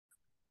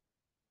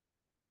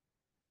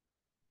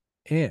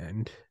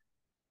And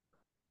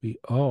we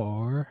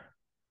are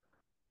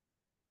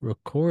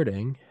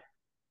recording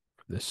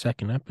the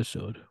second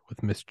episode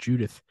with Miss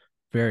Judyth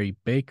Very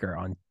Baker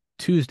on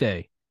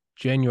Tuesday,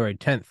 January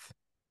 10th,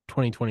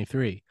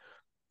 2023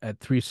 at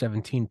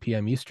 3:17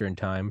 p.m. Eastern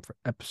Time for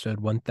episode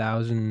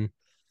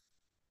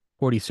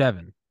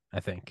 1047, I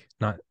think.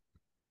 Not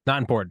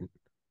important.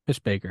 Miss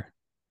Baker,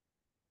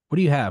 what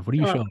do you have? What are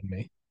you Uh, showing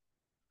me?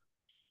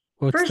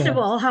 What's First of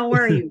the all, how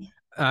are you?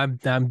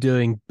 I'm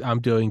doing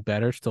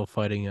better, still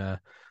fighting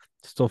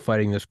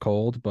this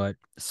cold, but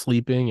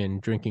sleeping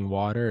and drinking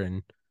water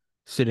and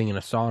sitting in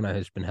a sauna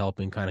has been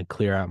helping kind of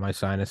clear out my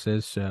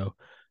sinuses. So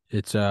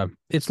it's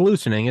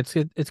loosening.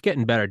 It's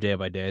getting better day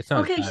by day. It's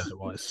not as Okay, bad as it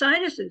was.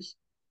 sinuses.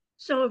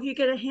 So if you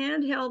get a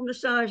handheld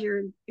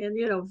massager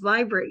and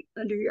vibrate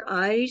under your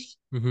eyes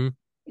Mm-hmm.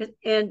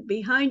 and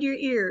behind your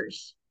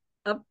ears,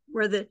 up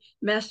where the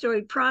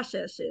mastoid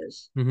process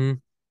is, Mm-hmm.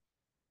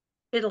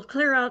 it'll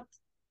clear out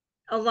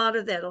a lot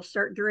of that. It'll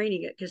start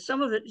draining it because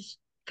some of it is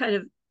kind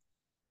of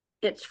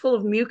it's full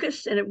of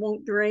mucus and it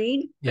won't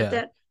drain, but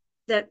Yeah.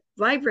 that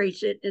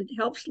vibrates it and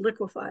helps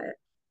liquefy it.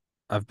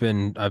 I've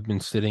been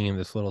sitting in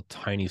this little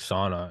tiny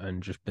sauna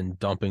and just been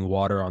dumping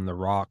water on the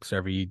rocks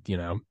every,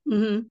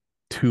 Mm-hmm.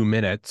 2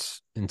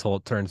 minutes until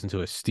it turns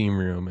into a steam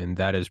room, and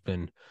that has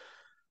been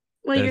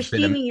Well, that you're has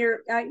been steaming.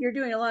 You're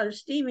doing a lot of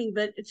steaming,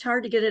 but it's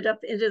hard to get it up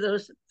into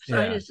those yeah.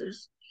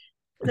 sinuses.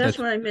 That's That's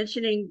why I'm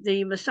mentioning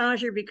the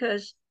massager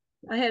because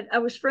I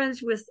was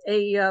friends with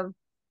a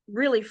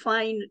really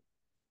fine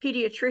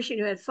pediatrician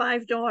who had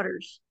five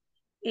daughters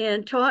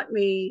and taught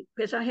me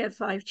because I had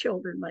five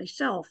children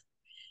myself.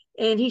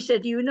 And he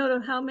said, "Do you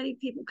know how many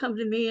people come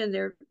to me and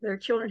their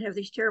children have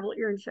these terrible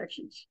ear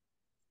infections?"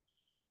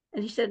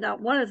 And he said, "Not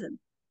one of them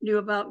knew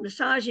about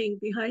massaging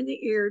behind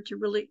the ear to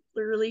really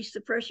release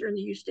the pressure in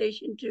the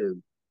eustachian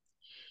tube."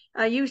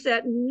 I used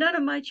that. None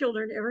of my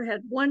children ever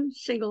had one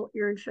single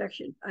ear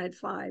infection. I had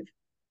five.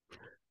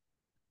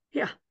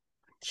 Yeah,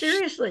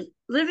 seriously.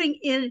 Living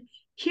in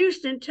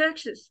Houston,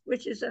 Texas,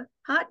 which is a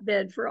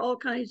hotbed for all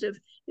kinds of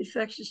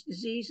infectious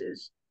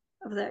diseases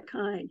of that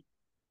kind.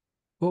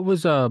 What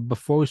was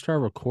before we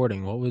start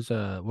recording, what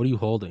are you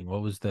holding?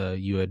 What was the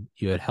you had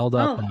held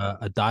up Oh,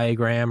 a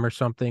diagram or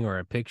something or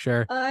a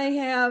picture? I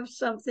have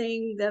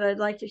something that I'd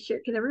like to share.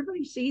 Can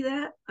everybody see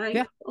that? I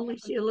Yeah, only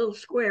see a little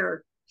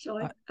square, so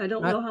I I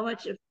don't I, know how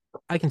much of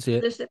I can see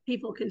it. this that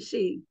people can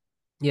see.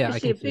 Yeah, I I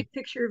see can a see. big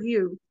picture of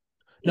you.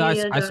 No,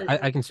 And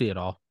I can see it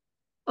all.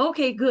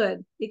 okay,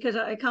 good, because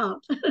I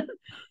can't.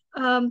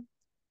 um,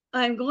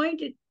 I'm going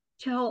to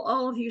tell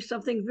all of you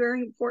something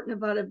very important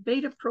about a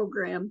beta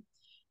program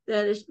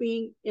that is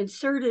being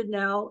inserted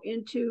now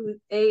into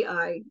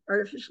AI,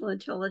 artificial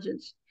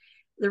intelligence.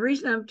 The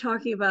reason I'm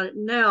talking about it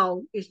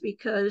now is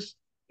because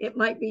it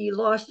might be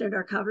lost in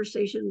our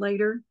conversation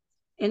later.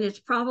 And it's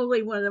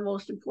probably one of the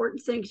most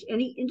important things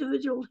any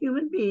individual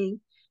human being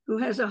who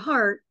has a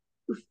heart,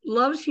 who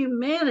loves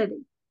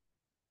humanity,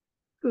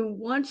 who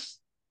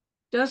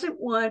doesn't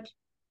want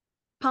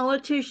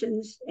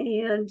politicians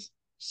and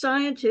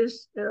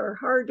scientists that are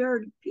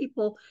hard-hearted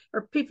people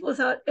or people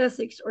without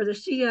ethics or the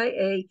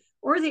CIA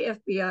or the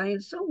FBI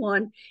and so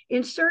on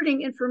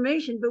inserting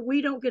information, but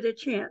we don't get a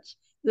chance.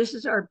 This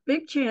is our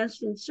big chance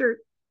to insert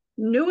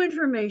new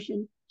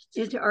information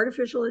into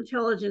artificial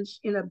intelligence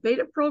in a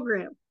beta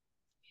program.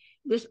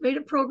 This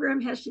beta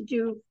program has to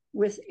do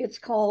with, it's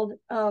called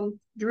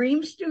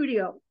Dream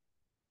Studio.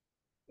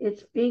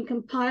 It's being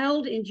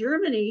compiled in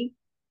Germany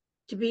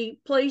to be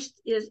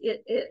placed in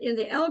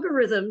the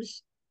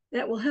algorithms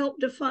that will help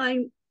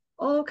define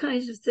all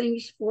kinds of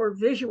things for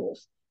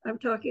visuals. I'm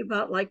talking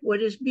about like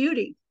what is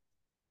beauty,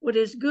 what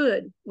is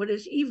good, what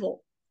is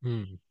evil.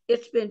 Hmm.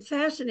 It's been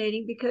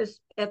fascinating because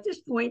at this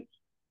point,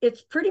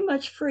 it's pretty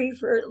much free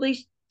for at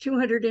least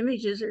 200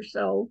 images or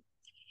so.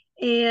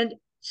 And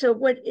so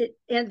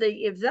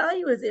the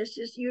value of this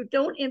is you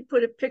don't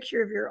input a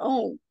picture of your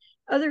own.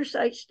 Other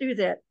sites do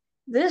that.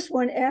 This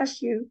one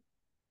asks you,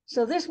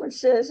 so this one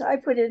says, I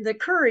put in the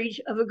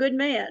courage of a good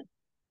man.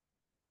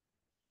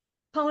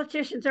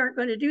 Politicians aren't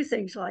going to do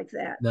things like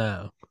that.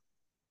 No.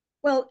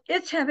 Well,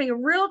 it's having a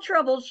real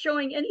trouble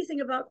showing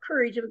anything about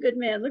courage of a good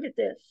man. Look at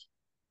this.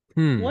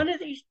 Hmm. One of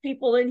these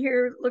people in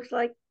here looks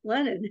like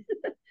Lenin.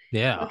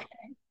 Yeah. Okay.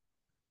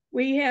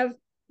 We have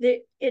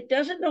it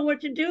doesn't know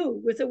what to do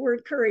with the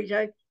word courage.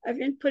 I've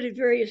inputted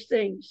various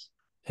things.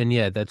 And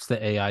yeah, that's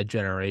the AI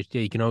generation.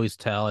 Yeah, you can always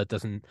tell it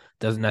doesn't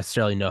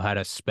necessarily know how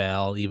to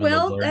spell. Even the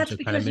Well, words that's are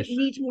kind of because it mis.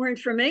 needs more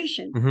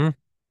information.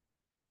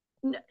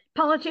 Mm-hmm.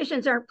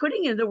 Politicians aren't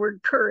putting in the word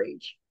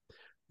courage.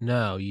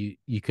 No, you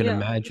can Yeah, you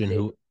imagine see,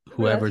 that's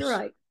whoever's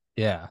right.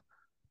 yeah.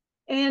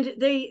 And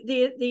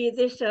the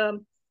this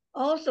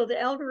also the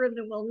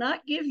algorithm will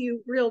not give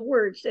you real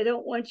words. They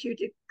don't want you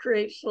to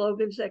create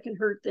slogans that can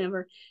hurt them,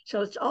 or so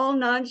it's all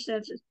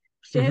nonsense.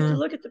 So you have to Mm-hmm.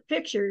 look at the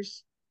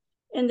pictures,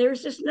 and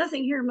there's just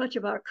nothing here much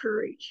about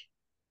courage.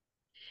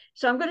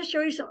 So I'm going to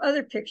show you some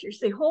other pictures.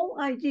 The whole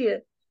idea,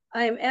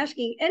 I am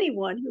asking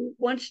anyone who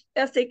wants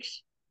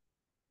ethics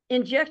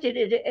injected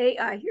into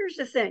AI. Here's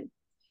the thing.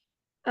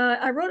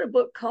 I wrote a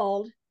book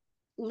called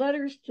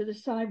letters to the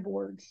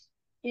cyborgs.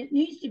 It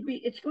needs to be,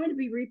 it's going to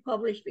be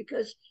republished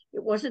because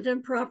it wasn't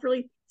done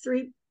properly.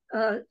 Three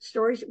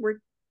stories were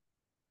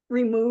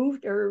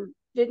removed or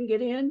didn't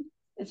get in.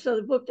 And so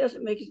the book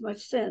doesn't make as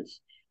much sense.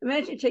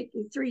 Imagine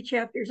taking 3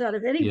 chapters out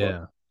of any book.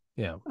 Yeah.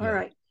 Yeah. All Yeah.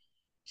 right.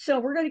 So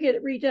we're going to get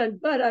it redone.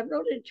 But I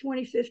wrote it in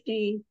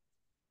 2015.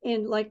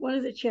 And like one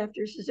of the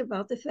chapters is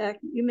about the fact,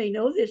 you may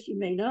know this, you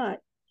may not,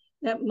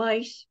 that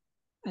mice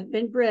have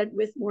been bred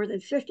with more than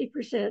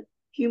 50%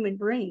 human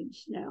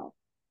brains now.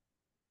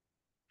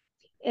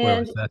 Where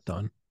was And that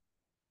done?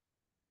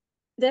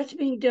 that's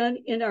being done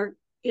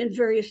in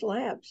various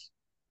labs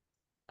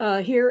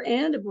here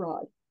and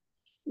abroad.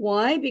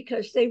 Why?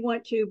 Because they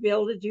want to be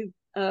able to do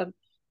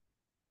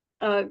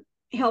uh,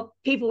 help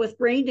people with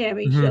brain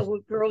damage Hmm. that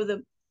will grow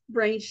the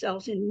brain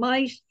cells in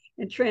mice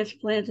and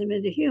transplant them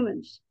into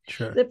humans.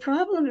 Sure. The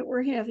problem that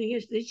we're having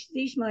is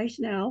these mice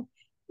now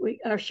we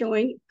are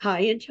showing high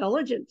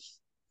intelligence.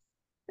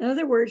 In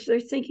other words, they're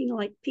thinking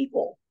like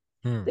people.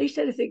 Hmm. They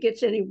said if it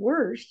gets any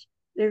worse,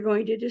 they're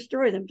going to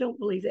destroy them. Don't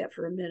believe that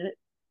for a minute.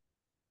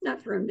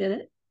 Not for a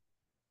minute.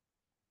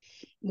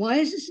 Why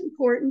is this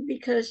important?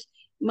 Because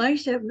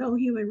mice have no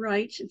human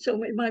rights. And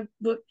so in my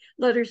book,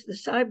 Letters to the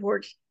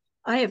Cyborgs,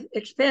 I have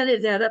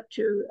expanded that up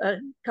to a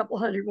couple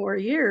hundred more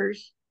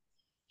years,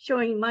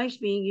 showing mice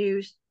being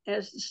used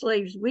as the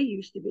slaves we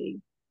used to be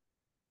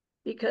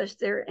because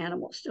they're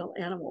animals, still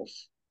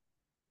animals,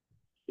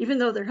 even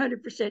though they're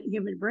 100%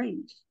 human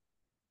brains.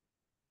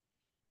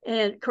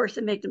 And of course,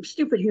 they make them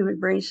stupid human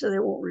brains so they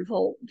won't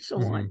revolt and so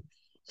Hmm. on.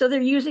 So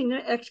they're using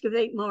to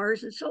excavate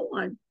Mars and so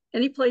on,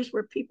 any place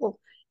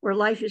where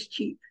life is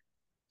cheap.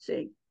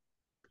 See?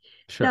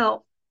 Sure.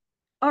 Now,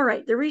 all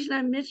right, the reason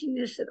I'm mentioning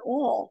this at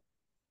all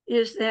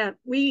is that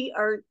we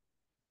are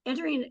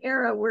entering an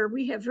era where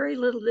we have very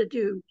little to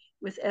do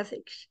with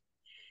ethics.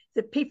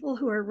 The people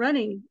who are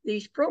running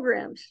these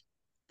programs,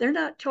 they're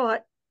not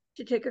taught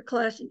to take a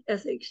class in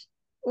ethics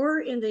or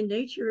in the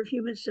nature of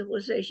human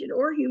civilization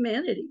or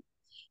humanity.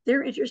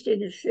 They're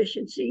interested in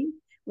efficiency,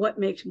 what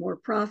makes more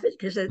profit,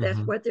 because that's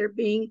Hmm. what they're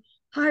being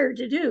hired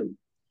to do.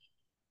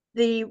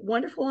 The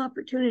wonderful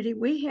opportunity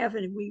we have,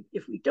 and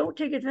if we don't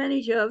take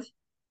advantage of,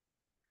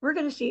 we're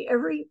going to see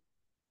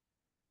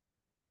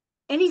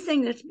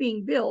anything that's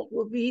being built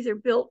will be either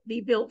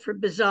be built for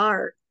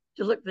bizarre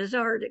to look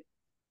bizarre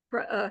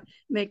to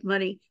make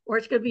money, or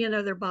it's going to be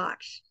another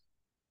box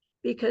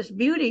because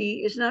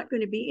beauty is not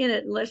going to be in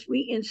it unless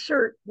we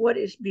insert what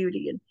is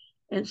beauty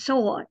and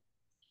so on.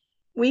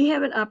 We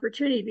have an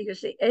opportunity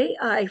because the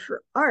AI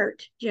for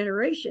art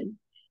generation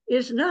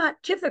is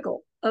not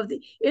typical of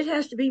it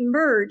has to be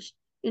merged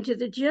into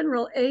the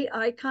general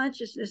AI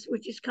consciousness,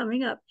 which is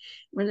coming up.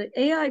 When the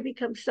AI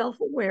becomes self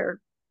aware,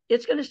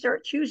 it's going to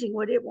start choosing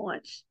what it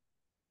wants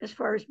as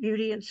far as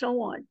beauty and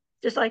so on,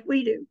 just like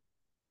we do.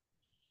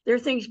 There are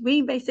things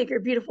we may think are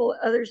beautiful,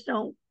 others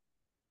don't.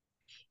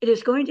 It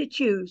is going to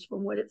choose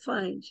from what it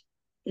finds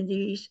in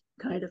these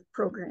kind of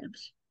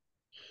programs.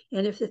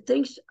 And if it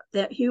thinks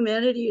that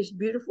humanity is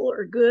beautiful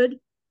or good,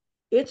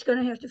 it's going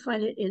to have to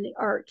find it in the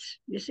arts,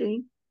 you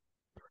see,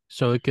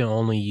 So it can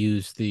only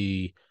use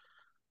the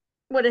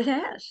what it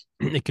has.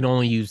 it can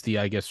only use the,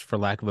 I guess, for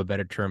lack of a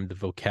better term, the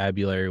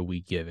vocabulary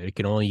we give it. It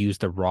can only use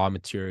the raw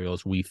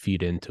materials we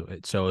feed into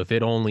it. So if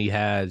it only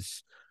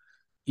has,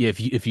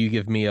 if you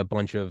give me a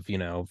bunch of,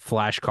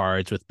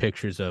 flashcards with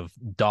pictures of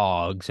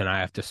dogs and I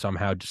have to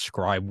somehow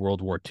describe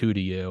World War II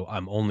to you,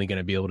 I'm only going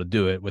to be able to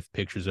do it with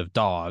pictures of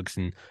dogs.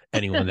 And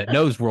anyone that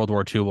knows World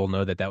War II will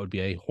know that that would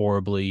be a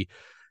horribly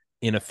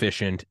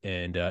inefficient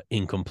and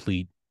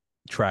incomplete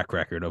track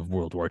record of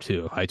World War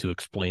II. I had to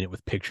explain it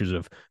with pictures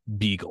of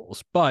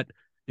beagles. But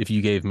if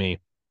you gave me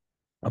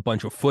a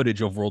bunch of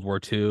footage of World War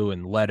II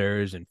and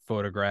letters and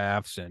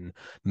photographs and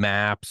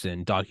maps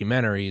and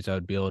documentaries, I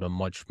would be able to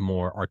much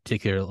more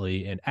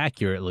articulately and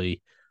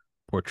accurately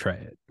portray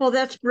it. Well,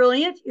 that's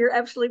brilliant. You're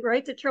absolutely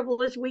right. The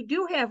trouble is, we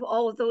do have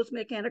all of those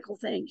mechanical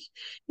things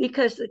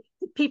because the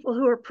people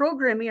who are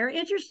programming are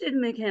interested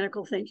in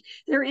mechanical things.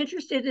 They're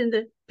interested in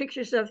the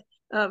pictures of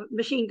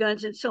machine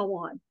guns and so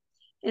on.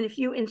 And if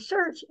you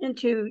insert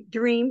into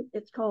Dream,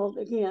 it's called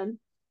again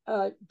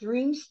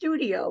Dream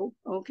Studio.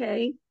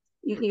 Okay,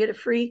 you can get a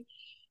free.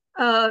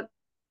 What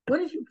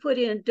if you put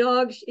in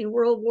dogs in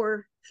World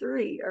War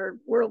III or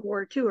World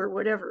War II or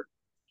whatever?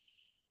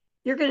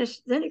 You're going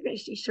to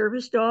see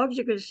service dogs.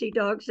 You're going to see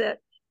dogs that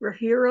were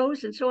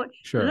heroes and so on. None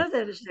Sure. of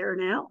that is there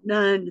now.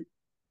 None.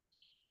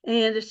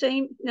 And the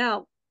same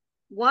now.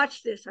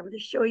 Watch this. I'm going to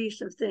show you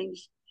some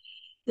things.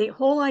 The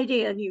whole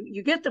idea, and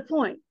you get the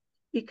point,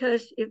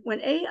 because when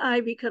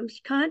AI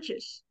becomes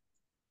conscious,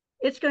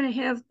 it's going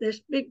to have this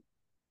big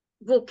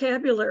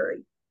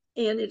vocabulary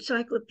and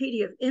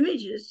encyclopedia of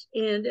images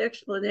and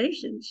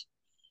explanations.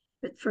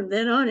 But from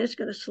then on, it's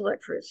going to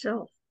select for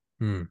itself.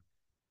 Hmm.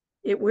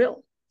 It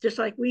will, just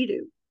like we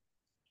do.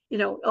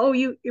 Oh,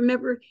 you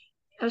remember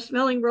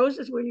smelling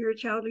roses when you're a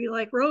child, you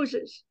like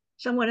roses.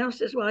 Someone else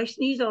says, well, I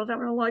sneeze all the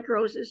time, I don't like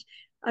roses.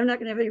 I'm not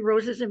going to have any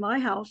roses in my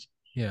house.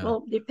 Yeah.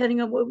 Well, depending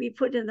on what we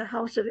put in the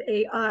house of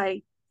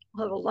AI,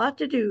 will have a lot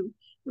to do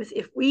with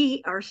if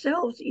we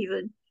ourselves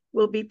even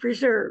will be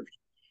preserved,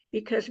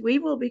 because we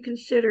will be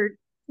considered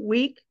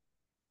weak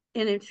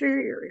and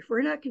inferior if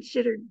we're not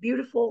considered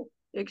beautiful,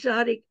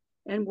 exotic,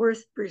 and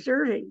worth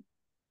preserving.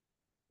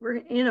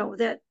 We're,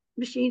 that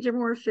machines are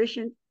more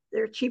efficient,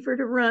 they're cheaper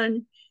to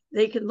run,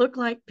 they can look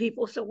like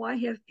people. So why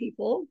have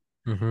people?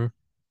 Mm-hmm.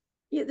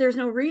 There's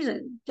no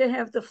reason to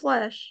have the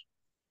flesh.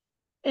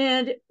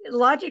 And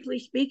logically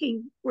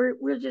speaking,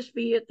 we'll just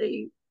be at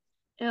the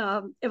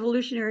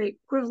evolutionary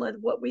equivalent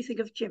of what we think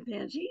of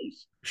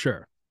chimpanzees.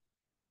 Sure.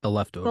 The Well,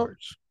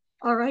 leftovers.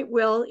 all right.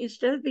 Well,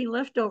 instead of being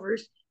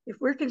leftovers, if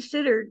we're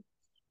considered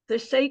a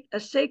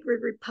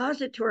sacred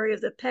repository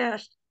of the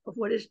past, of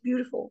what is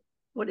beautiful,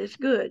 what is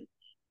good,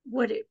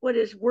 what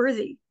is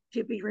worthy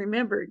to be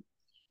remembered,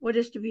 what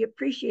is to be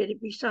appreciated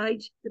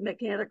besides the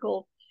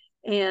mechanical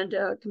and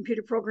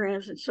computer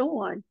programs and so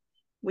on,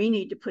 we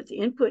need to put the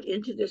input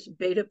into this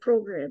beta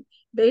program.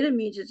 Beta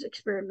means it's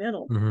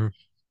experimental. Mm-hmm.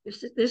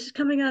 This is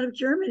coming out of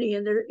Germany,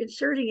 and they're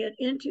inserting it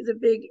into the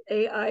big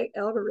AI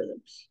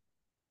algorithms.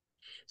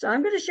 So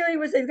I'm going to show you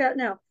what they've got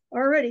now.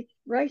 Already,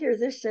 right here,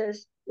 this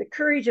says the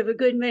courage of a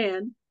good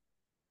man,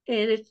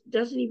 and it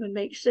doesn't even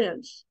make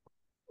sense.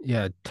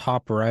 Yeah,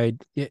 top right.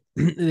 Yeah,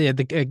 yeah,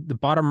 the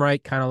bottom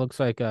right kind of looks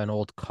like an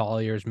old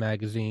Collier's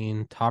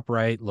magazine. Top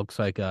right looks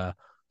like an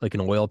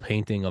oil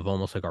painting of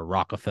almost like a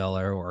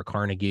Rockefeller or a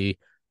Carnegie.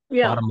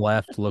 Yeah, Bottom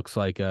left looks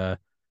like a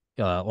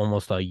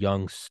almost a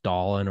young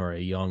Stalin or a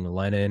young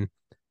Lenin,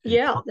 and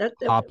yeah,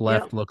 top yeah.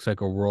 left looks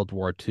like a World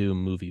War II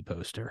movie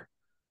poster.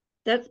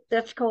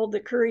 That's called the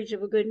courage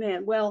of a good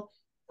man. Well,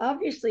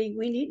 obviously,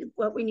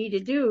 what we need to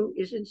do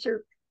is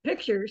insert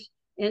pictures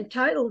and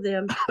title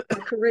them "A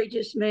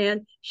Courageous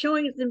Man,"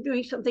 showing them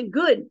doing something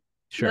good,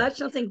 Sure. not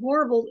something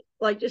horrible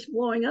like just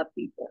blowing up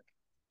people.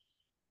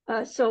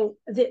 All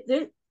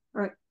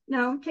right,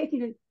 now I'm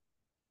taking it.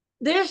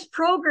 This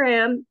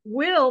program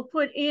will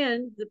put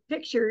in the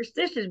pictures.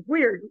 This is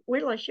weird. Wait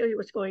till I show you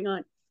what's going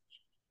on.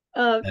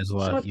 So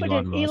Tesla, I put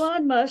Elon in Musk.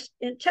 Elon Musk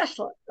and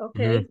Tesla.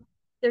 Mm-hmm. Okay.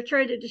 They're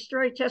trying to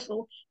destroy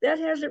Tesla. That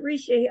hasn't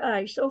reached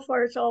AI. So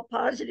far, it's all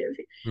positive.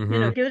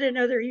 Mm-hmm. Give it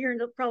another year and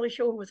they'll probably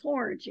show him with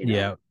horns.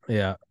 Yeah,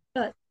 yeah.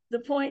 But the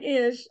point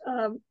is,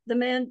 the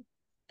man,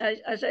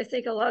 as I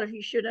think a lot of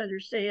you should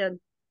understand,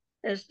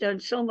 has done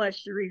so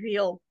much to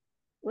reveal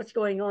what's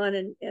going on.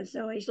 And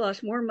so he's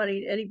lost more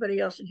money than anybody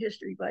else in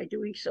history by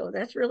doing so.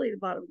 That's really the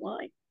bottom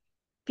line.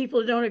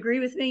 People who don't agree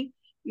with me,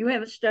 you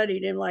haven't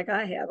studied him like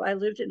I have. I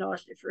lived in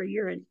Austin for a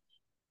year and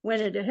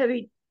went into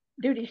heavy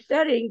duty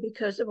studying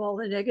because of all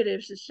the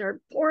negatives that started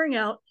pouring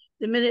out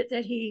the minute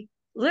that he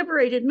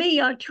liberated me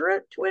on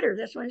Twitter.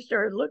 That's when I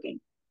started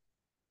looking.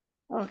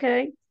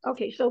 Okay.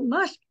 Okay. So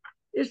Musk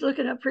is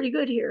looking up pretty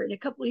good here. In a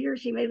couple of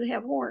years, he may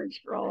have horns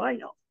for all I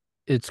know.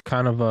 It's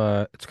kind of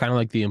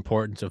like the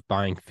importance of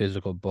buying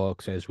physical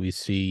books as we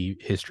see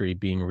history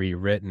being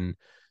rewritten.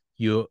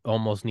 You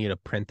almost need to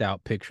print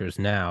out pictures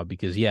now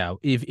because yeah,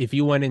 if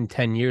you went in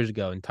 10 years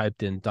ago and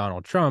typed in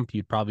Donald Trump,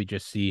 you'd probably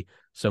just see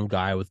some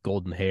guy with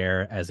golden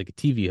hair as like a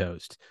TV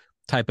host.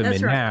 Type him That's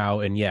in right.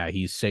 now and yeah,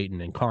 he's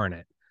Satan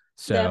incarnate.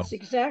 So That's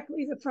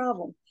exactly the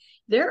problem.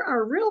 There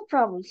are real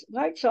problems,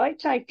 right? So I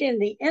typed in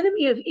the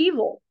enemy of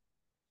evil,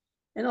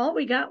 and all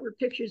we got were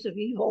pictures of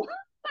evil.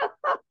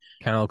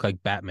 kind of look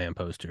like Batman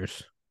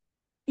posters.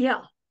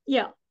 Yeah.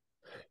 Yeah.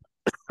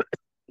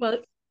 Well,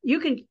 you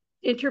can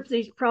interpret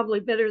these probably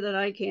better than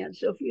I can.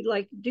 So if you'd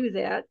like to do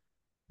that.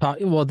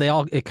 Well,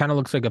 it kind of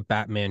looks like a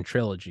Batman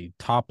trilogy.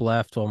 Top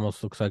left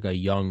almost looks like a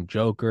young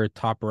Joker.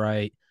 Top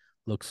right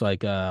looks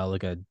like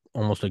a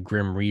almost a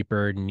Grim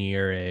Reaper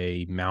near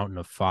a mountain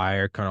of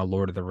fire, kind of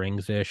Lord of the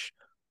Rings ish.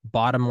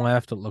 Bottom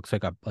left, it looks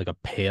like a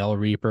pale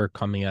Reaper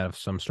coming out of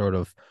some sort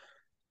of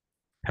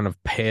kind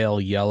of pale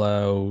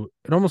yellow.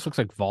 It almost looks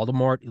like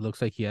Voldemort. It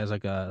looks like he has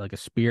like a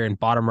spear. And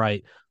bottom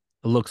right,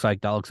 that looks like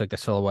the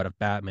silhouette of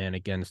Batman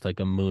against like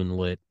a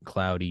moonlit,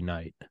 cloudy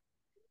night.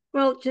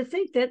 Well, to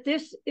think that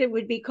it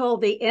would be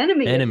called the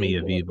enemy of Enemy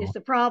of evil is evil.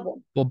 the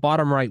problem. Well,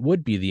 bottom right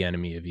would be the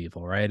enemy of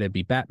evil, right? It'd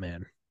be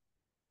Batman.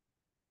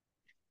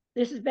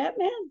 This is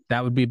Batman?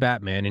 That would be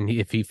Batman, and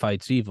if he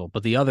fights evil,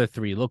 but the other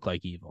three look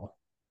like evil.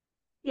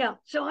 Yeah.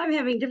 So I'm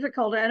having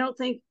difficulty. I don't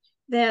think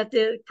that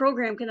the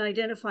program can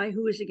identify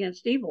who is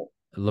against evil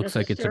It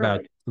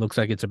necessarily. looks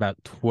like it's about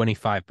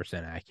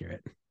 25%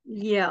 accurate.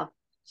 Yeah.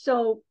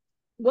 So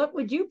what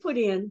would you put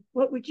in?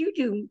 What would you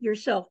do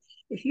yourself?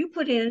 If you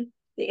put in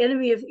the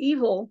enemy of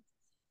evil,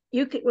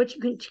 what you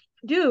can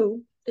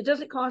do, it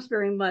doesn't cost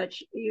very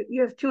much.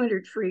 You have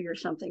 200 free or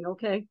something,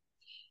 okay?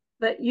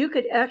 But you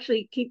could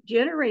actually keep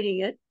generating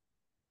it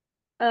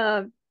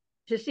uh,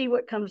 to see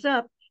what comes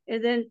up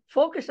and then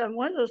focus on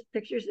one of those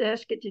pictures and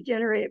ask it to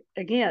generate it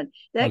again.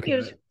 That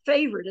gives Okay.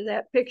 favor to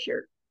that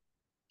picture.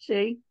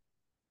 See,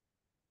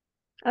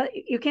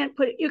 you can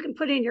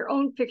put in your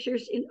own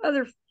pictures in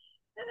other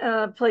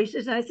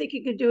places, and I think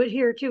you can do it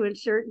here too.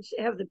 Insert and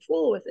have the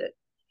tool with it.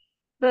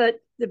 But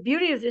the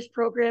beauty of this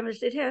program is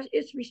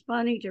it's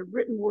responding to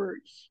written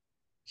words.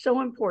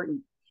 So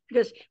important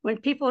because when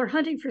people are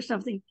hunting for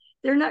something,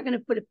 they're not going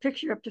to put a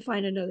picture up to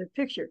find another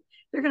picture.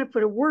 They're going to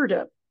put a word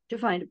up to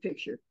find a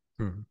picture.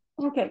 Hmm.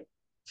 Okay.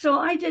 So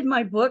I did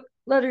my book,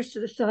 Letters to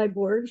the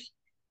Cyborgs,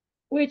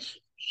 which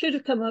should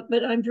have come up,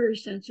 but I'm very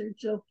censored.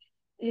 So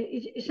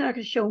it's not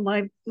going to show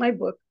my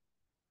book,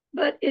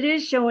 but it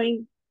is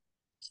showing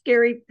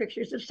scary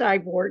pictures of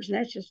cyborgs, and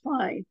that's just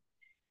fine.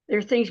 There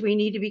are things we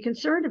need to be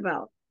concerned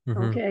about.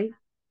 Mm-hmm. Okay.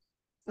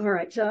 All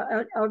right. So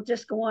I'll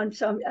just go on.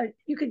 So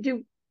you could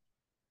do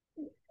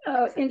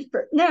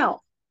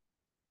now.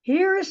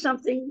 Here is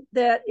something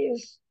that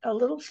is a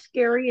little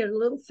scary and a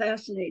little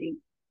fascinating.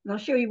 And I'll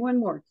show you one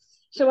more.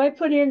 So I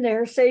put in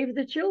there, Save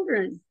the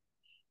Children.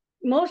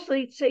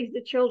 Mostly Save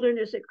the Children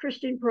is a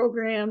Christian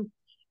program.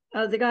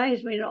 The guy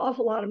has made an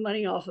awful lot of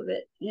money off of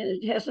it,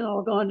 and it hasn't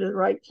all gone to the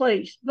right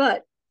place.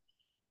 But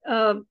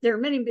there are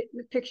many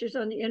pictures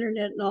on the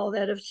internet and all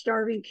that of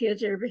starving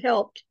kids that have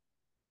helped.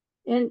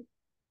 And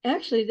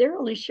actually, they're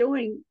only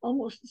showing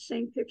almost the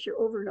same picture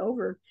over and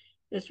over.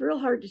 It's real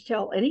hard to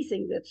tell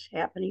anything that's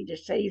happening to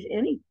save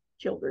any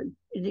children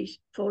in these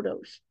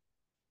photos.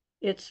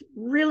 It's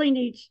really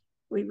needs,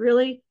 we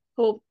really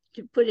hope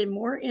to put in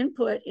more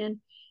input. And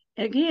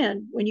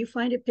again, when you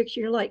find a picture,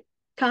 you're like,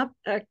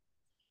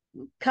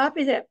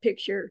 copy that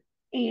picture,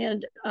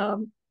 and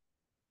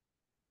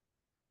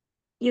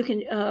you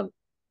can,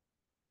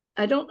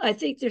 I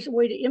think there's a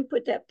way to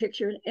input that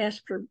picture and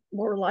ask for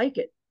more like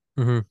it.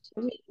 Mm-hmm.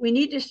 So we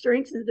need to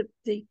strengthen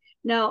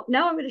now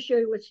I'm going to show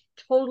you what's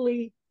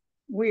totally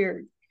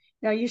weird.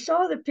 Now you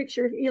saw the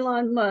picture of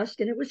Elon Musk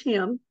and it was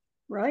him,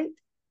 right?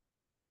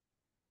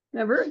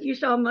 Remember, you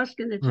saw Musk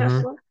in the Mm-hmm.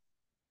 Tesla?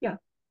 Yeah.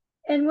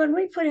 And when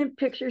we put in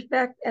pictures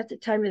back at the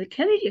time of the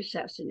Kennedy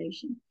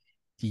assassination,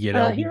 You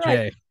get here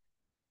LBJ.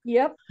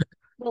 yep.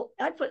 Well,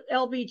 I put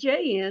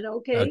LBJ in,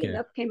 okay, and Okay.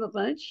 up came a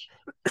bunch.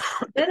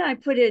 Then I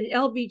put in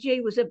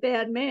LBJ was a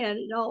bad man,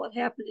 and all that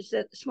happened is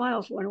that the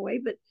smiles went away,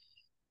 but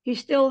he's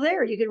still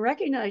there. You can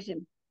recognize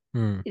him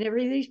Hmm. in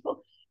every of these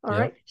books. All Yep.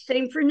 right.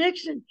 Same for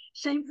Nixon.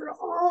 Same for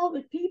all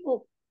the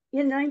people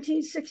in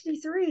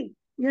 1963.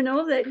 You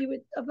know that you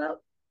would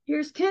about.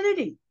 Here's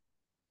Kennedy.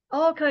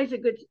 All kinds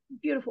of good,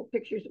 beautiful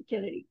pictures of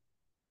Kennedy.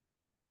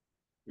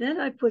 Then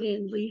I put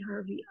in Lee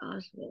Harvey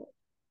Oswald.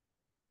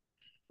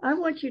 I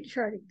want you to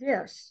try to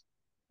guess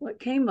what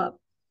came up.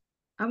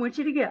 I want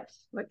you to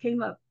guess what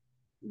came up.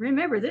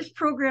 Remember, this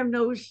program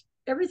knows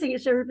everything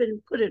that's ever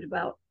been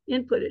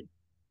inputted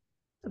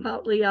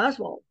about Lee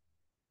Oswald.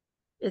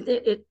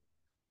 It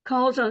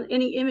calls on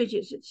any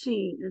images it's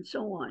seen and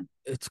so on.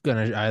 It's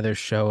gonna either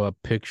show a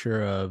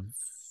picture of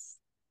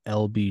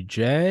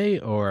LBJ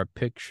or a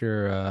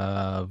picture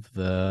of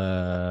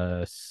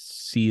the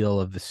seal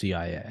of the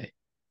CIA.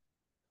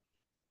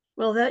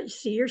 Well,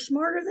 see, you're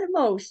smarter than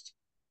most.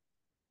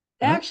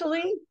 Huh?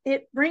 Actually,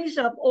 it brings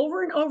up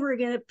over and over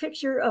again a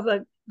picture of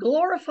a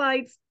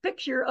glorified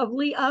picture of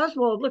Lee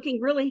Oswald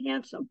looking really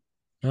handsome.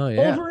 Oh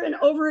yeah. Over and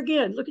over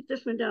again. Look at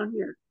this one down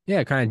here.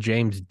 Yeah, kind of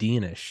James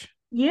Deanish.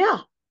 Yeah.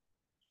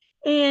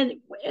 And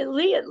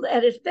Lee,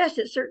 at his best,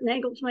 at certain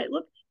angles might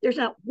look, there's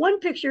not one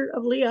picture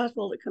of Lee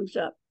Oswald that comes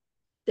up.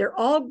 They're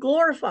all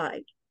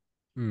glorified.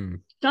 Hmm.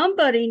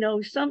 Somebody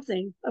knows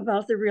something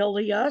about the real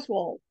Lee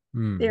Oswald. They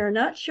Hmm. are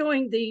not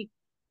showing the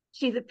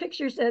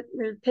pictures that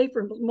are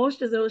paper,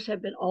 most of those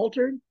have been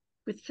altered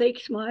with fake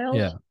smiles,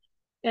 Yeah.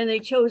 and they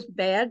chose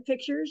bad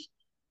pictures.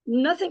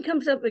 Nothing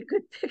comes up with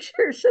good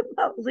pictures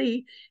about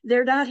Lee.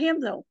 They're not him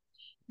though.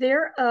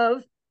 They're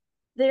of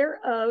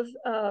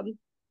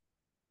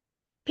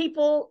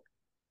people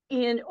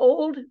in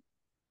old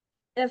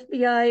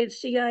FBI and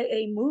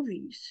CIA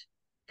movies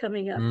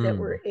coming up that Hmm.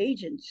 were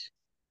agents.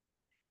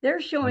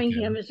 They're showing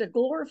Okay. him as a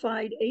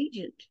glorified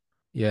agent.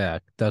 Yeah,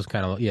 it does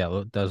kind of yeah,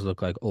 it does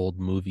look like old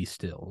movie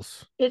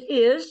stills. It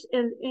is,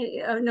 and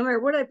no matter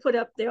what I put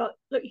up there,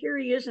 look, here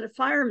he is in a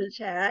fireman's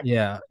hat.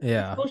 Yeah, It's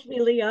yeah. supposed to be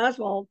Lee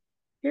Oswald.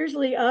 Here's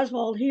Lee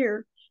Oswald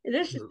here. And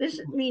this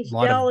A means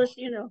lot of Dallas,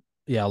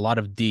 yeah, a lot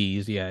of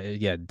D's. Yeah,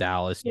 yeah,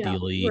 Dallas, yeah,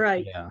 Dealey.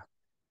 right. Yeah.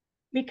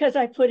 Because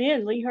I put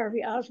in Lee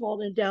Harvey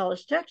Oswald in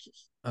Dallas,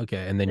 Texas.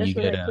 Okay, and then you That's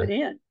what get I put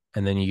in.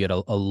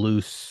 a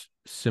loose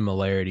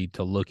similarity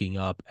to looking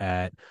up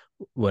at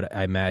what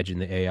I imagine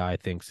the AI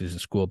thinks is a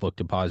school book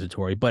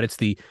depository, but it's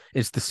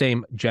the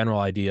same general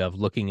idea of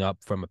looking up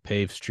from a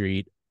paved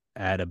street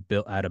at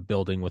a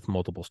building with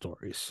multiple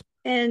stories.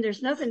 And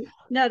there's not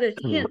a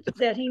hint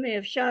that he may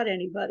have shot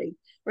anybody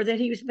or that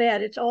he was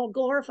bad. It's all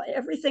glorified.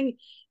 Everything.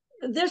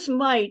 This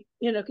might,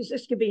 because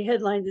this could be a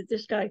headline that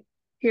this guy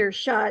here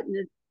shot and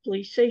the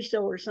police say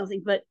so or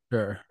something. But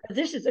Sure.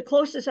 this is the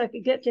closest I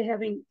could get to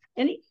having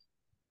any.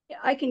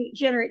 I can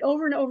generate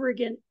over and over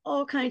again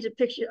all kinds of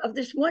pictures of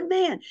this one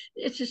man.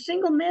 It's a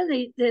single man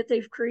that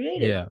they've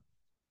created, Yeah.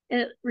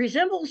 and it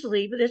resembles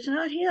Lee, but it's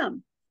not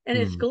him. And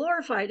it's Hmm.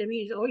 glorified. I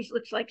mean, he always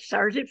looks like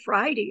Sergeant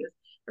Friday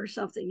or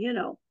something.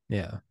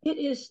 Yeah.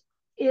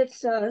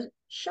 It's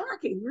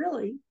shocking,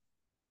 really,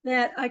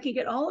 that I can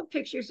get all the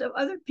pictures of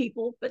other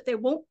people, but they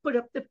won't put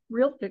up the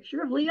real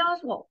picture of Lee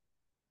Oswald.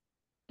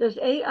 Does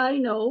AI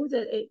know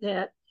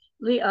that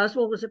Lee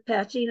Oswald was a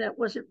patsy and that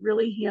wasn't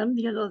really him?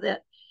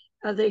 That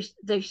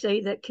they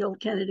say that killed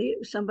Kennedy. It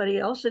was somebody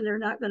else, and they're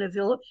not going to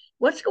vilify.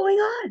 What's going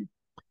on?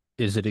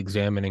 Is it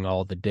examining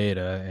all the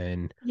data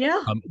and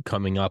Yeah,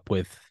 coming up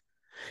with,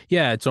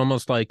 yeah, it's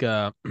almost like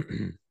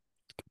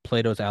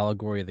Plato's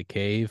allegory of the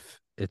cave.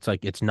 It's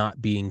like it's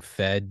not being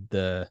fed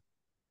the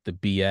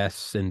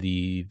BS and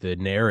the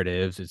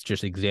narratives. It's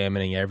just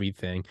examining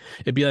everything.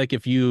 It'd be like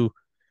if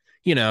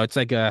it's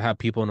like how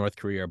people in North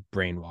Korea are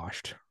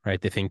brainwashed,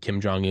 right? They think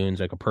Kim Jong Un's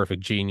like a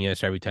perfect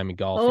genius. Every time he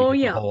golfs, he oh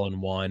hits a yeah, hole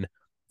in one.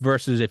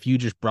 Versus if you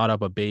just brought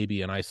up a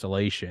baby in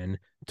isolation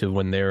to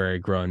when they were a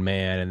grown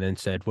man and then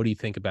said, "What do you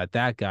think about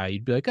that guy?"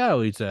 You'd be like,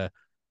 "Oh, he's a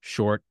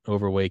short,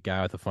 overweight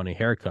guy with a funny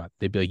haircut."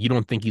 They'd be like, "You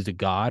don't think he's a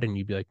god?" And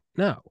you'd be like,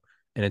 "No."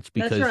 And it's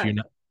that's because right.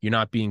 you're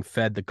not being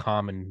fed the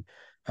common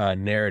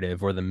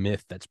narrative or the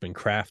myth that's been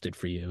crafted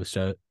for you.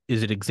 So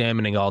is it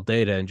examining all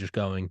data and just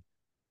going,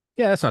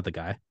 "Yeah, that's not the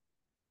guy."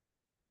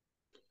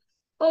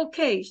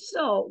 Okay,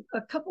 so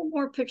a couple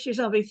more pictures,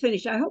 I'll be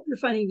finished. I hope you're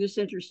finding this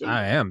interesting,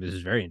 I am. This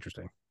is very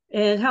interesting.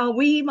 and how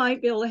we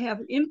might be able to have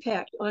an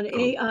impact on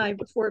AI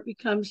before it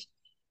becomes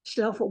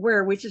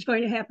self-aware, which is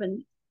going to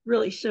happen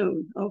really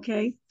soon.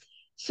 Okay,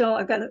 so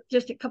I've got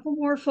just a couple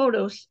more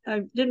photos.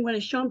 I didn't want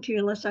to show them to you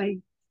unless I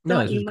No,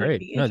 thought this you is might great.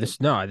 be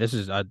interested. This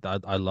is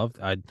I love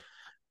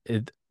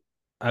it.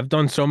 I've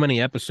done so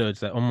many episodes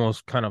that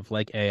almost kind of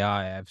like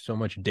AI. I have so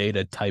much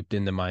data typed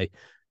into my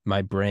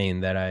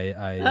brain that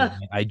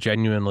I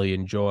genuinely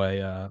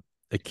enjoy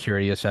a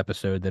curious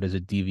episode that is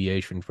a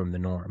deviation from the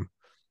norm.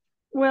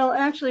 Well,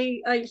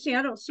 actually, I see.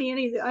 I don't see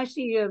any. I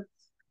see.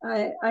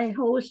 I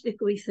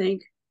holistically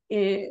think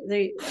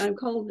I'm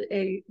called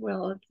a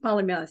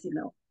polymath,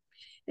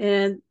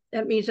 and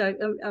that means I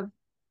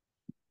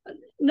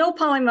no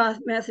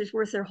polymath is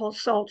worth their whole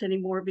salt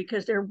anymore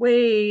because there's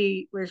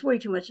way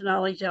too much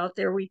knowledge out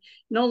there. We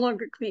no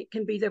longer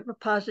can be the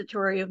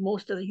repository of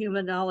most of the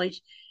human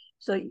knowledge.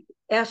 So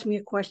ask me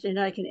a question,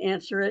 I can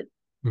answer it,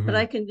 but Hmm.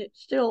 I can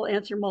still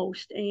answer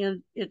most,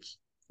 and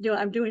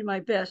I'm doing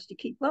my best to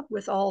keep up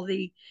with all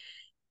the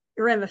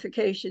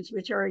ramifications,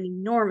 which are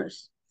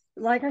enormous.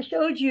 Like I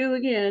showed you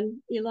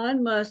again,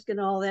 Elon Musk and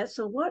all that.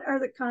 So, what are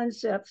the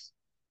concepts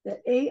that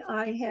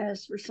AI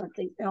has for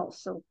something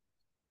else? So,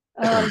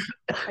 I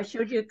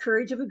showed you the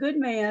courage of a good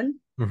man.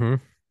 Hmm.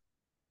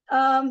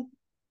 Um,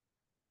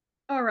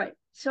 all right.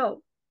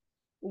 So,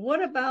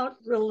 what about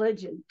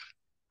religion?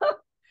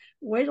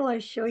 Wait till I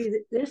show you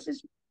that this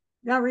is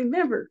now.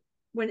 Remember,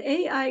 when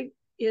AI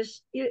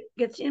it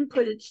gets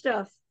inputted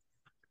stuff,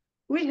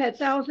 we had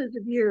thousands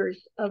of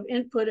years of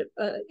input,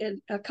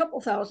 and a couple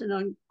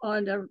thousand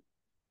on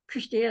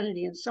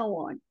Christianity and so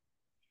on.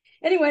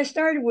 Anyway, I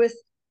started with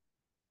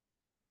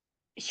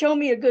show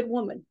me a good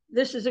woman.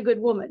 This is a good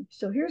woman.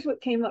 So here's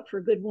what came up for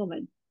a good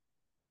woman.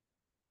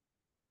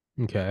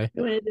 Okay.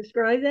 You want to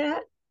describe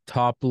that?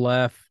 Top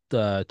left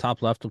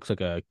looks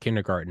like a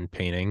kindergarten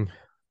painting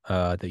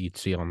that you'd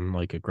see on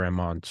like a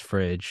grandma's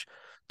fridge.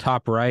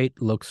 Top right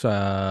looks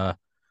either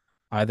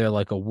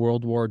like a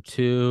World War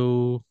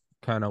II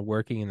kind of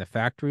working in the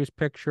factories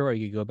picture, or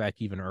you could go back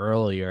even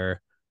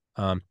earlier.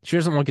 She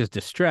doesn't look as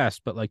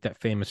distressed, but like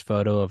that famous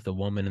photo of the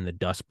woman in the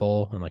Dust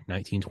Bowl in like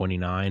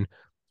 1929,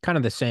 kind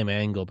of the same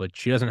angle, but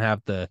she doesn't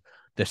have the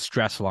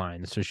stress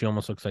lines. So she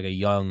almost looks like a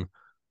young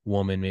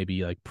woman,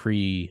 maybe like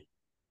pre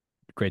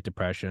Great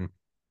Depression.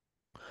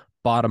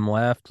 Bottom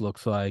left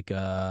looks like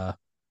that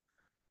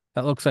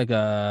looks like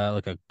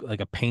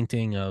a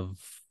painting of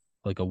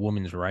like a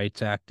woman's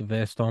rights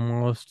activist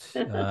almost.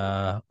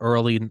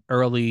 Early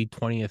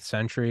 20th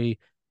century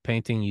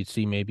painting you'd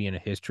see maybe in a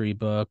history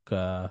book.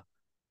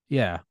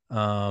 Yeah.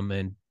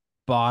 And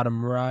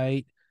bottom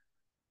right,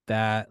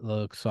 that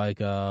looks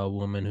like a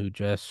woman who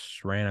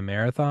just ran a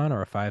marathon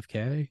or a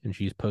 5K and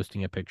she's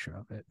posting a picture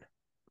of it.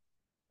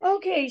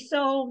 Okay,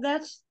 so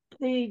that's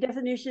the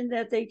definition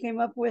that they came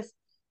up with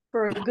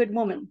for a good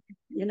woman,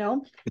 you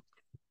know?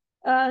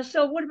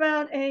 So, what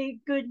about a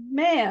good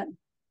man?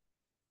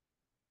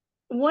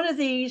 One of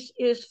these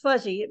is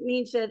fuzzy. It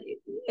means that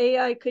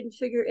AI couldn't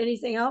figure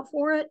anything out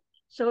for it.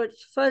 So,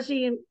 it's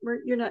fuzzy and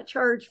you're not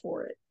charged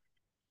for it.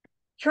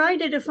 Trying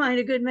to define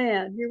a good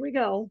man. Here we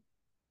go.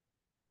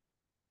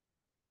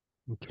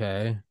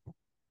 Okay.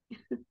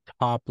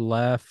 Top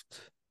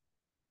left.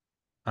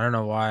 I don't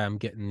know why I'm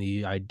getting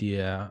the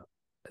idea.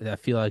 I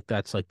feel like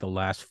that's like the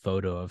last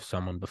photo of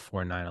someone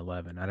before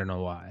 9/11. I don't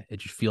know why. It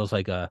just feels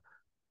like a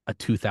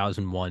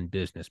 2001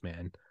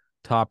 businessman.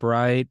 Top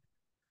right,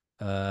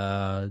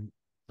 uh,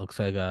 looks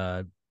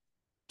like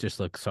just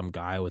like some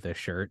guy with a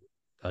shirt,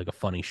 like a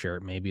funny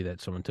shirt maybe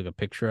that someone took a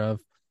picture of.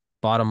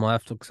 Bottom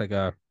left looks like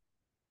a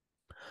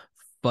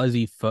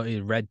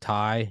red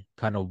tie,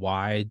 kind of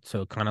wide,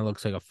 so it kind of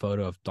looks like a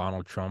photo of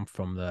Donald Trump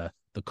from the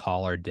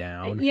collar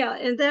down. Yeah,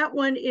 and that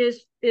one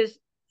is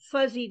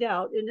fuzzied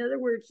out. In other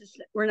words,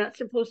 we're not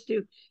supposed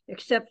to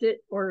accept it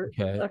or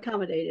Okay.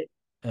 accommodate it.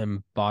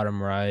 And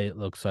bottom right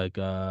looks like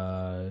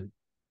it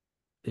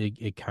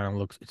kind of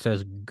looks it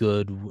says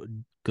good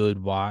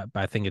why, but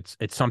I think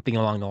it's something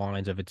along the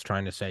lines of it's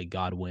trying to say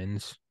God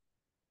wins.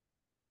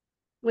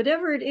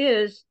 Whatever it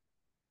is,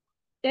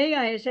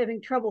 AI is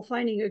having trouble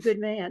finding a good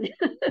man.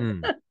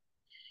 Hmm.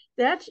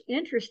 That's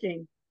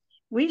interesting.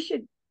 We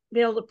should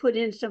be able to put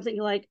in something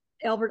like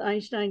Albert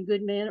Einstein,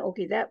 good man.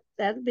 Okay,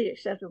 that'd be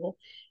acceptable.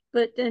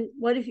 But then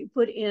what if you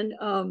put in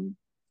um,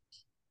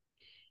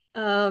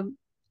 Joan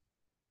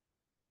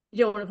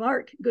of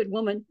Arc, good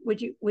woman?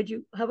 Would you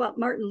how about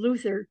Martin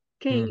Luther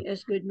Hmm. King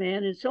as good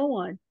man and so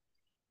on?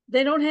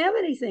 They don't have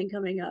anything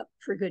coming up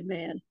for good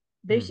man.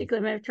 Hmm. Basically,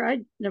 I mean, I've tried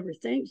a number of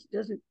things. It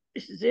doesn't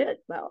This is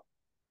it. Well,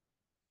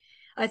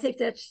 I think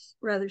that's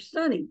rather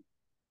stunning.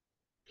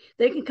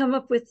 They can come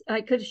up with.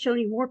 I could have shown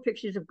you more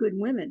pictures of good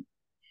women,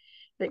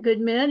 but good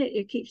men.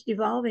 It keeps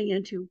devolving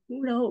into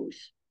who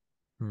knows.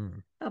 Hmm.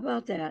 How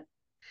about that?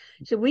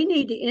 So we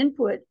need to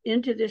input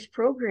into this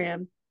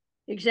program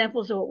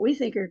examples of what we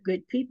think are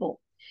good people.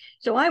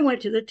 So I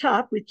went to the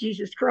top with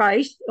Jesus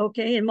Christ,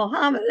 okay, and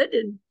Muhammad,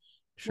 and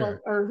well,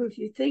 Sure. or if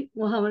you think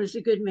Muhammad is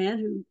a good man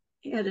who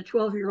had a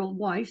 12-year-old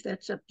wife,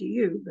 that's up to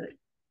you. But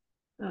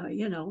I'm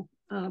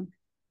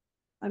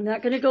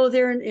not going to go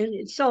there and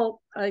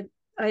insult. I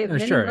have No,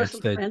 many sure. It's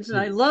Muslim the, friends and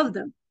I the love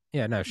them,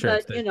 yeah, no, sure.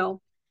 It's but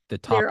the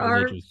top there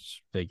are.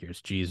 religious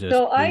figures, Jesus,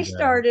 So I Buddha.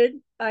 started.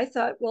 I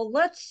thought, well,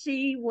 let's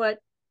see what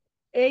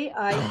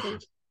AI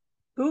thinks.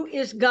 Who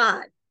is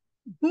God?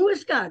 Who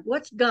is God?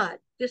 What's God?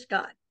 This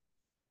God.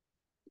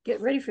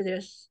 Get ready for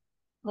this.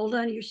 Hold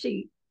on to your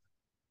seat.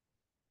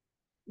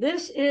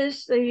 This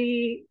is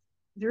the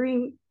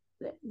dream,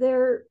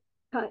 their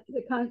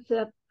the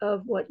concept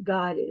of what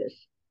God is.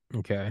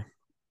 Okay.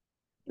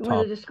 You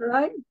want to Top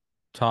describe?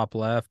 top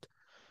left.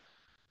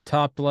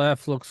 Top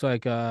left looks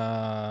like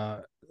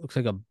a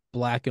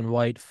black and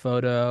white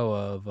photo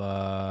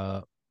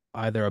of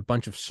either a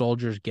bunch of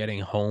soldiers getting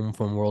home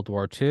from World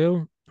War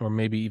II or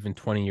maybe even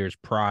 20 years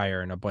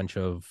prior and a bunch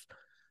of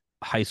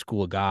high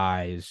school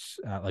guys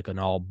at like an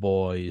all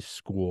boys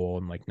school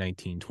in like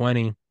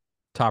 1920.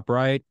 Top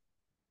right,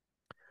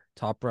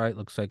 top right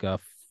looks like a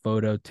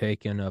photo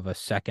taken of a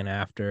second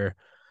after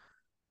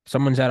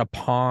someone's at a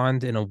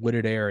pond in a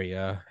wooded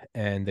area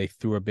and they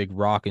threw a big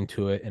rock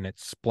into it and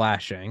it's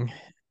splashing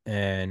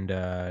and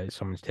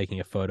someone's taking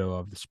a photo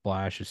of the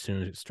splash as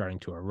soon as it's starting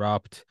to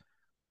erupt.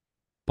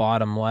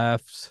 Bottom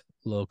left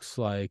looks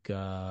like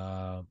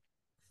I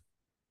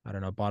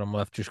don't know, bottom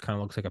left just kind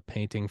of looks like a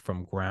painting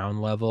from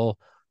ground level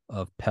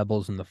of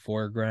pebbles in the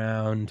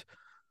foreground,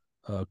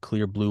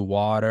 clear blue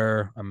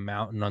water, a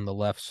mountain on the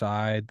left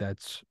side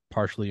that's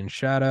partially in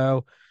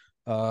shadow,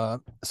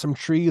 some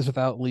trees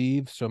without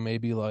leaves, so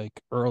maybe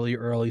like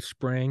early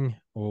spring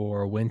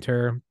or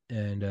winter,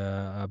 and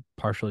a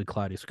partially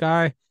cloudy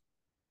sky.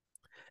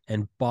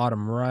 And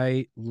bottom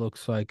right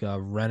looks like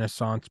a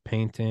Renaissance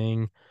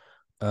painting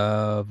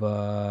of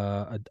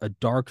a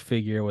dark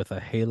figure with a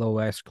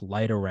halo-esque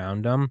light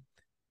around him,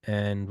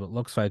 and what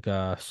looks like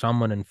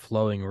someone in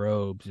flowing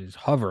robes is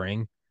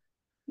hovering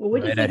Well,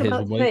 what do you right at think his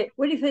about the waist. face?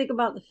 What do you think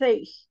about the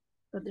face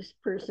of this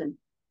person?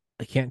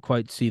 I can't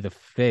quite see the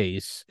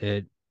face.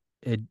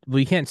 Well,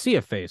 you can't see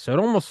a face, so it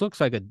almost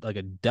looks like a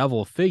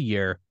devil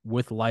figure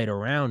with light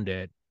around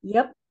it.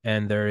 Yep.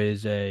 And there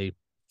is a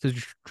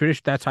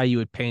tradition. That's how you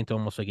would paint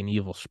almost like an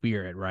evil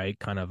spirit, right?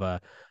 Kind of a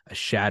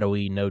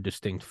shadowy, no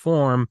distinct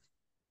form.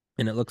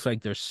 And it looks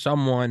like there's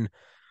someone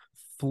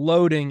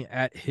floating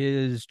at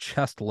his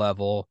chest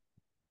level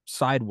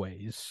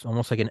sideways,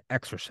 almost like an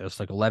exorcist,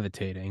 like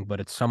levitating, but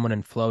it's someone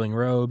in flowing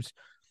robes.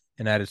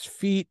 And at his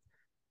feet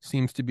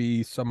seems to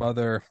be some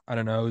other, I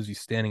don't know, is he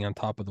standing on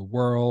top of the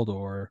world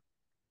or,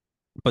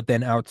 but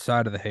then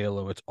outside of the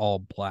halo, it's all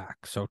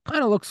black. So it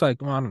kind of looks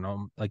like, well, I don't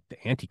know, like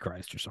the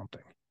Antichrist or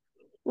something.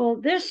 Well,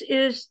 this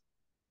is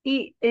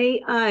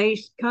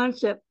AI's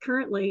concept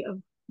currently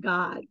of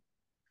God.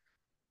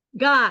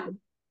 God. Oh,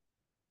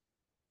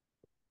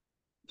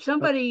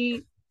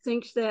 Somebody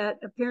thinks that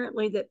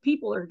apparently that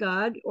people are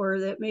God or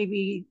that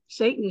maybe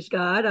Satan is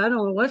God. I don't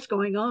know what's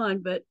going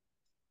on, but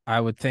I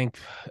would think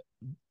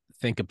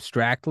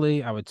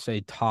abstractly, I would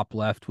say top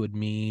left would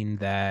mean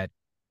that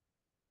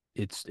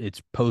it's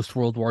post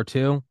World War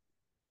II,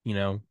 you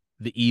know,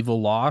 the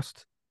evil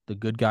lost, the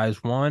good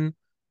guys won,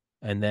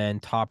 and then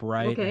top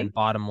right okay, and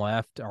bottom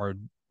left are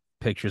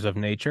pictures of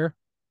nature,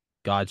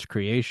 God's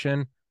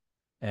creation,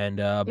 and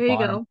there you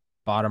go.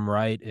 bottom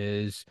right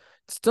is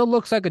it still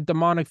looks like a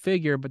demonic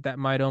figure, but that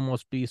might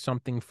almost be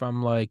something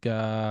from like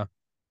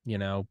you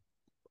know,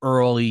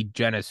 early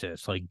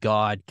Genesis, like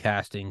God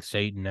casting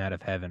Satan out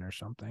of heaven or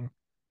something.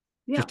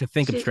 Yeah. Just to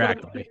think See, like,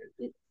 abstractly.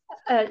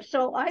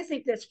 so I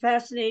think that's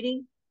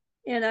fascinating.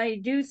 And I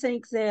do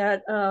think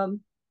that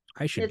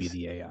I should be it's,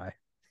 the AI.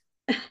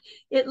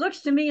 it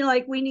looks to me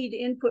like we need to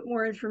input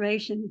more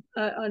information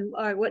on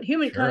what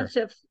human Sure.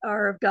 concepts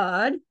are of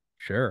God.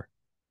 Sure.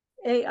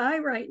 AI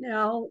right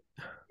now,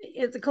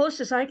 the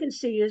closest I can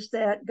see is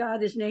that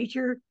God is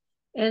nature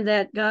and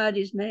that God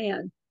is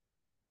man.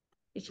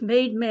 It's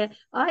made man.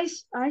 I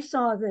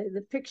saw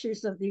the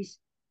pictures of these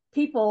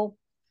people.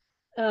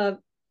 Uh,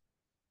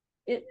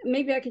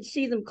 Maybe I can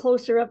see them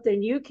closer up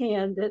than you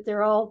can. That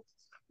they're all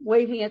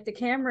waving at the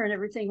camera and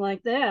everything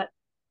like that.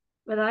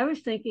 But I was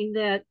thinking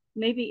that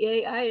maybe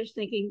AI is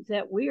thinking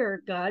that we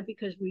are God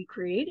because we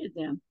created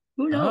them.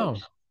 Who Oh,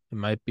 knows? it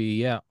might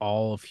be, yeah,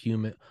 all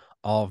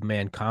of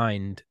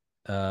mankind,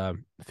 uh,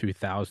 through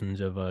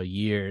thousands of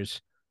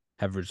years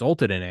have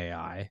resulted in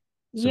AI.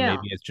 So Yeah.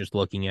 maybe it's just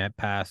looking at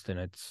past and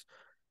it's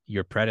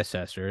your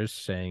predecessors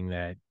saying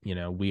that,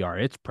 we are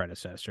its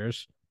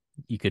predecessors.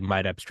 You could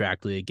might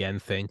abstractly again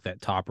think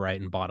that top right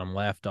and bottom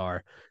left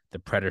are the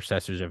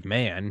predecessors of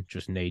man,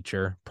 just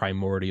nature,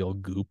 primordial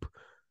goop.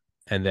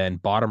 And then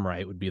bottom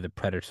right would be the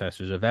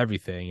predecessors of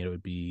everything. It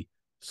would be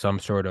some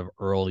sort of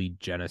early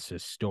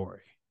Genesis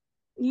story.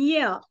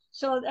 Yeah.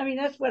 So, I mean,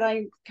 that's what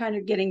I'm kind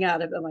of getting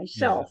out of it Yeah.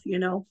 myself, you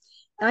know.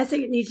 I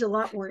think it needs a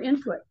lot more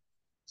input.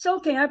 So,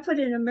 okay, I put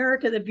in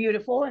America the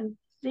Beautiful, and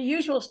the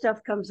usual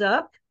stuff comes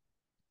up.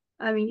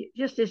 I mean,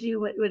 just as you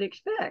would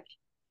expect.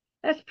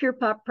 That's pure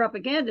pop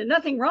propaganda.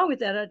 Nothing wrong with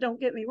that. Don't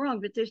get me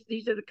wrong, but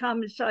these are the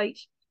common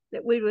sites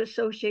that we would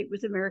associate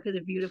with America the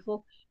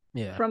Beautiful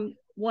Yeah. from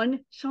one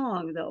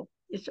song, though.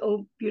 It's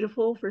Oh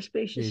Beautiful for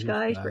Spacious Asian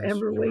Skies, for skies,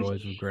 Amber Waves,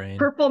 Emeralds of Grain.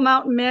 Purple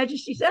Mountain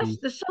Majesties. That's See,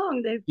 the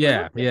song they've put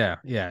yeah, up there. yeah,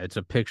 yeah. It's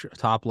a picture,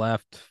 top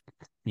left,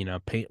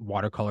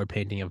 watercolor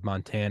painting of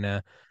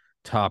Montana.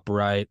 Top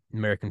right,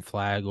 American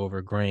flag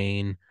over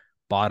grain.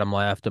 Bottom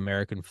left,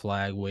 American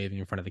flag waving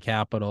in front of the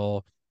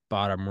Capitol.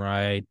 Bottom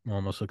right,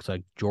 almost looks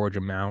like Georgia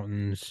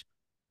mountains.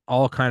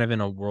 All kind of in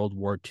a World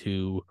War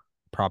II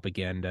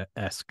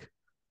propaganda-esque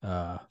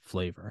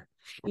flavor.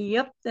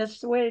 Yep, that's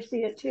the way I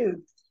see it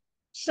too.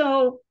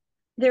 So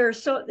they're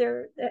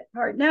that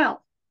part now.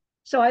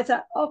 So I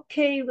thought,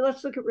 okay,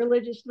 let's look at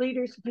religious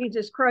leaders.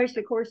 Jesus Christ,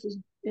 of course,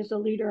 is a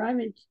leader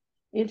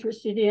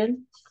interested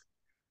in.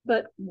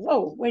 But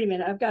whoa, wait a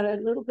minute. I've got a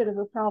little bit of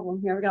a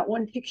problem here. I've got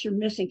one picture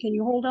missing. Can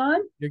you hold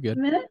on You're a good.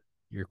 minute?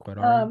 You're quite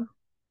all right.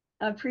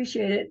 I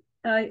appreciate it.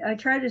 I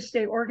try to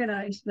stay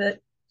organized, but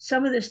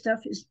some of this stuff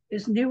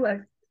is new.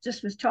 I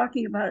just was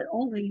talking about it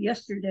only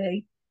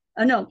yesterday.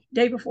 No,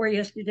 day before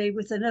yesterday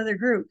with another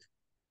group,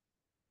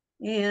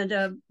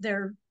 and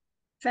they're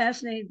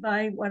fascinated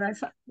by what I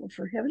found. Well,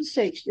 for heaven's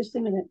sakes, just a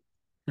minute.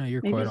 No,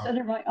 you're Maybe quite it's all.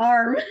 under my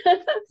arm.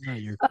 No,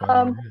 you're quite all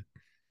um, right.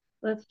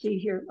 let's see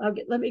here.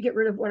 Let me get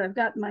rid of what I've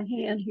got in my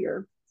hand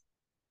here.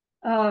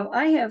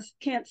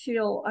 Can't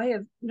feel. I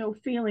have no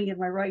feeling in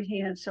my right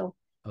hand, so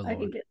Oh I can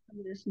Lord. get some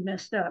of this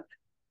messed up.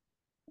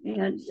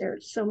 And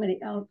there's so many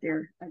out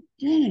there. Like,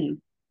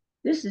 dang,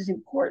 this is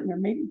important. Or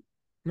maybe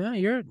No,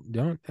 you're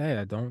don't. Hey,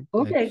 I don't.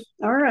 okay. It's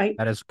All right.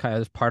 that is kind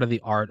of part of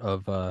the art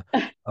of the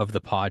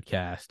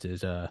podcast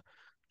is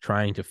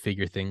trying to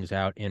figure things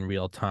out in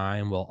real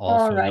time while All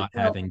also right. not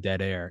Well, having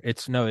dead air.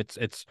 It's no,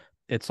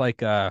 it's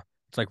like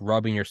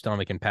rubbing your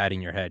stomach and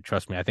patting your head.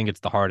 Trust me, I think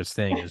it's the hardest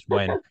thing is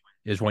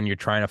when you're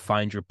trying to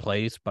find your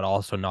place but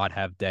also not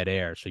have dead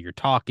air. So you're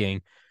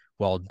talking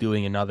while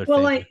doing another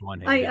well, thing I, with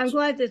one hand. I I'm It's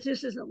glad that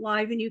this isn't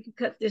live and you can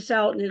cut this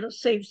out and it'll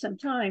save some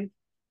time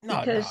no,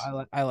 because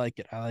I like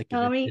it. I like it. It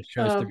Tommy,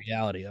 shows the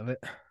reality of it.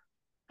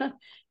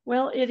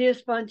 well, it is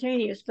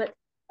spontaneous, but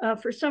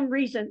for some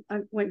reason,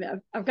 wait a minute,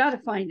 I've got to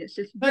find this.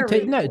 It's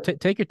very No, important.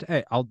 take your.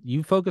 Hey, I'll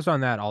you focus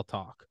on that. I'll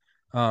talk.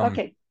 Um,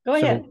 Okay, go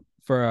ahead.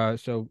 so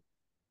so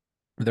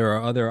there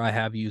are other. I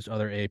have used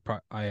other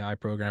AI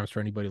programs for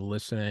anybody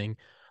listening.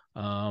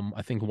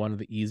 I think one of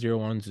the easier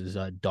ones is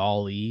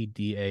Dolly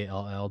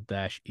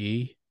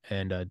DALL-E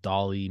and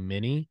Dolly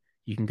Mini.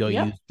 You can go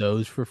Yep. use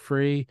those for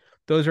free.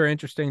 Those are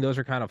interesting. Those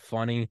are kind of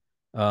funny.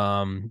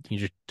 You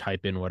just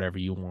type in whatever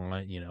you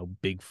want,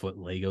 Bigfoot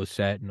Lego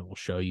set, and it will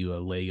show you a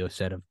Lego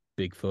set of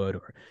Bigfoot,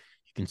 or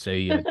you can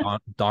say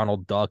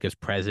Donald Duck as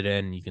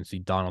president, and you can see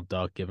Donald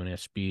Duck giving a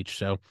speech.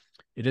 So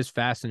it is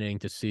fascinating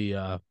to see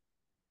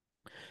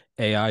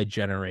AI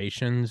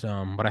generations.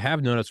 But I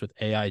have noticed with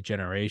AI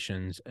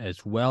generations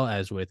as well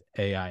as with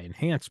AI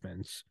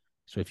enhancements.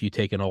 So if you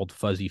take an old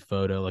fuzzy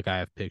photo, like I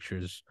have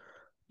pictures,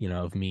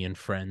 of me and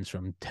friends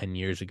from 10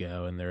 years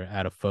ago, and they're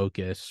out of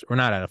focus, or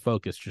not out of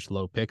focus, just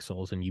low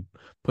pixels, and you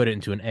put it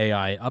into an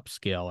AI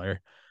upscaler,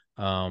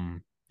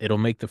 it'll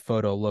make the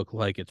photo look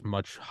like it's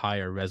much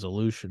higher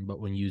resolution. But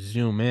when you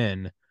zoom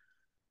in,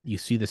 you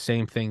see the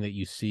same thing that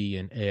you see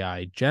in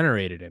AI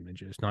generated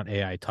images, not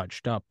AI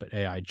touched up, but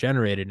AI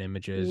generated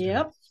images. And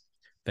Yep.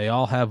 they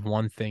all have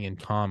one thing in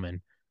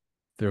common.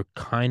 They're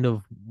kind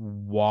of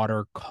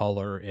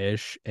watercolor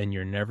ish, and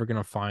you're never going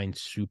to find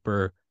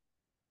super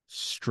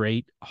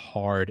straight,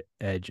 hard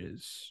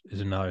edges, is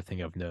another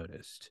thing I've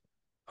noticed.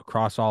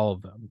 Across all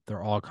of them,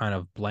 they're all kind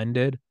of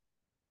blended,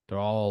 they're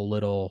all a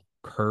little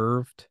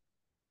curved.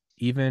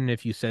 Even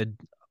if you said,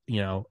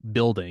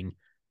 building,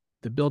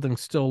 the building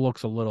still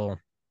looks a little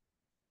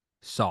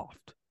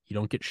soft. You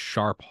don't get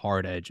sharp,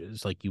 hard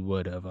edges like you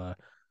would of a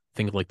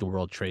think like the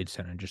World Trade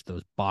Center, just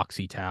those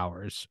boxy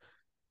towers.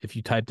 If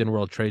you typed in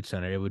World Trade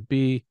Center, it would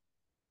be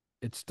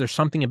there's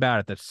something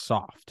about it that's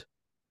soft.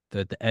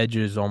 The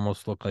edges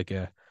almost look like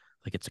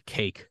it's a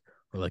cake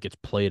or like it's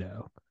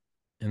Play-Doh.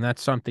 And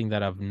that's something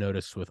that I've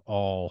noticed with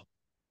all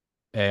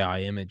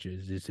AI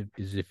images is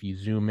if you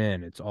zoom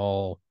in, it flows.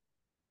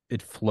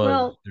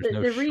 Well, There's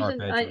no the sharp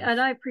reason I and edges.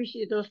 I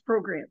appreciate those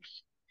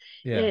programs.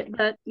 Yeah.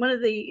 But one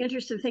of the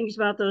interesting things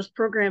about those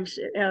programs,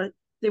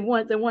 the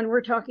one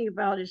we're talking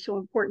about is so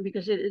important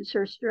because it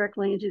inserts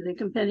directly into the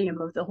compendium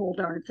of the whole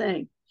darn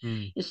thing.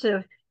 Mm. Instead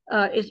of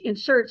it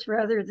inserts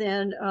rather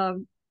than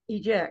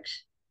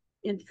ejects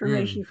Mm.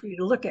 information for you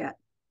to look at.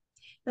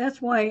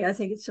 That's why I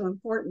think it's so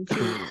important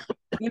to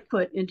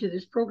input into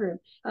this program.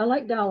 I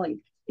like Dolly,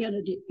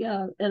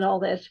 and all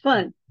that. It's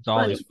fun. It's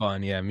Dolly's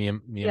funny. fun. Yeah,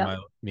 Yeah,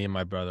 me and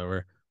my brother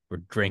were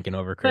drinking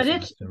over but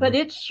Christmas it's and but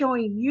it's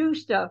showing you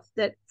stuff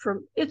that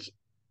from it's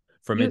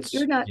from you're its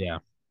not yeah,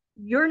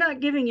 you're not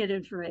giving it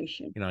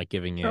information. you're not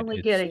giving You're it.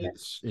 only getting it.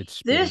 It's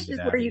spitting This it is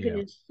out where at you can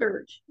you.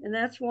 insert, and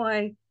that's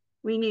why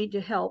we need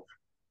to help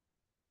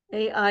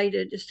AI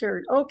to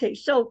discern. Okay,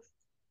 so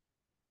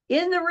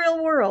in the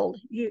real world,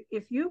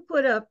 if you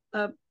put up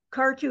a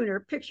cartoon or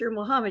a picture of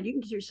Muhammad, you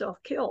can get yourself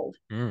killed.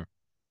 Mm.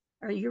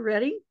 Are you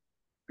ready?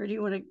 Or do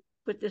you want to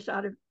put this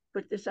out of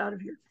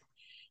here?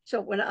 So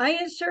when I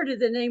inserted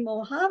the name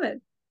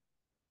Muhammad,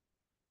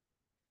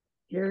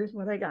 here's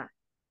what I got.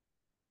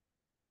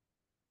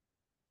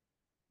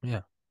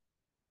 Yeah,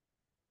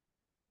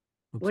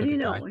 looks What do like a you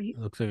guy. know? It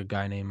looks like a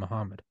guy named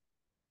Muhammad.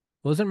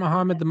 Wasn't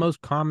Muhammad the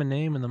most common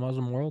name in the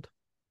Muslim world?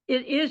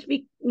 It is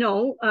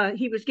no,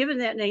 he was given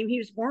that name. He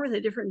was born with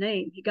a different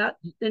name. He got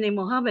the name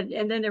Muhammad,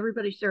 and then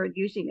everybody started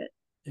using it.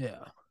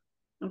 Yeah.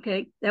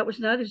 Okay, that was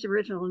not his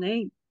original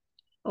name.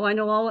 Oh, I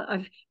know all.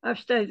 I've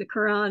studied the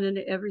Quran and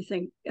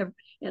everything,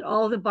 and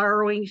all the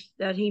borrowings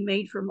that he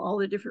made from all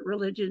the different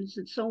religions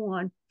and so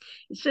on.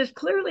 It says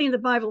clearly in the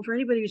Bible for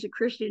anybody who's a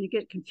Christian to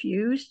get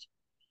confused.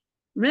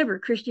 Remember,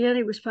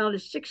 Christianity was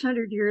founded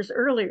 600 years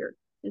earlier,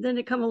 and then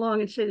they come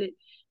along and say that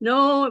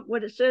no,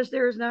 what it says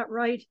there is not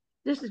right.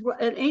 This is what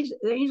the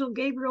angel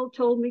Gabriel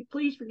told me.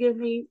 Please forgive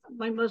me,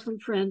 my Muslim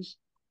friends,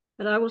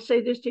 but I will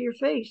say this to your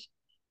face.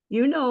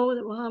 You know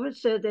that Muhammad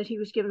said that he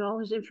was given all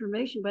his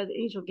information by the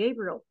angel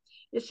Gabriel.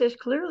 It says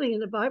clearly in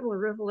the Bible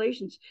and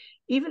Revelations,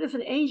 even if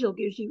an angel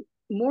gives you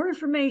more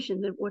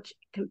information than what's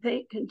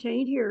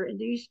contained here in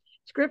these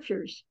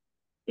scriptures,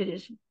 it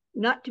is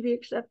not to be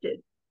accepted.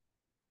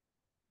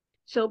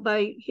 So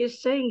by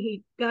his saying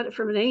he got it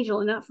from an angel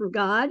and not from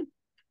God,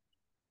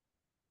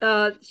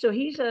 so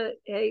he's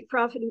a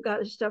prophet who got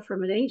his stuff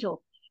from an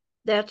angel.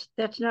 That's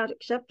not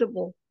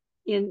acceptable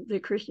in the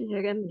Christian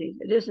community.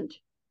 It isn't.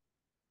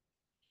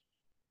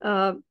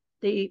 Uh,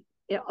 the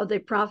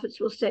prophets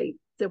will say,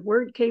 "The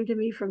word came to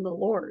me from the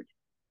Lord."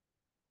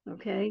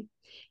 Okay,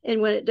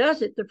 and when it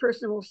does it, the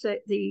person will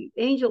say, the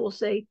angel will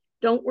say,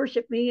 "Don't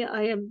worship me.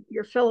 I am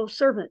your fellow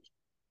servant."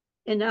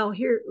 And now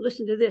here,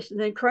 listen to this. And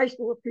then Christ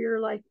will appear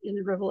like in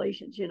the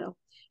Revelations,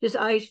 his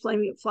eyes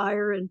flaming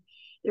fire. And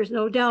there's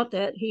no doubt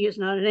that he is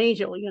not an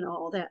angel,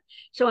 all that.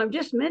 So I'm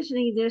just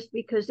mentioning this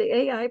because the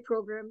AI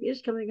program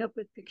is coming up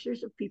with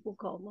pictures of people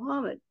called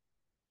Muhammad.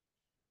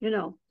 You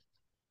know,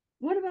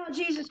 what about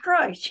Jesus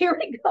Christ? Here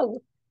we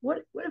go.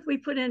 What if we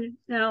put in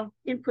now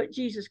input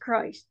Jesus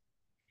Christ?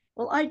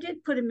 Well, I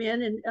did put him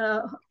in,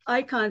 and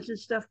icons and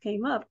stuff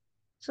came up.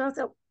 So I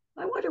thought,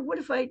 I wonder what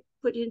if I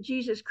put in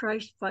Jesus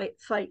Christ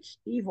fights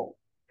evil?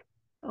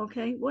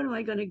 Okay, what am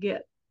I going to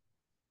get?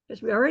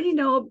 Because we already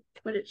know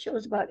what it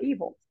shows about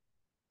evil.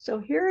 So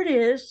here it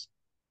is.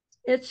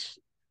 It's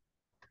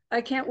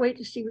I can't wait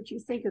to see what you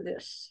think of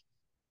this.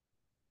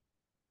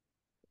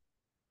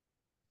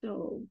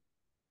 So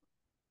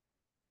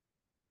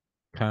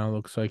Kind of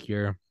looks like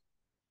again,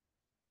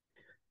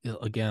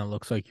 it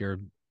looks like your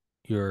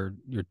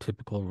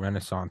typical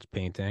Renaissance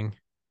painting.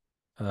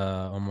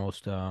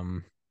 Almost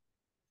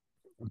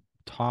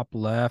top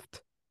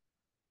left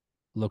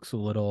looks a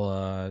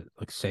little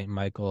like Saint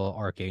Michael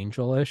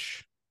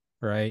Archangel-ish,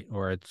 right?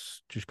 Or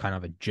it's just kind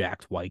of a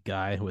jacked white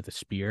guy with a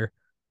spear.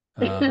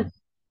 Um,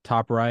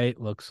 top right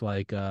looks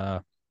like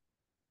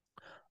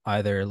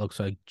either it looks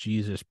like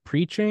Jesus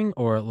preaching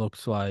or it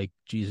looks like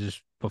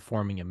Jesus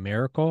performing a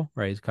miracle,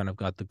 right? He's kind of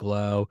got the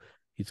glow.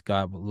 He's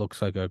got what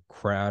looks like a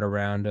crowd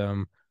around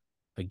him.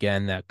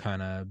 Again, that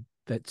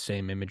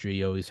same imagery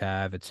you always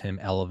have. It's him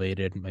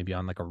elevated, maybe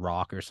on like a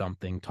rock or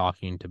something,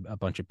 talking to a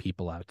bunch of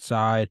people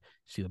outside.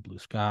 See the blue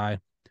sky.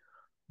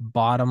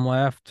 Bottom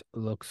left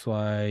looks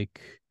like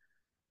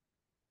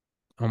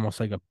almost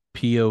like a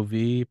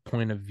POV,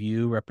 point of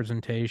view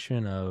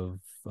representation of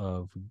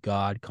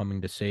God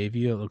coming to save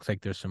you. It looks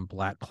like there's some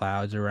black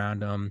clouds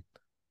around him,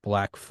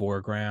 black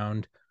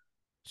foreground.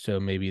 So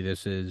maybe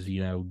this is,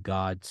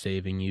 God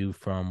saving you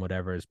from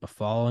whatever has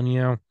befallen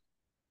you.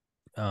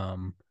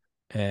 Um,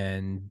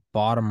 and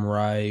bottom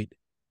right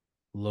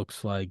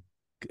looks like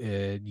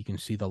you can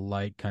see the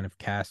light kind of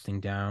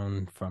casting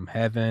down from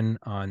heaven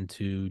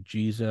onto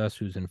Jesus,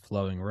 who's in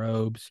flowing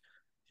robes.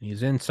 And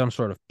he's in some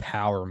sort of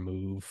power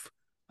move.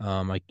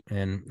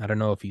 And I don't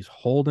know if he's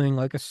holding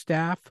like a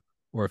staff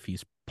or if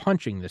he's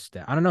punching the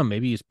staff. I don't know.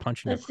 Maybe he's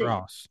punching let's see.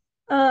 across.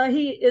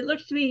 It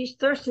looks to me he's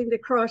thrusting the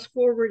cross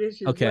forward as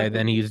his Okay,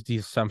 then weapon.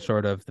 he's some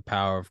sort of the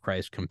power of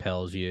Christ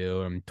compels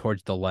you, and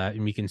towards the left,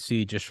 and you can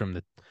see just from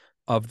the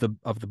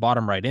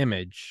bottom right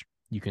image,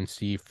 you can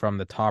see from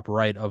the top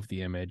right of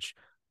the image,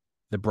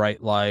 the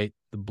bright light,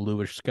 the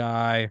bluish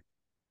sky,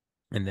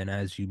 and then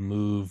as you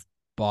move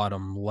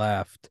bottom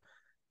left,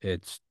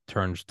 it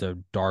turns to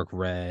dark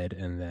red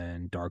and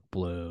then dark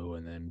blue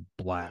and then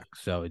black.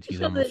 So he's So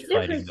the almost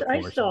fighting difference the I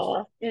forces.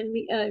 saw,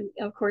 and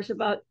of course,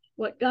 about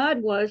what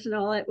God was and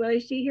all that. What I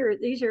see here,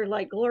 these are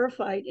like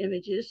glorified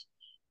images.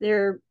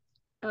 They're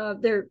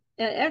they're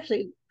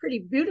actually pretty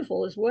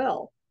beautiful as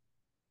well.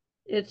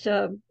 It's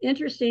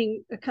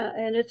interesting,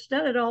 and it's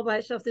done it all by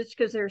itself. It's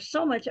because there's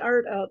so much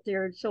art out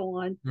there and so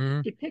on,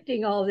 Mm-hmm.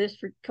 depicting all this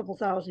for a couple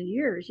thousand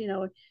years.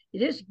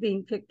 It is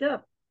being picked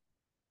up.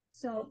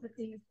 So, but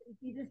if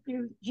you just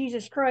do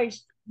Jesus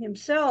Christ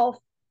Himself,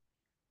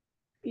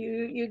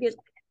 you get,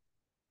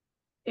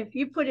 if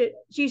you put it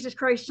Jesus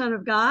Christ, Son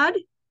of God,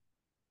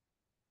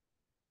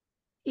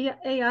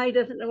 AI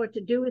doesn't know what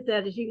to do with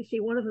that. As you can see,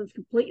 one of them's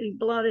completely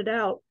blotted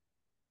out.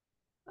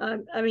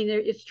 I mean,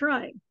 it's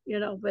trying,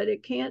 but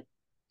it can't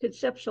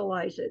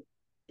conceptualize it.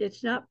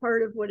 It's not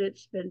part of what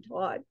it's been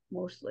taught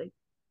mostly.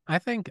 I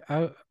think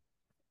I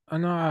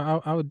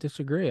know I would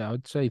disagree. I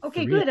would say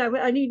Okay, three. good.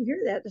 I need to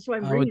hear that. That's why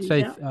I'm bringing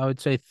these out. I would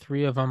say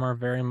three of them are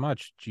very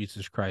much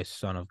Jesus Christ,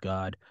 Son of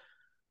God.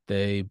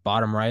 The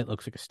bottom right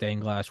looks like a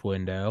stained glass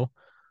window,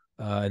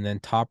 and then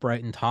top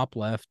right and top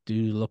left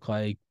do look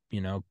like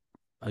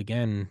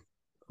again,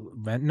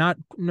 not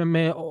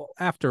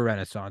after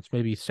Renaissance,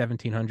 maybe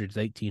 1700s,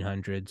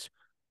 1800s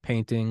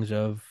paintings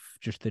of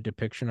just the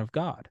depiction of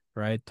God.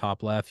 Right,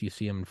 top left you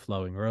see him in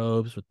flowing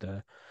robes with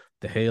the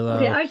Okay, halo.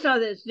 I saw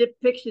this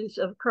depictions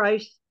of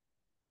Christ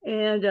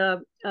and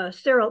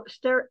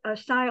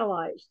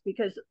stylized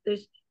because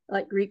there's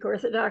like Greek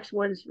Orthodox,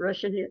 one's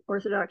Russian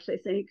Orthodox, I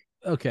think.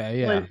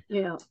 Okay, yeah. One,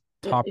 yeah,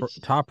 top it's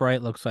top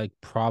right looks like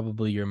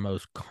probably your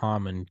most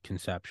common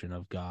conception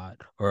of God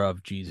or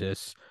of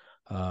Jesus.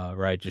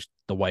 Right, just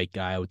the white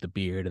guy with the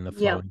beard and the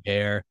yeah. flowing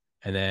hair.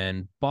 And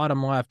then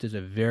bottom left is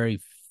a very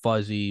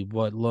fuzzy,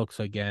 what looks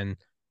again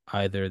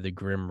either the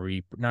Grim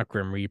Reaper, not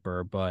Grim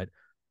Reaper, but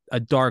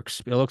it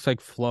looks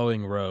like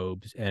flowing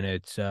robes, and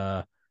it's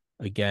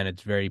again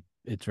it's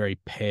very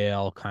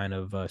pale kind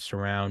of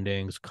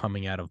surroundings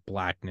coming out of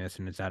blackness,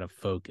 and it's out of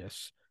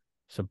focus.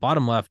 So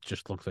bottom left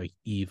just looks like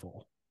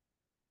evil.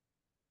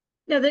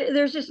 Yeah,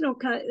 there's just no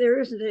kind.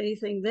 There isn't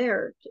anything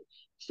there.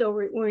 So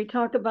when we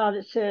talk about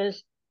it,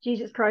 says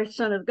Jesus Christ,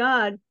 Son of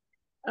God.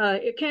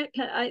 It can't.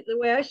 The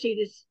way I see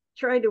it is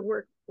trying to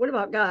work. What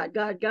about God?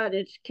 God.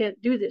 It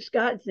can't do this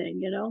God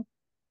thing.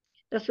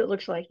 That's what it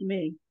looks like to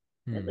me,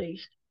 at Hmm.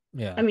 least.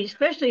 I Yeah. mean,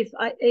 especially if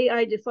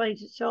AI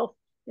defines itself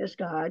as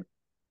God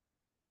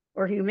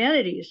or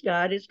humanity as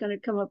God, it's going to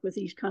come up with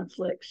these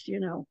conflicts.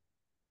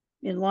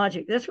 In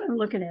logic. That's why I'm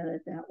looking at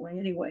it that way.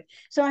 Anyway,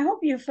 so I hope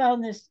you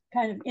found this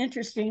kind of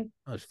interesting.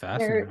 That was There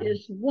fascinating.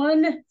 is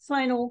one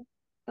final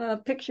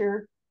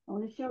picture I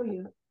want to show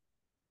you,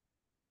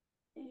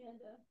 and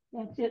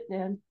that's it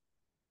then.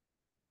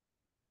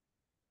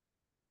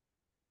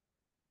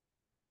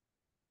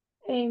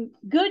 A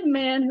good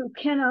man who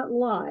cannot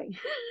lie.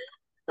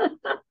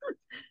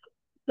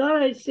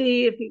 Thought I'd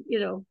see if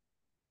of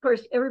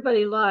course,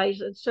 everybody lies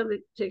to some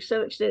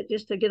extent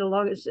just to get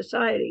along in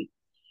society.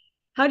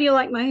 How do you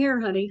like my hair,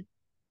 honey?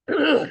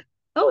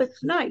 Oh,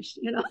 it's nice,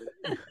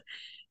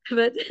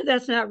 but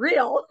that's not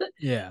real.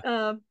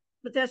 Yeah.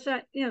 But that's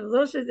not,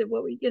 those are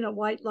what we,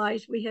 white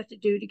lies we have to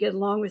do to get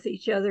along with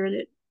each other.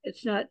 And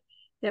it's not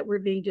that we're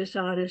being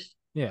dishonest.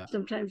 Yeah.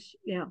 Sometimes,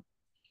 yeah.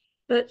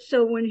 But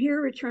so when here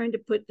we're trying to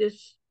put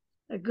this,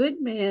 a good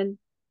man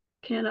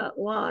cannot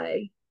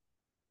lie.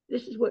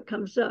 This is what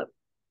comes up.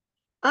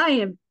 I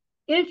am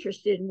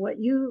interested in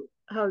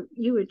how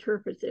you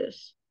interpret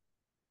this.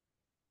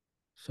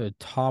 So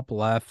top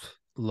left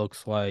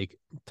looks like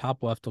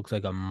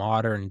a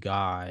modern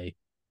guy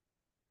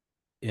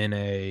in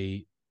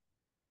a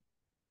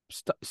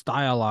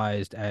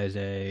stylized as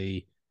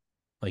a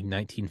like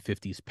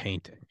 1950s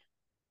painting.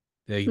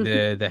 The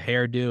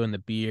hairdo and the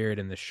beard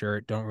and the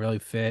shirt don't really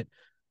fit.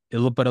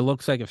 But it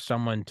looks like if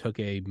someone took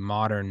a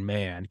modern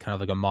man, kind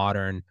of like a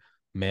modern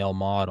male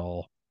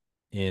model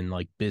in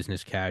like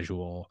business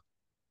casual,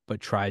 but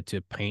tried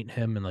to paint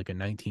him in like a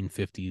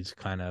 1950s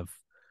kind of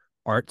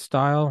art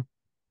style.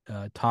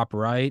 Uh, top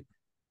right,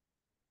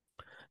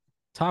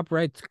 top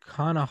right's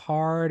kind of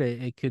hard.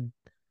 It could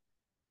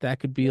that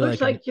could He be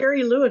looks like like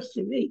Jerry Lewis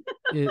to me.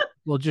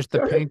 just the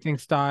Sort of. painting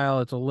style.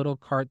 It's a little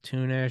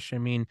cartoonish. I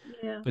mean,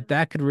 Yeah. but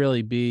that could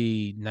really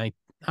be night.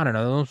 I don't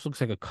know. It almost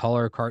looks like a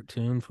color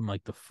cartoon from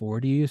like the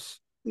 40s.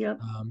 Yep.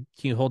 Can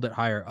you hold it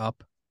higher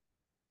up?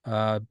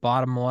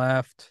 Bottom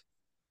left,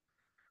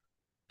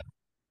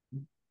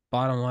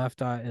 bottom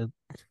left. It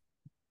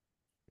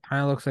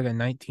kind of looks like a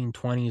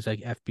 1920s like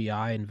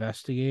FBI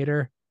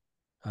investigator.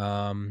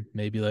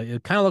 Maybe like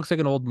it kind of looks like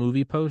an old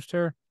movie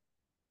poster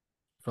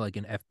for like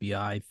an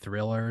FBI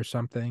thriller or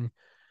something.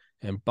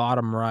 And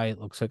bottom right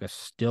looks like a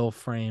still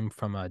frame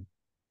from a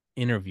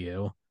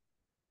interview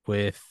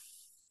with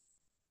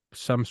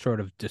some sort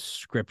of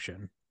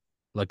description,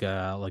 like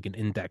an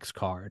index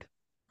card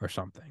or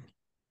something.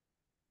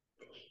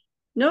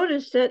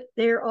 Notice that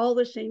they're all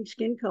the same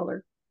skin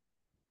color.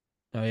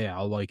 Oh yeah,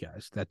 all white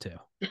guys, that too.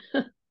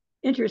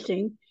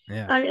 interesting.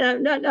 Yeah.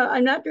 I'm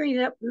not doing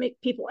that to make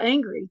people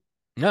angry.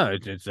 No,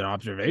 it's an You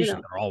observation.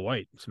 know, They're all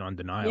white. It's an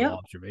undeniable yeah,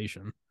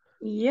 observation.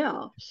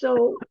 yeah.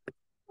 So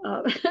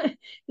uh,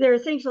 there are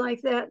things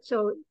like that.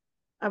 So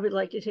I would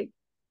like to take,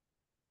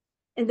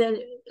 and then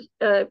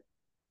uh,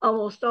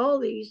 almost all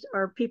these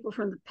are people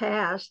from the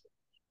past.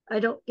 I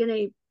don't get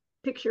any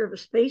picture of a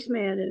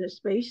spaceman in a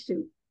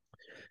spacesuit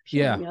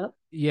Yeah. showing up.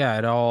 Yeah,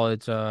 it all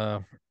it's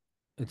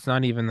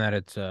not even that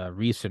it's a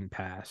recent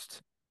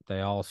past. They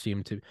all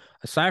seem to,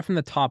 aside from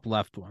the top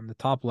left one. The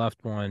top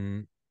left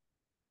one,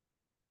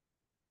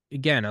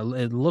 again,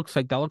 it looks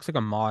like that looks like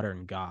a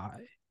modern guy.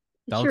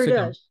 It sure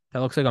does. That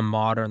looks like a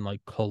modern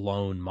like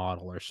cologne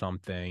model or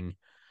something,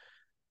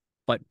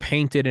 but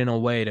painted in a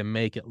way to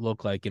make it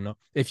look like, you know,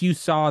 if you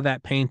saw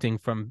that painting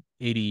from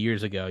 80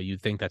 years ago,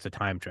 you'd think that's a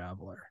time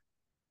traveler.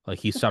 Like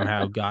he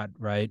somehow got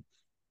right.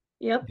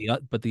 Yep.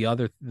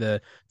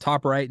 The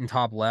top right and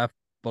top left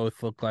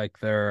both look like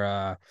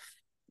they're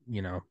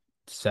you know,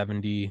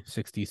 70,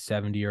 60,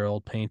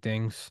 70-year-old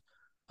paintings.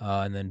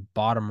 And then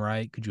bottom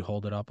right, could you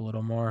hold it up a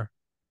little more?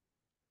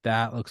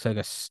 That looks like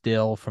a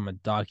still from a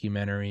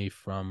documentary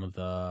from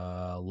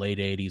the late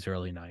 80s,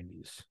 early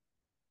 90s.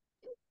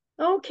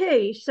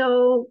 Okay.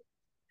 So,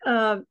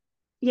 uh,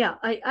 yeah,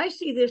 I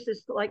see this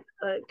as like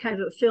kind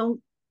of a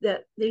film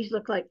that these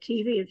look like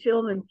TV and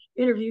film and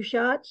interview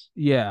shots.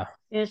 Yeah.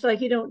 And it's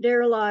like you don't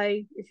dare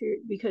lie if you're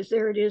because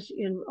there it is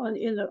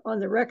on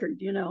the record.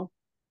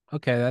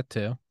 Okay, that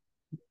too.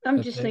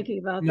 I'm just Okay. thinking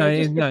about No, that,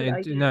 just different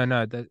no, ideas.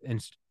 no.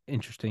 That's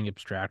interesting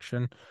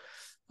abstraction.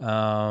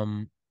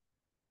 Um,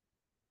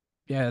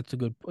 yeah, that's a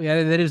good.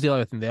 Yeah, that is the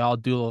other thing. They all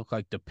do look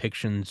like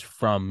depictions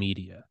from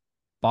media.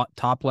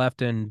 Top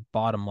left and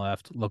bottom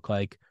left look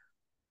like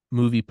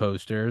movie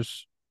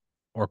posters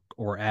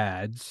or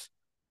ads.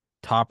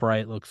 Top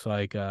right looks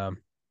like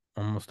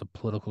almost a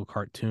political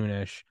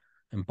cartoonish,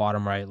 and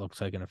bottom right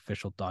looks like an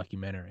official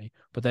documentary.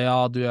 But they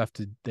all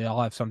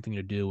have something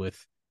to do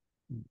with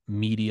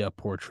media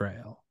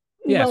portrayal.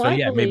 Yeah, Well, so I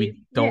yeah, maybe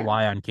believe, don't yeah,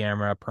 lie on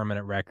camera,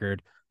 permanent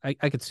record. I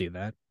could see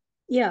that.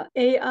 yeah.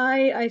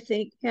 AI, I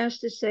think, has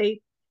to say,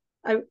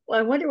 I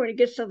wonder when it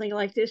gets something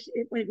like this,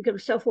 when it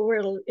becomes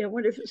self-aware, I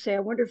wonder if it say, I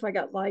wonder if I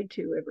got lied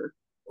to ever.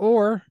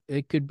 Or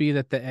it could be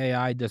that the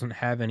AI doesn't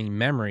have any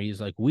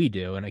memories like we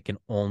do, and it can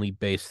only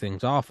base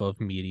things off of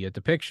media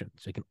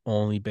depictions. It can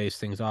only base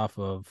things off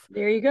of,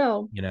 There you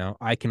go. you know,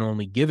 I can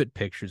only give it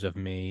pictures of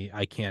me.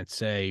 I can't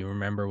say,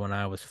 remember when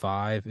I was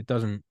 5? It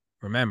doesn't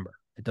remember.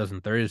 It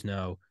doesn't, there is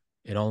no,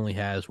 it only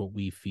has what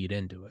we feed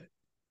into it.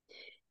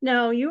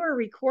 Now you are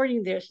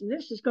recording this, and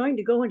this is going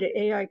to go into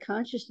AI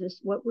consciousness,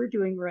 what we're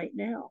doing right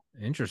now.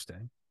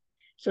 Interesting.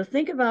 So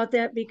think about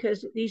that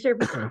because these are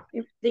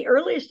the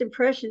earliest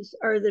impressions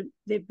are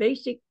the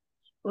basic,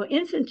 well,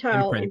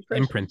 infantile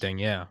impressions. Imprinting,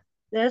 yeah.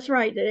 That's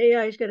right, that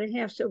AI is going to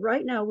have. So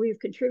right now we've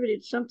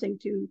contributed something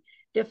to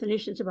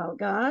definitions about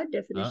God,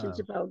 definitions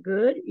Uh-oh. about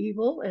good,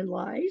 evil, and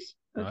lies.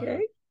 Uh-oh.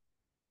 Okay.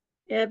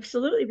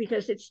 Absolutely,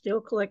 because it's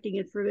still collecting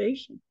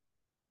information.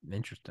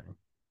 Interesting.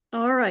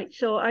 All right.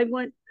 So I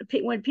want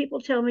when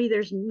people tell me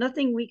there's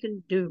nothing we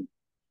can do,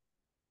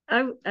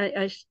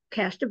 I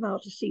cast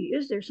about to see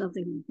is there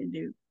something we can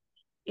do,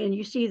 and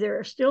you see there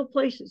are still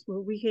places where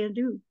we can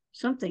do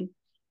something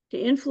to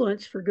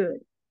influence for good,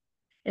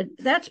 and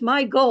that's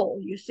my goal.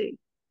 You see.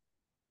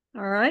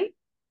 All right.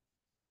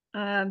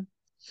 Um,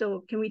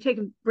 so can we take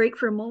a break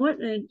for a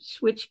moment and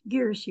switch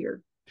gears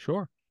here?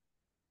 Sure.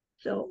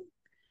 So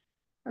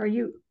are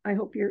you? I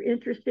hope you're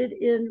interested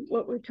in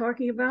what we're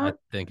talking I about.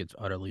 think it's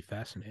utterly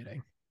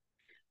fascinating.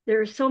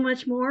 There's so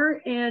much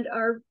more, and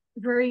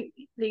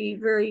the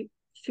very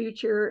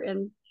future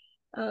and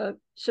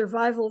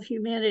survival of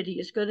humanity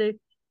is going to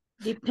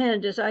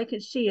depend, as I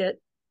can see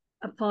it,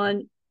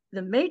 upon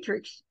the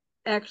matrix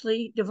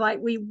actually divide.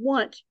 We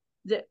want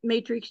the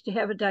matrix to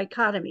have a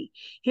dichotomy.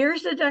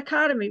 Here's the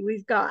dichotomy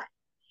we've got.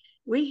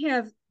 We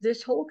have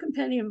this whole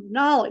compendium of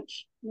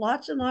knowledge,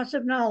 lots and lots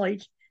of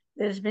knowledge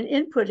that has been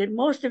inputted.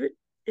 Most of it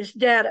is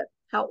data,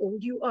 how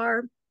old you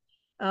are,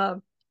 uh,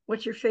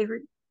 what's your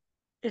favorite.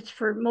 It's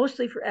for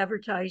mostly for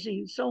advertising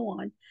and so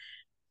on,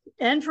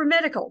 and for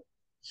medical,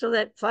 so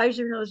that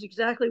Pfizer knows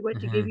exactly what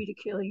to give Mm-hmm. you to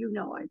kill you.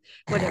 No, I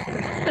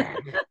whatever.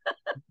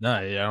 No,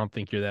 I don't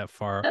think you're that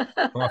far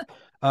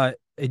off.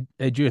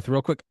 Judith,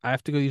 real quick, I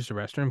have to go use the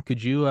restroom.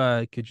 Could you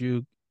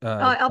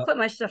I'll put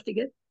my stuff no,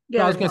 together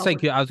while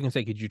we're. I was gonna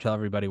say, could you tell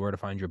everybody where to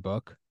find your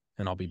book?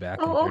 And I'll be back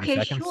in Oh, 30 okay,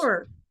 seconds.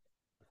 sure.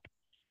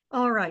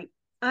 All right.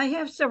 I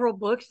have several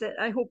books that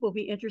I hope will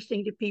be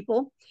interesting to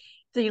people.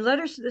 The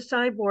Letters to the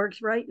Cyborgs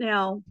right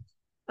now,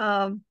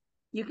 um,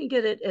 you can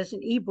get it as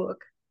an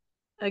ebook.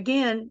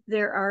 Again,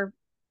 there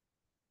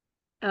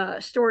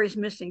are stories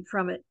missing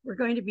from it. We're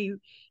going to be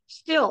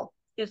still,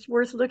 it's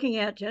worth looking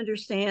at to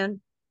understand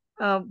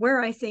where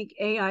I think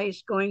AI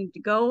is going to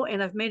go.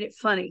 And I've made it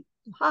funny.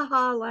 Ha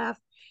ha, laugh.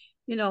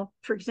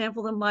 For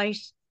example, the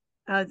mice,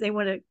 they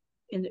want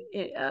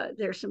to,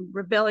 there's some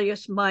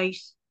rebellious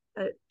mice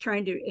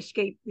trying to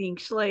escape being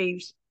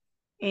slaves,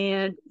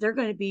 and they're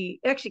going to be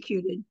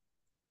executed.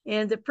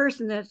 And the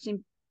person that's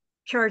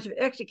charge of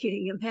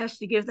executing them has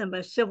to give them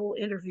a civil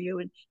interview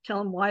and tell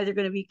them why they're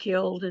going to be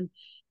killed, and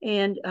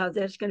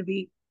that's going to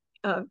be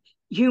uh,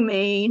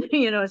 humane.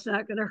 It's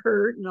not going to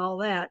hurt and all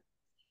that.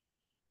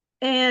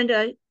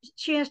 And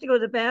she has to go to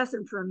the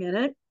bathroom for a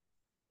minute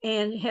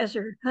and has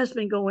her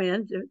husband go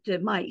in to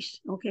mice.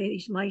 Okay,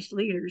 these mice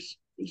leaders,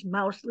 these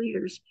mouse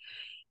leaders,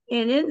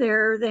 and in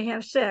there they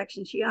have sex,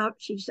 and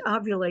she's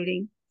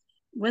ovulating.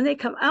 When they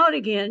come out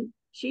again,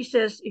 she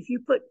says, if you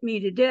put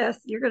me to death,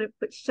 you're going to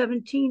put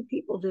 17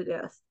 people to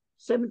death,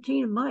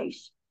 17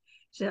 mice.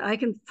 So I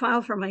can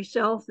file for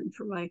myself and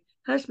for my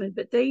husband,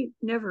 but they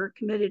never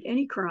committed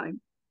any crime.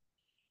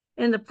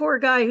 And the poor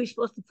guy who's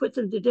supposed to put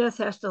them to death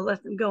has to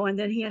let them go. And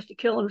then he has to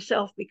kill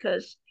himself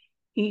because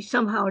he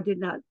somehow did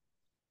not,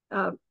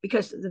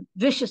 because of the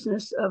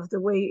viciousness of the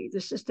way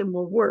the system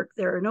will work.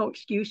 There are no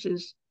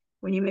excuses.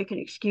 When you make an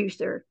excuse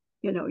there,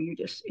 you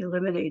just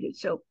eliminate it.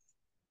 So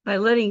by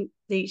letting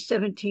the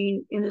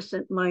 17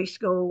 innocent mice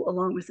go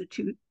along with the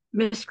two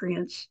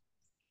miscreants,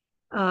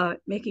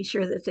 making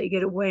sure that they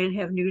get away and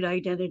have nude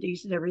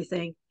identities and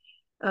everything,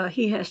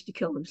 he has to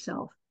kill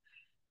himself.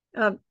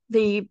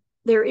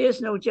 There is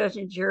no judge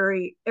and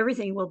jury.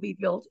 Everything will be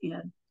built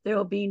in. There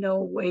will be no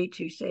way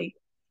to say,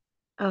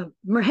 have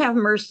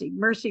mercy.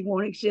 Mercy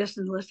won't exist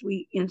unless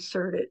we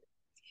insert it.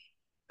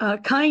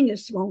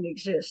 Kindness won't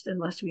exist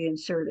unless we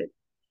insert it,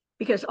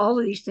 because all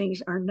of these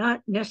things are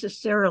not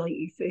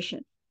necessarily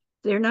efficient.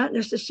 They're not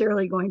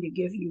necessarily going to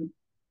give you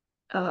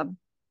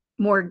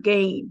more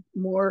gain,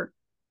 more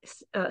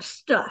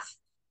stuff,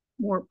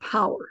 more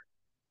power.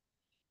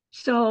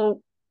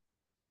 So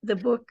the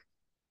book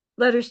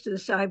Letters to the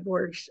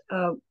Cyborgs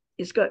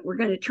we're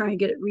going to try and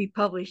get it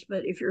republished,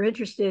 but if you're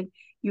interested,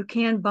 you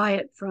can buy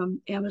it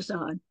from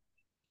Amazon.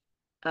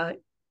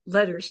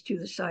 Letters to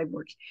the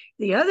Cyborgs.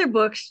 The other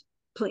books,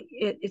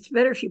 it's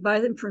better if you buy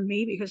them from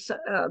me, because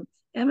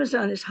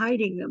Amazon is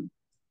hiding them.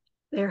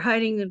 They're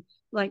hiding them,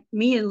 like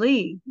Me and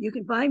Lee. You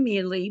can buy Me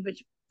and Lee, but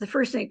the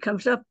first thing that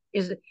comes up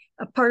is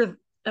a part of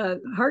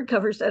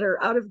hardcovers that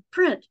are out of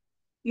print.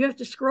 You have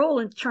to scroll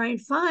and try and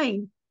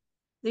find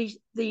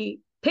the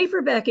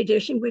paperback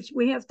edition, which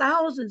we have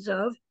thousands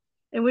of,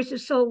 and which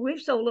is sold. We've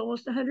sold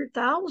almost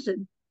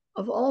 100,000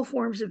 of all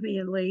forms of Me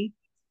and Lee,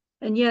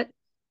 and yet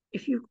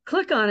if you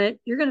click on it,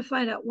 you're going to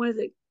find out one of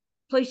the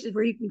places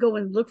where you can go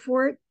and look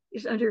for it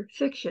is under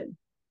fiction.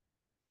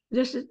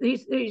 This is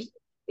these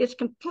it's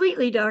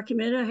completely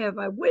documented. I have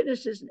my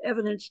witnesses and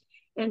evidence,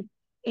 and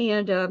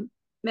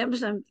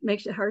Amazon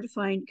makes it hard to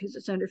find because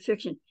it's under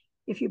fiction.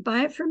 If you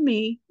buy it from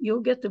me,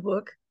 you'll get the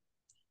book,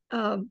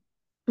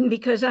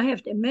 because I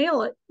have to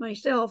mail it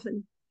myself,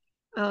 and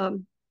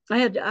I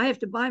have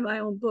to buy my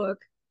own book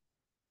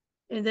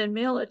and then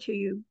mail it to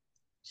you.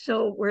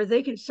 So where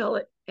they can sell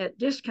it at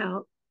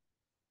discount,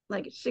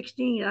 like at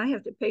 16, I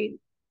have to pay.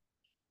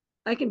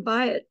 I can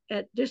buy it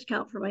at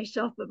discount for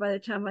myself, but by the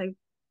time I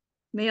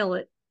mail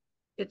it,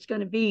 it's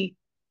going to be,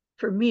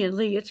 for Me and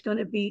Lee, it's going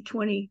to be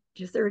 $20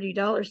 to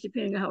 $30,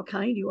 depending on how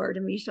kind you are to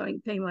me, so I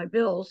can pay my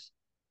bills.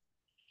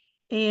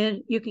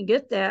 And you can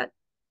get that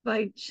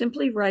by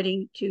simply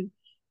writing to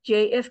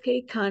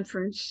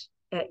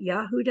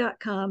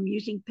jfkconference@yahoo.com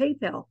using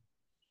PayPal.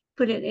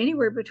 Put in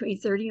anywhere between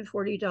 $30 and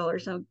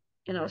 $40,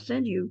 and I'll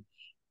send you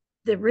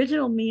the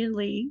original Me and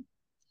Lee.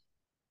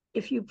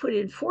 If you put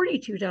in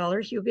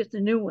 $42, you'll get the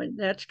new one.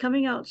 That's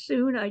coming out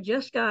soon. I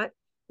just got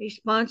a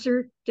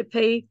sponsor to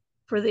pay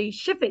for the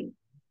shipping,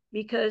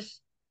 because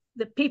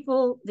the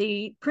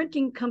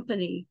printing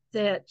company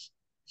that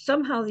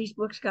somehow these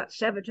books got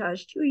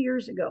sabotaged 2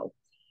 years ago.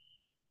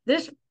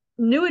 This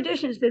new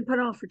edition has been put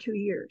off for 2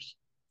 years.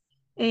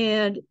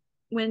 And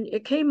when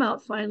it came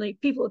out finally,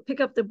 people would pick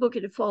up the book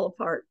and it'd fall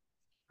apart,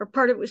 or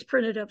part of it was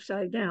printed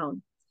upside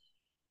down,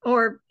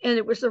 and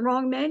it was the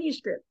wrong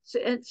manuscript. So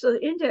the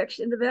index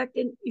in the back,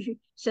 if you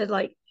said,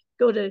 like,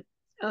 go to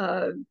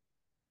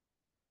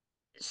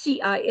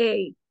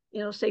CIA,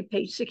 say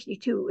page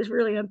 62, it was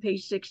really on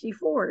page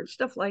 64 and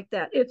stuff like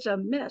that. It's a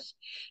mess.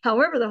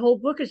 However, the whole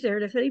book is there,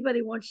 and if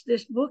anybody wants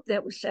this book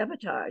that was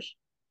sabotaged,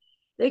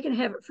 they can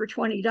have it for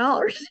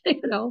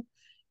 $20.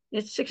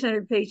 It's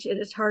 600 pages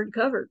and it's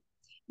hardcover.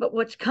 But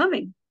what's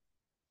coming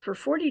for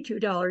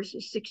 $42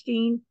 is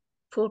 16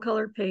 full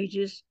color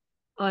pages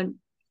on.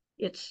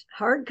 It's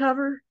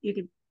hardcover.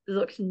 It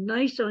looks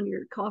nice on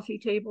your coffee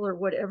table or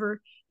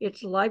whatever.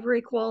 It's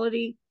library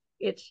quality.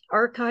 It's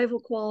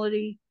archival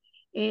quality.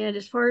 And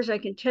as far as I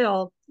can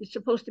tell, it's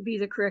supposed to be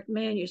the correct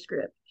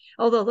manuscript.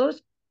 Although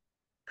those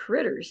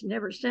critters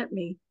never sent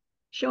me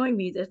showing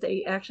me that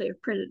they actually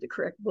have printed the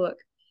correct book.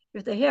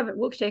 If they haven't,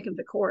 we'll take them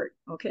to court.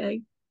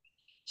 Okay.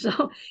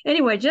 So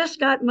anyway, just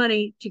got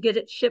money to get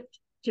it shipped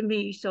to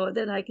me so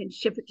then I can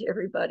ship it to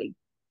everybody.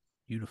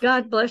 Beautiful.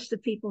 God bless the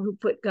people who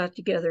got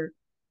together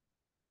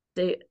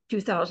the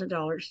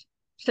 $2,000,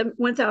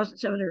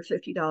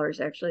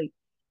 $1,750 actually,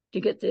 to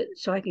get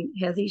so I can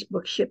have these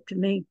books shipped to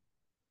me.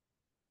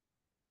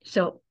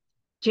 So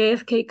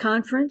JFK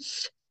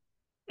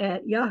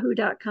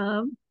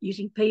Conference@yahoo.com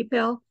using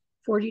PayPal,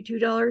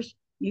 $42,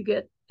 you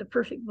get the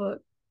perfect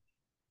book.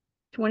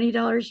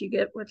 $20, you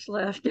get what's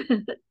left.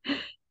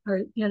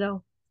 Or,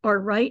 or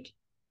write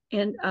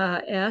and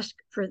ask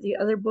for the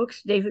other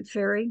books, David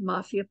Ferry,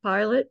 Mafia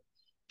Pilot,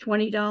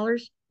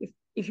 $20.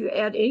 If you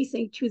add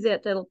anything to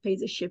that, that'll pay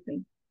the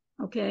shipping.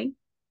 Okay.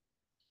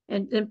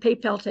 And then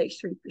PayPal takes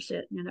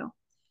 3%.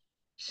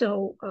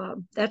 So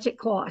that's at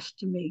cost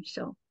to me.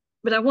 So,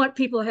 but I want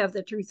people to have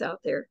the truth out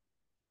there.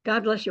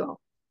 God bless you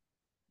all.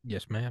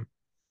 Yes, ma'am.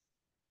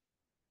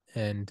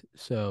 And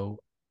so,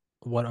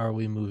 what are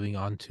we moving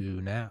on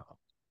to now?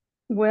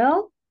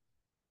 Well,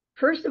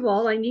 first of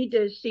all, I need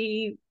to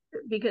see,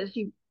 because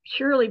you've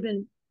surely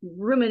been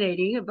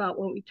ruminating about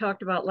what we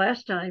talked about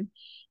last time.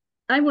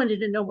 I wanted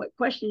to know what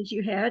questions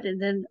you had, and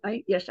then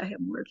yes, I have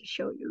more to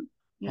show you.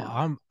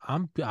 Well,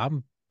 Yeah.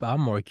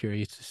 I'm more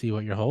curious to see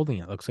what you're holding.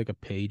 It looks like a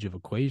page of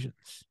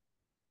equations.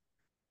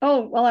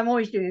 Oh, well, I'm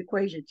always doing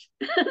equations.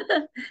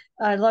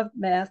 I love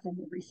math and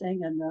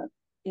everything, and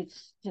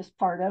it's just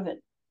part of it.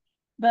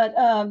 But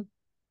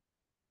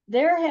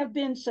there have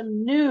been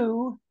some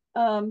new.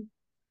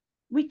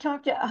 We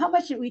talked. How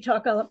much did we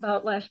talk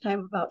about last time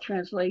about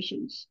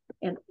translations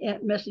and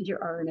messenger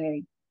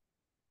RNA?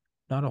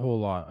 Not a whole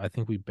lot. I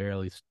think we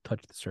barely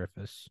touched the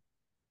surface.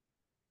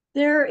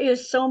 There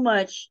is so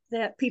much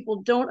that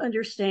people don't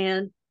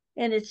understand,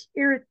 and it's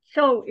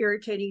so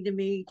irritating to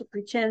me to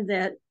pretend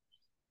that,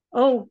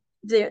 oh,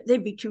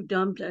 they'd be too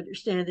dumb to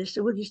understand this,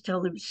 so we'll just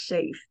tell them it's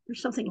safe or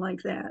something like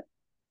that.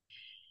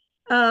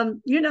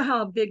 You know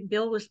how a big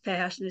bill was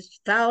passed, and it's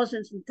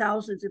thousands and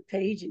thousands of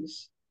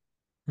pages,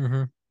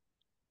 Mm-hmm.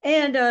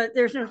 and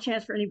there's no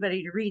chance for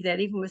anybody to read that,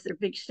 even with their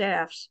big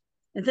staffs.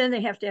 And then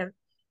they have to have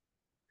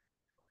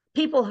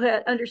people who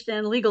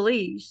understand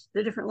legalese,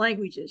 the different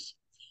languages.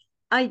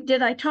 I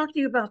talk to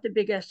you about the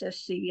big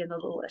SSC and the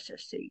little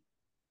SSC?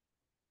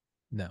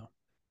 No.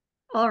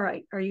 All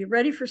right. Are you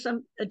ready for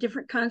a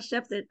different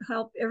concept that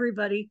help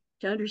everybody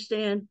to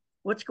understand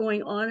what's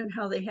going on and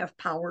how they have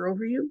power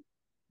over you?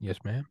 Yes,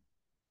 ma'am.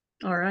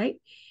 All right.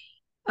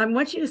 I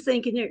want you to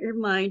think in your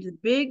mind the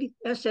big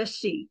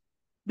SSC,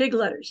 big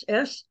letters,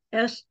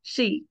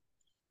 SSC.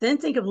 Then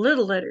think of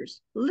little letters,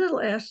 little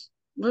s,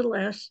 little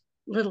s,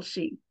 little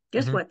c.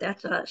 Guess Mm-hmm. what?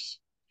 That's us.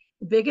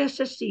 The big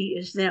SSC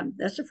is them.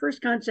 That's the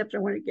first concept I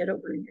want to get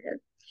over in your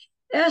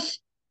head.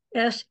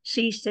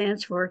 SSC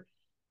stands for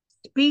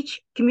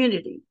speech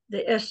community.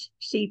 The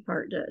SC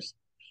part does.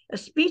 A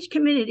speech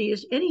community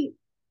is any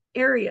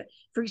area.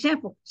 For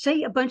example,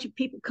 say a bunch of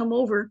people come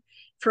over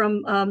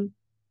from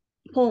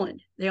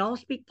Poland. They all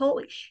speak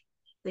Polish.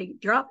 They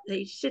drop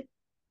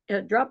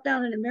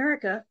down in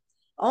America.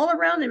 All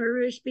around them,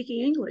 everybody's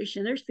speaking English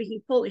and they're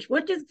speaking Polish.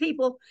 What do the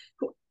people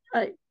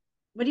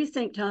what do you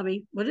think,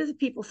 Tommy? What do the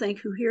people think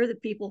who hear the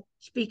people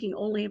speaking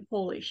only in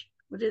Polish?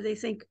 What do they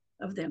think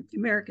of them, the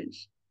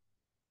Americans,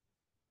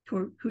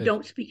 who They,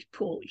 don't speak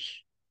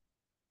Polish?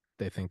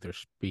 they think they're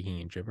speaking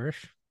in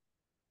gibberish.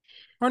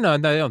 Or no,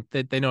 they don't.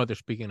 They know they're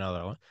speaking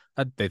other.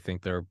 They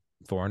think they're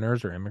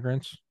foreigners or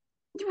immigrants.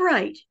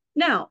 Right.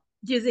 Now,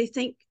 do they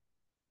think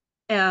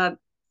uh,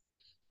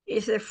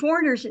 if they're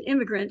foreigners and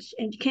immigrants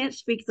and can't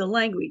speak the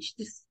language,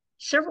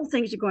 several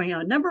things are going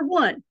on. Number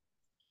one,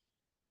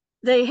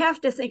 they have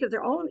to think of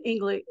their own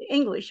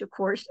English, of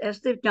course,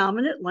 as the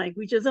dominant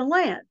language of the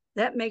land.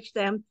 That makes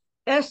them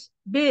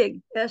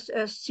big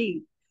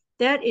SSC.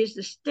 That is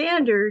the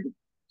standard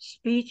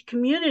speech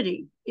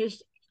community,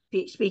 is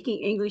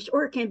speaking English,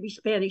 or it can be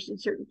Spanish in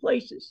certain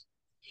places.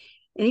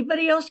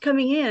 Anybody else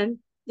coming in,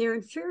 they're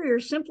inferior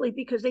simply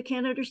because they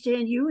can't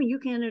understand you and you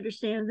can't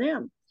understand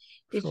them.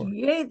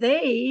 Sure.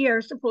 They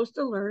are supposed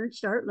to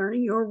start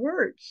learning your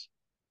words.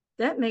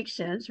 That makes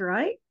sense,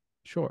 right?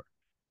 Sure.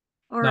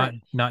 All Not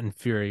right. not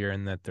inferior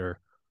in that they're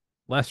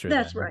lesser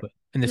That's than, right. but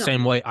in the No,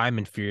 same way, I'm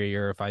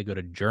inferior if I go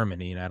to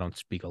Germany and I don't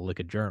speak a lick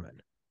of German.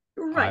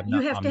 right. I'm You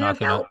not. have I'm to not have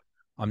gonna. help.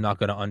 I'm not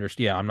gonna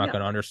understand. Yeah, I'm not Yeah.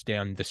 gonna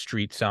understand the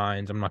street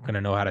signs. I'm not gonna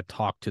know how to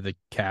talk to the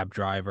cab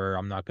driver.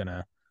 I'm not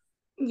gonna.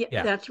 Yeah,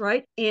 Yeah. that's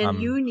right. And Um.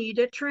 you need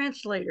a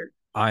translator.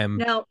 I'm.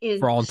 Now, For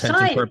in all intents and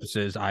science,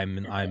 purposes,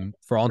 I'm.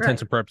 For all intents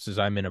right. and purposes,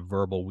 I'm in a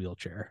verbal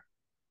wheelchair.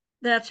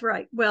 That's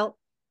right. Well,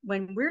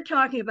 when we're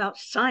talking about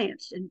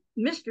science, and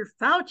Mr.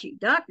 Fauci,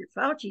 Dr.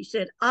 Fauci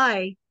said,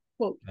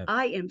 quote, Uh,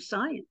 I am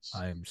science.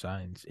 I am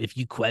science. If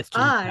you question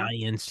I,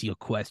 science, you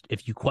question.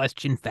 If you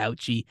question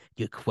Fauci,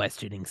 you're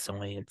questioning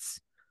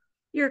science.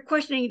 you're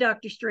questioning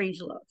Dr.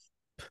 Strangelove.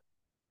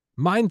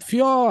 Mein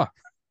Führer,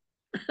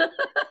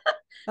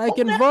 I Hold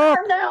can that arm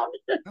walk. down.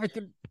 I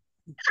can.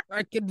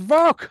 I can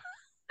walk.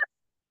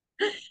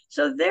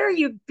 So there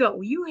you go.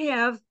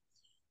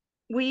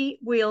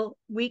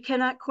 We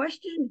cannot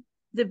question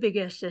the big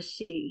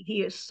SSC.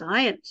 He is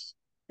science.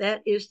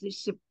 That is the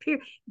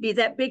superior.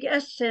 That big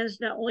S stands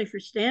not only for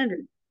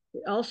standard,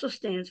 it also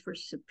stands for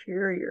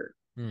superior.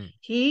 Hmm.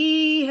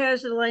 He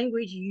has a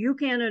language you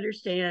can't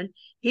understand.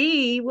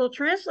 He will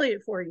translate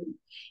it for you.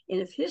 And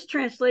if his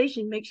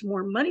translation makes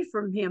more money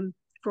for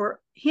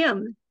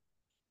him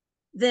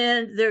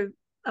than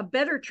a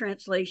better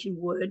translation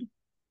would,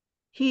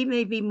 he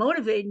may be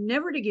motivated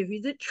never to give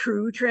you the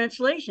true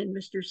translation,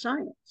 Mr.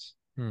 Science.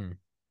 Hmm.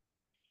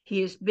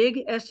 He is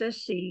big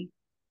SSC.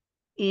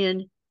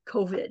 in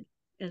COVID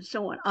and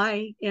so on.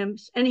 I am,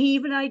 and he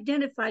even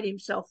identified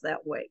himself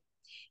that way.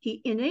 He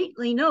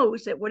innately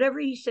knows that whatever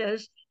he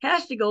says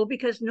has to go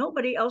because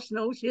nobody else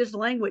knows his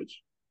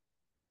language.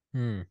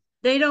 Hmm.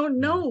 They don't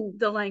Yeah. know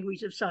the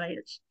language of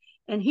science,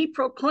 and he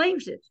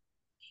proclaims it.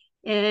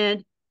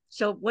 And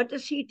so, what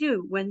does he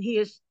do when he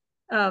is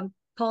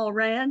Paul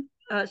Rand,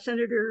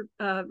 Senator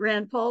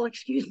Rand Paul,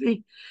 excuse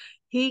me?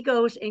 He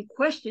goes and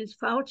questions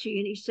Fauci,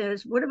 and he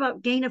says, "What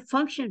about gain of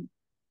function?"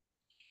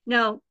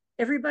 Now,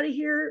 everybody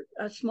here,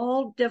 a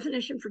small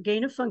definition for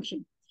gain of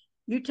function.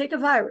 You take a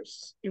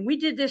virus, and we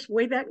did this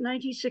way back in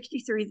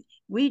 1963.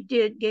 We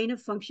did gain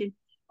of function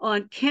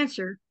on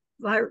cancer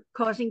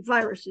causing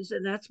viruses,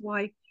 and that's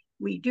why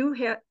we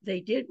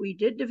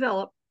did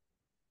develop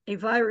a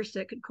virus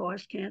that could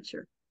cause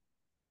cancer.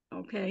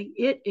 Okay,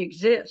 it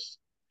exists.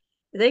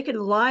 They can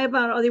lie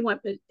about all they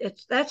want, but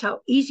that's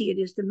how easy it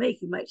is to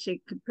make. You might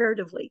say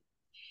comparatively.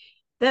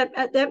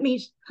 That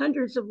means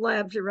hundreds of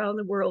labs around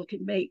the world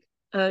can make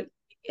a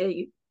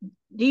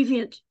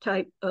deviant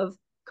type of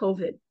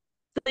COVID.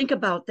 Think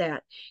about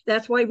that.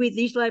 That's why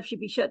these labs should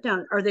be shut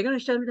down. Are they going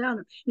to shut them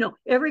down? No.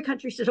 Every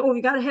country says, "Oh,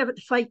 we got to have it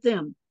to fight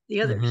them,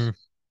 the others." Mm-hmm.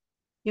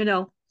 You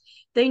know,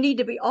 they need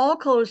to be all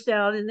closed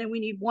down, and then we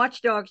need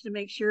watchdogs to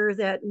make sure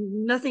that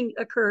nothing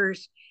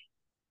occurs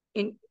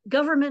in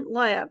government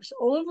labs.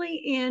 Only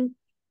in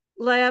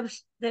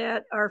labs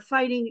that are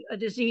fighting a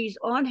disease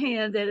on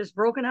hand that is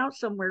broken out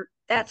somewhere.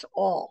 That's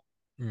all.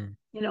 Mm.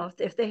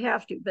 If they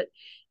have to, but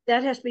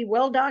that has to be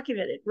well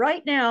documented.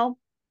 Right now,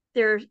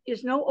 there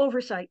is no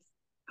oversight.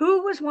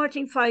 Who was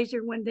watching Pfizer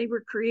when they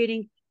were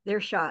creating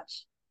their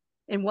shots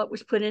and what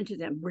was put into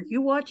them? Were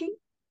you watching?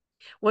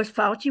 Was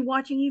Fauci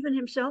watching even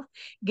himself?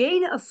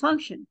 Gain of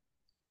function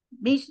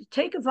means to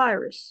take a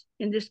virus,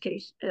 in this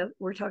case,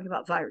 we're talking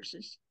about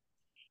viruses,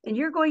 and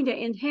you're going to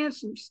enhance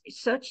them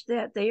such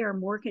that they are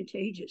more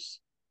contagious.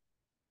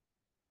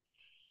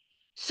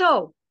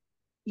 So,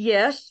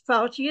 yes,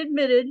 Fauci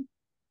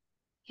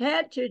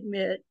had to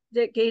admit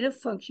that gain of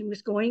function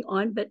was going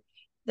on, but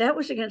that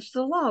was against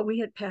the law. We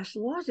had passed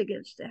laws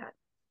against that.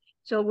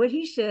 So what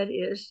he said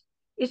is,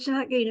 it's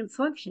not gain of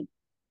function.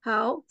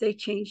 How? They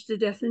changed the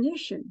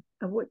definition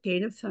of what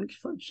gain of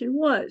function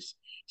was.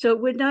 So it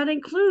would not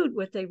include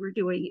what they were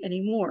doing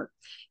anymore.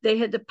 They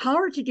had the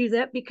power to do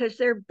that because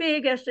they're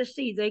big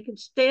SSC. They can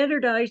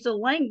standardize the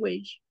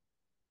language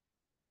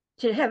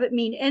to have it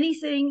mean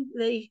anything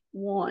they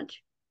want,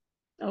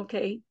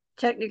 okay,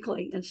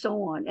 technically, and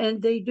so on. And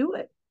they do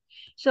it.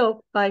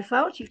 So by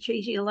Fauci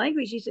changing the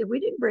language, he said, we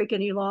didn't break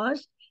any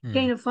laws. Mm.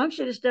 Gain of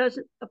function just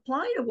doesn't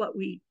apply to what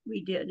we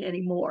did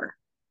anymore.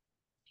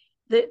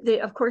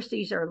 Of course,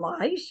 these are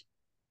lies,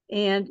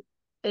 and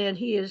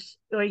he is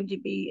going to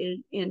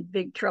be in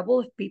big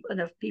trouble if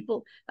enough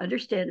people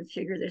understand and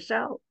figure this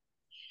out.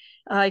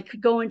 I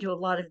could go into a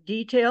lot of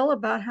detail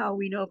about how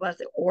we know about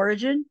the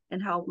origin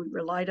and how we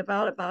relied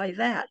about it by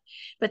that.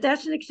 But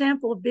that's an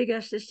example of big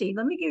SSC.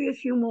 Let me give you a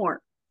few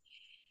more.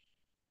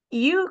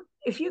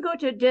 If you go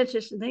to a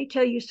dentist and they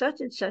tell you such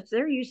and such,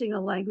 they're using a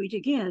language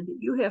again that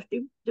you have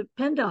to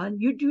depend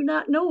on. You do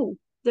not know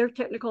their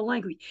technical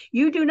language.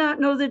 You do not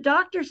know the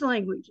doctor's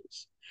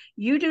languages.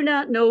 You do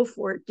not know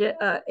for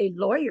a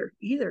lawyer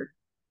either.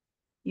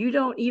 You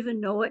don't even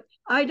know it.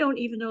 I don't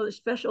even know the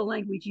special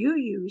language you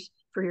use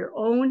for your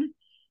own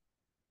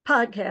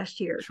podcast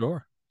here.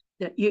 Sure.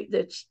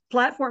 That's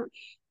platform.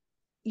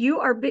 You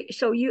are big,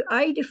 so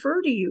I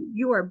defer to you.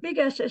 You are big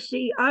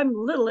SSC. I'm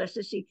little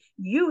SSC.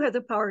 You have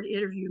the power to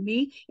interview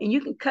me, and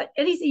you can cut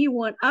anything you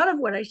want out of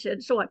what I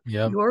said. So on.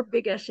 Yep. You're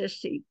big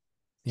SSC.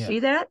 Yeah. See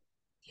that?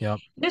 Yep.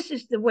 This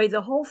is the way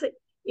the whole thing.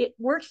 It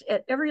works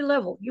at every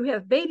level. You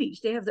have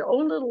babies; they have their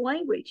own little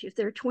language. If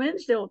they're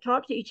twins, they'll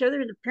talk to each other,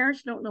 and the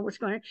parents don't know what's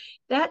going on.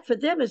 That for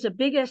them is a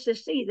big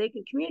SSC. They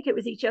can communicate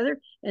with each other,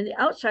 and the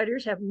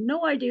outsiders have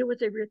no idea what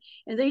they're.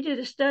 And they did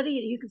a study,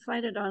 and you can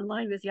find it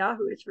online with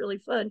Yahoo. It's really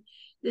fun.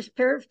 This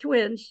pair of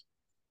twins,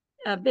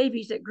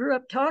 babies that grew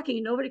up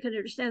talking, nobody can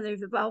understand.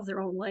 They've evolved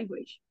their own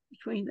language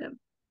between them.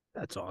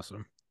 That's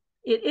awesome.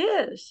 It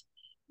is.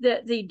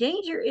 The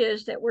danger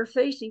is that we're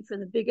facing from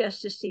the big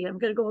SSC. I'm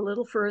going to go a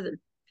little further.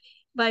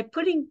 By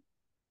putting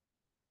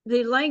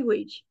the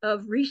language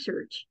of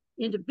research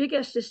into big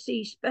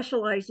SSC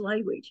specialized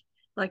language,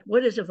 like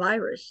what is a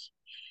virus?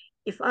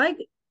 If I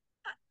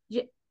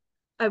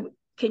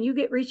can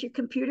you reach your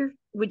computer?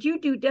 Would you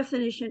do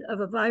definition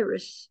of a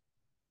virus?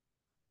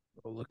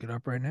 We'll look it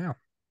up right now.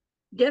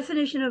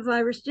 Definition of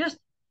virus just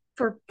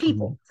for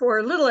people,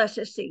 for little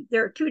SSC.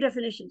 There are two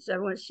definitions. I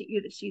want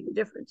you to see the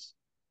difference.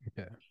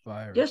 Okay,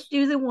 virus. Just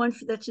do the one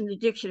that's in the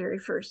dictionary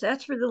first.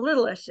 That's for the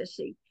little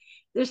SSC.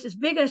 This is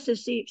big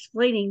SSC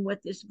explaining what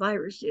this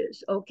virus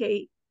is,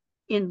 okay,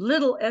 in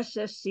little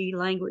SSC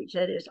language.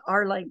 That is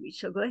our language.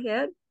 So go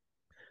ahead.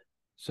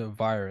 So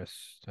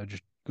virus, I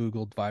just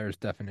Googled virus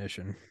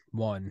definition.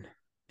 1,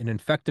 an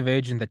infective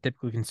agent that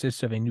typically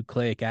consists of a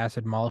nucleic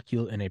acid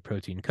molecule in a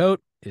protein coat,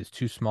 is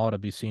too small to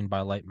be seen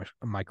by light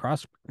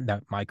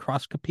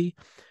microscopy,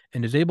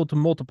 and is able to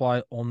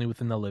multiply only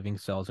within the living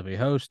cells of a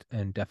host.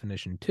 And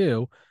definition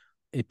 2,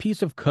 A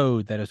piece of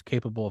code that is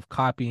capable of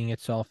copying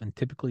itself and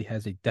typically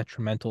has a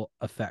detrimental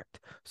effect,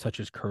 such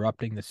as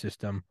corrupting the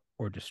system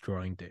or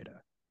destroying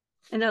data.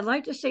 And I'd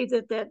like to say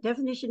that that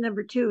definition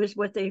number 2 is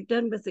what they've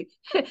done with the,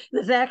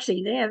 the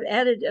vaccine. They have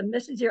added a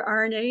messenger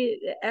RNA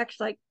that acts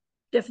like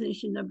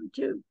definition number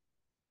 2,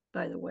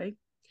 by the way.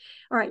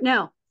 All right,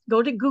 now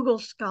go to Google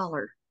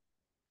Scholar.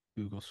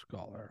 Google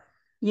Scholar.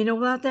 You know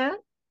about that?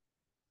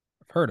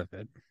 I've heard of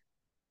it.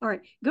 All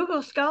right,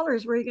 Google Scholar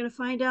is where you're going to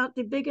find out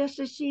the big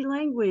SSC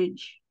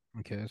language.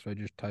 Okay, so I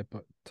just type,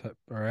 all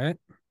right.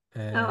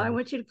 Now, I And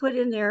want you to put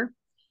in there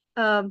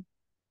um,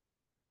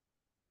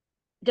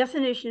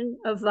 definition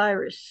of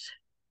virus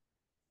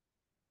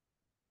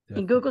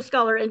in Google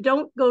Scholar, and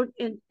don't go,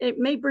 and it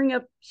may bring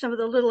up some of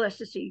the little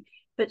SSC,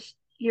 but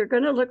you're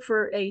going to look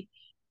for a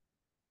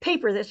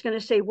paper that's going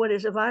to say what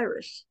is a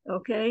virus,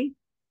 okay,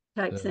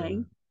 type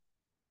thing.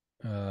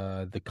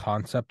 The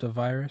concept of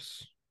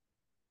virus.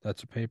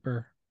 That's a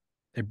paper.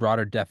 A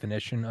broader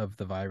definition of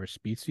the virus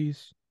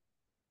species.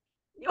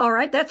 All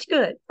right, that's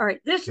good. All right,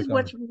 this is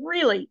Click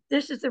on.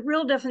 this is the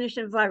real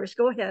definition of virus.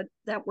 Go ahead,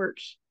 that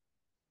works.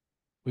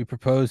 We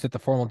propose that the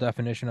formal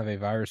definition of a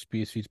virus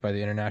species by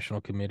the International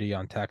Committee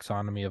on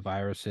Taxonomy of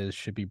Viruses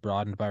should be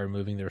broadened by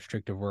removing the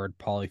restrictive word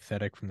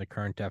polythetic from the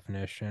current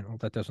definition. Well,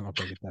 that doesn't look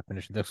like a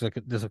definition. This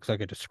looks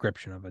like a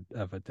description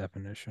of a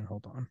definition.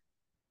 Hold on.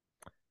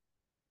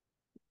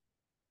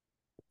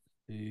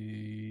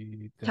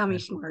 The Tommy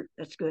definition. Smart,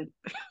 that's good.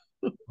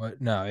 What?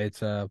 No,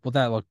 it's well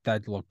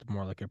that looked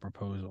more like a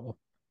proposal.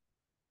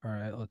 All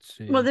right, let's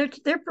Well,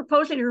 see. they're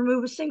proposing to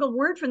remove a single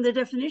word from the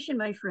definition,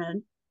 my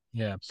friend.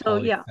 Yeah, So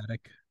yeah, polythetic.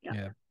 yeah.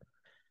 Yeah.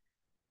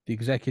 The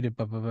executive,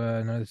 blah, blah,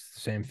 blah. No, it's the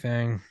same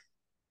thing.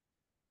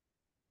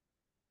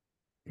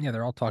 Yeah,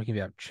 they're all talking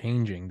about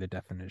changing the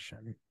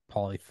definition.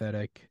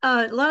 Polythetic.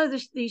 A lot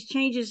of these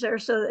changes are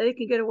so that they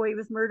can get away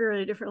with murder at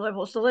a different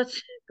level. So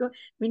let's go.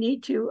 We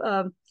need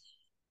to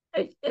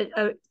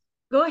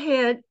go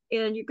ahead,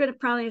 and you're going to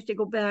probably have to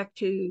go back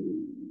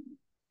to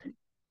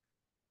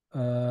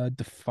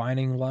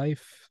Defining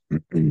life.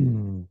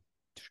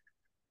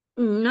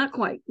 not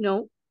quite.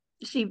 No,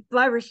 see,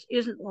 virus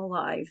isn't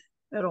alive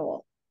at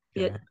all.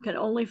 Okay. It can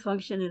only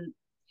function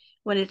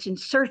when it's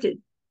inserted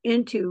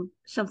into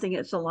something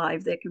that's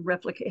alive that can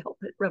replicate, help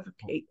it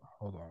replicate.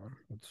 Hold on.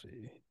 Let's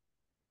see.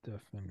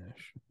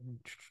 Definition.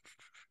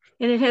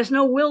 And it has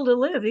no will to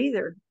live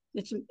either.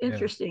 It's Yeah.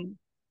 interesting.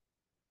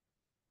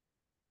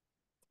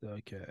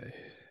 Okay.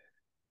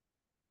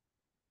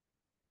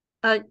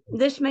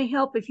 This may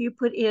help if you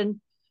put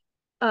in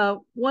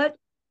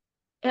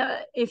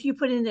if you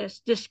put in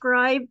this,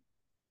 describe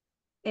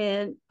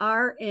an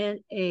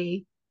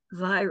RNA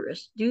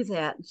virus. Do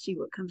that and see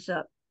what comes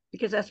up,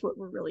 because that's what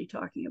we're really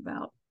talking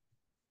about.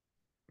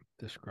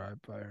 Describe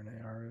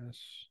RNA RS.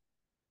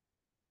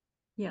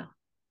 Yeah.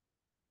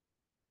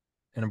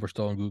 And we're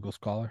still in Google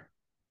Scholar.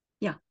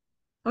 Yeah.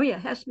 Oh yeah,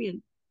 it has to be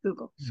in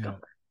Google Scholar.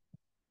 Yeah.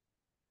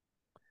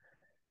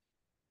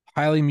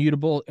 Highly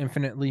mutable,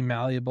 infinitely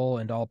malleable,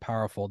 and all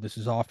powerful. This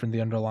is often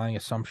the underlying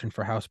assumption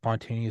for how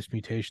spontaneous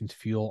mutations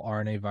fuel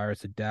RNA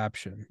virus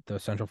adaptation. Though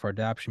essential for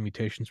adaptation,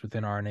 mutations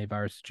within RNA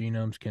virus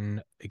genomes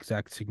can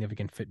exact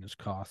significant fitness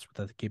costs.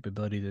 Without the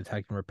capability to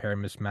detect and repair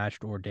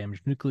mismatched or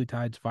damaged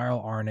nucleotides,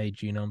 viral RNA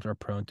genomes are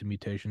prone to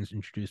mutations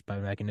introduced by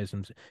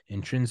mechanisms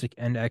intrinsic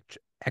and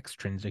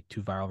extrinsic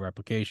to viral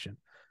replication.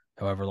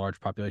 However, large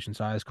population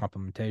size,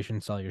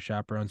 complementation, cellular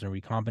chaperones, and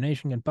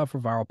recombination can buffer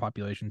viral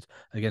populations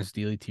against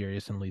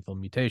deleterious and lethal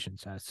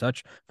mutations. As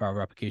such, viral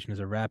replication is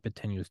a rapid,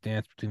 tenuous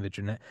dance between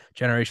the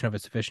generation of a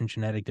sufficient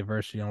genetic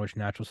diversity on which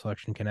natural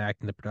selection can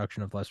act and the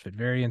production of less fit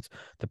variants.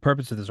 The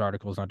purpose of this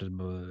article is not just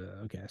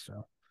okay,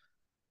 so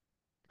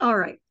all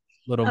right.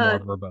 A little more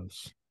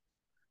verbose.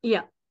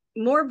 Yeah,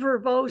 more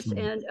verbose,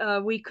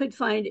 and we could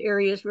find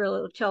areas where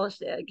it'll tell us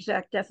the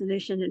exact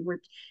definition. And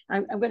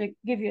I'm going to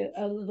give you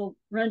a little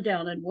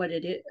rundown on what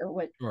it is, or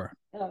what Sure.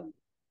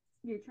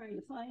 you're trying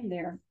to find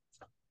there.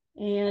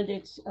 And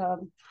it's,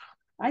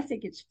 I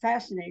think it's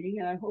fascinating,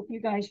 and I hope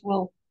you guys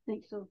will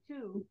think so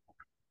too.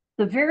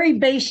 The very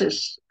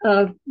basis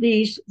of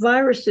these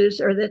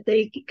viruses are that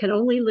they can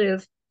only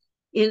live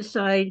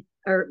inside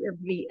or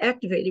be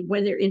activated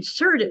when they're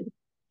inserted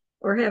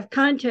or have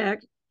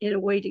contact in a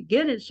way to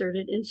get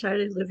inserted inside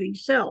a living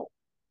cell.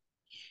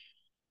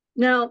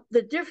 Now,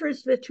 the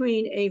difference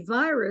between a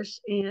virus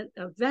and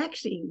a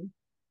vaccine,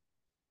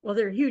 well,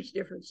 there are huge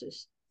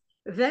differences.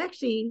 A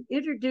vaccine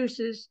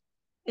introduces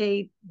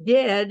a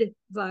dead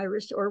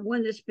virus or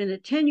one that's been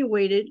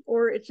attenuated,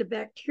 or it's a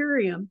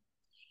bacterium,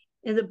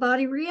 and the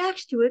body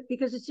reacts to it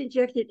because it's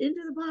injected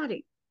into the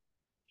body.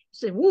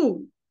 Say,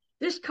 woo,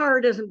 this car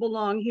doesn't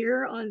belong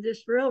here on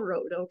this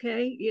railroad,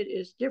 okay? It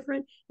is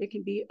different. It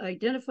can be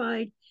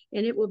identified,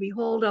 and it will be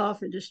hauled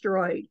off and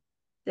destroyed.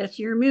 That's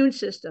your immune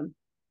system.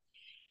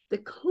 The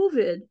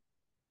COVID,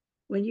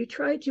 when you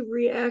try to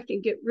react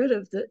and get rid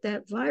of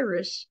that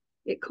virus,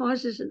 it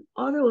causes an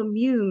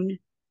autoimmune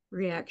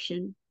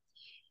reaction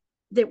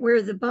that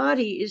where the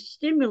body is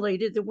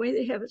stimulated, the way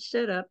they have it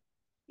set up,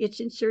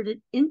 it's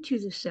inserted into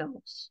the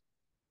cells.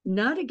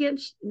 not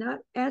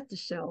at the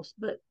cells,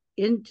 but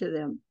into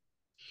them.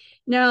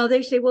 Now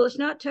they say, well, it's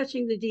not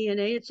touching the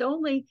DNA. It's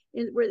only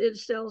in the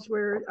cells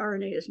where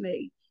RNA is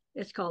made.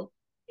 It's called,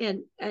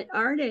 and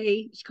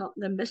RNA is called,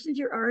 the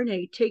messenger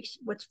RNA takes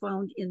what's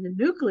found in the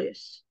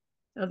nucleus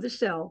of the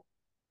cell,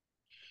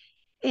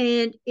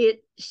 and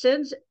it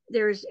sends,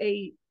 there's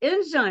a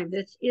enzyme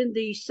that's in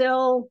the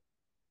cell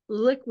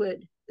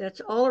liquid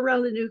that's all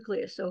around the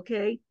nucleus,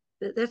 okay?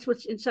 That's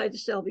what's inside the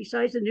cell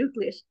besides the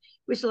nucleus,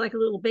 which is like a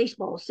little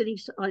baseball sitting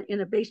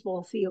in a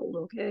baseball field,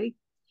 okay?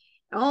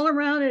 All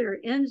around it are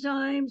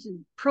enzymes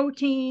and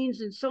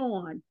proteins and so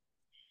on.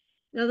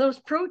 Now, those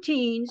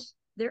proteins,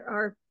 there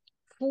are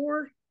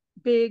four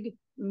big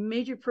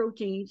major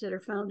proteins that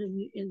are found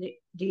in the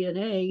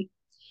DNA,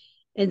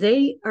 and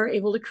they are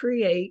able to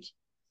create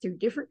through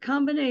different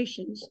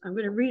combinations. I'm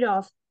going to read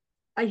off.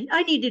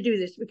 I need to do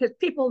this because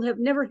people have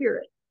never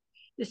heard it.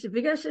 This is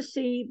big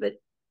SSC, but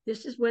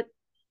this is what,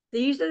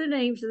 these are the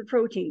names of the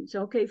proteins.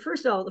 Okay,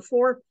 first of all, the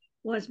four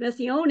ones,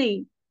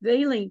 methionine,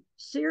 valine,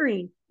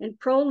 serine, and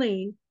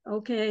proline,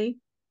 okay,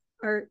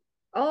 are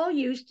all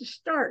used to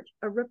start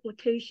a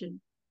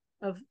replication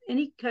of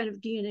any kind of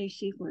DNA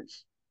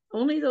sequence.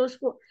 Only those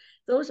four,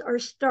 those are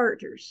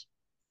starters.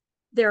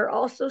 There are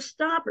also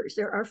stoppers.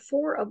 There are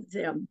four of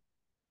them.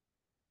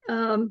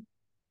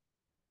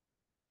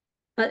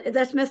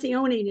 That's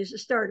methionine is a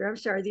starter. I'm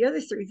sorry. The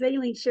other three,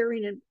 valine,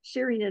 serine,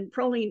 and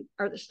proline,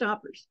 are the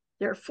stoppers.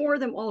 There are four of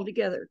them all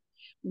together.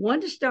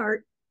 One to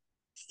start,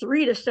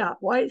 three to stop.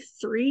 Why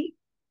three?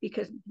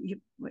 Because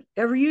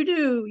whatever you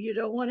do, you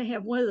don't want to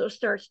have one of those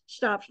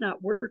stops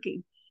not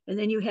working, and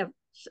then you have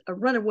a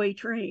runaway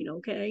train,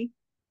 okay?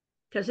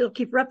 Because it'll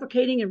keep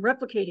replicating and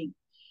replicating.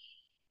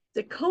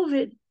 The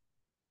COVID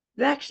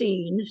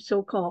vaccine,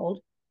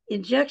 so-called,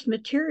 injects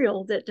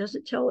material that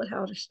doesn't tell it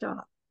how to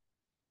stop.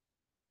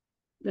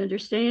 You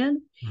understand?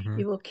 Mm-hmm.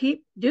 It will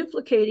keep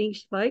duplicating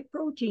spike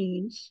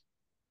proteins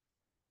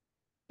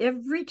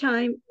every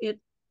time it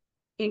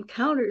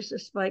encounters a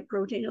spike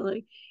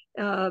protein,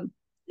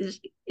 is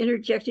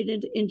injected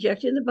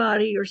in the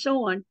body or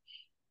so on.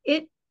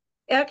 It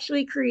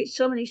actually creates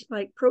so many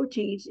spike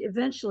proteins.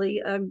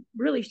 Eventually, I'm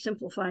really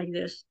simplifying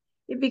this,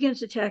 it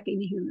begins attacking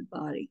the human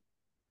body.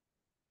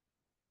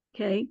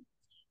 Okay,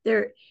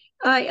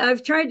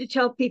 I've tried to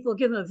tell people,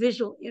 give them a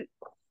visual.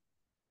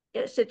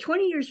 It's that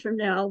 20 years from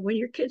now, when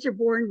your kids are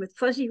born with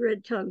fuzzy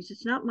red tongues,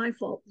 it's not my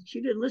fault that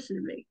you didn't listen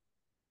to me.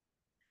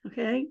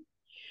 Okay,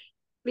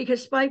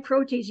 because spike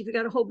proteins, if you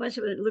got a whole bunch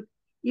of it, look,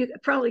 you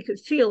probably could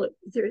feel it.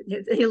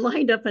 They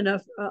lined up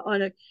enough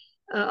on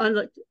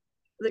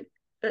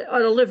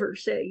a liver,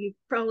 say, you'd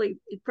probably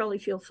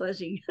feel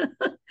fuzzy.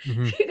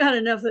 Mm-hmm. If you got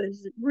enough of it,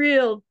 it's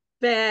real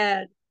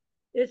bad.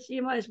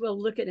 You might as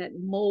well looking at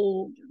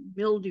mold,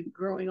 mildew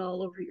growing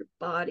all over your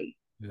body.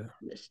 Yeah.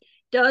 This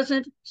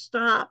doesn't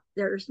stop.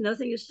 There's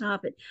nothing to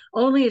stop it.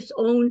 Only its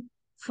own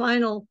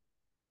final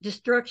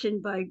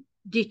destruction by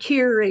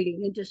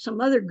deteriorating into some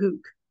other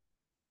gook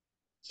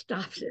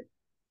stops it.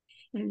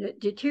 And it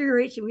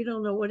deteriorates, and we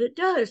don't know what it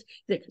does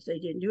because they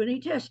didn't do any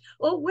tests.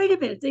 Oh, wait a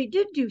minute, they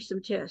did do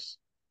some tests,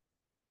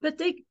 but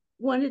they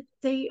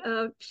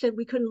said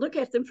we couldn't look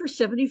at them for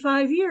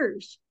 75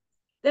 years.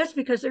 That's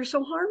because they're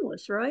so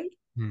harmless, right?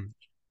 Mm.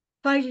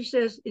 Pfizer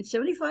says in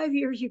 75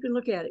 years you can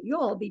look at it. You'll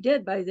all be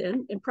dead by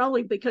then, and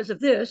probably because of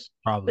this,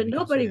 Probably but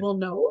because of nobody it. will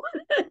know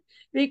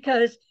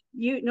because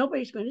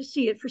nobody's going to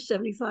see it for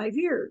 75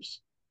 years.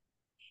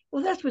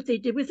 Well, that's what they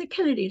did with the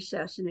Kennedy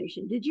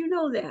assassination. Did you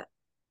know that?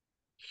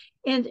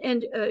 And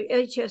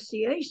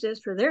HSCA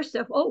says for their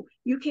stuff, oh,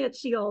 you can't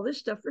see all this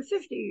stuff for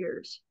 50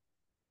 years.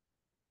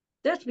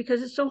 That's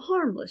because it's so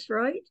harmless,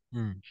 right?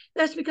 Mm.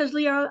 That's because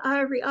Lee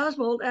Harvey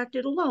Oswald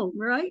acted alone,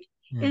 right?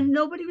 And Mm.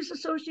 nobody was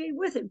associated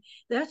with him.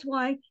 That's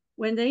why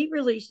when they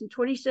released in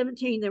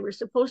 2017, they were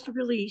supposed to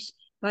release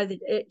by the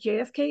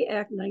JFK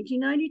Act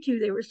 1992,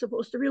 they were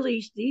supposed to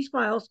release these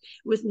files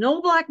with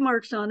no black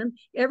marks on them,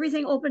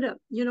 everything opened up.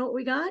 You know what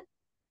we got?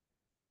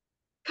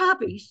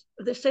 Copies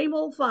of the same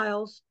old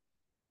files.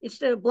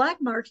 Instead of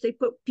black marks, they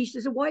put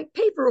pieces of white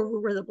paper over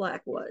where the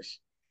black was.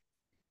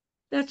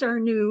 That's our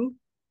new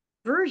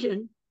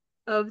version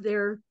of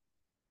their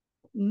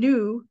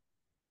new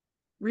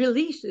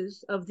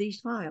releases of these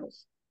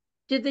files.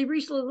 Did they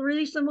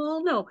release them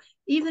all? No.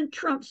 Even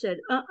Trump said,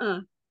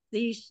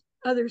 these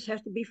others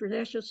have to be for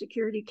national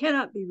security,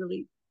 cannot be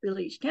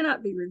released,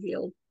 cannot be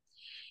revealed.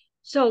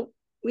 So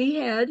we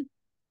had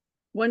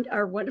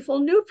our wonderful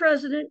new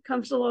president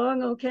comes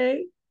along,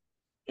 okay,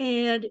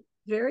 and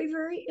very,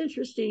 very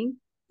interesting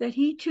that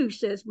he too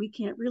says we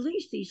can't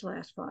release these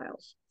last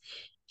files.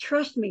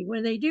 Trust me,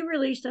 when they do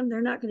release them,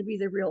 they're not going to be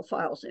the real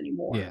files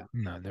anymore. Yeah.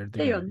 No, they're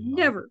They gonna are be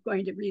never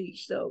going to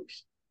release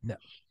those. no.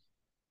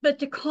 But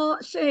to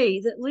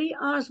say that Lee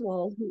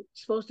Oswald, who's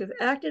supposed to have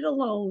acted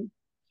alone,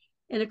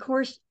 and of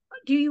course,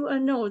 do you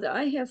know that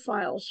I have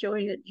files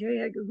showing that J.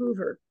 Edgar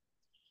Hoover,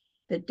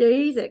 the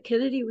day that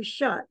Kennedy was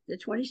shot, the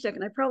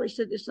 22nd, I probably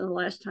said this in the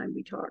last time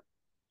we talked,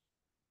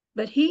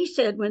 but he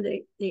said when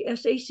the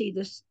SAC,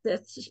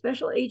 that's the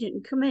special agent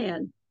in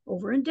command,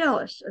 over in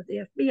Dallas at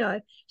the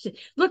FBI. Said,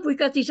 look, we've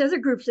got these other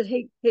groups that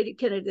hated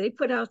Kennedy. They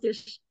put out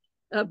this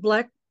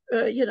black,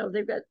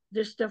 they've got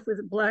this stuff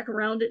with black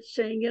around it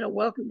saying,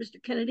 welcome,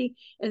 Mr. Kennedy.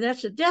 And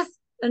that's a death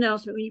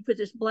announcement. When you put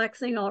this black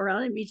thing all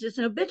around, it means it's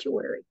an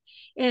obituary.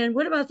 And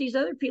what about these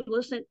other people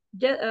that sent,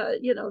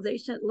 they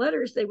sent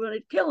letters, they wanted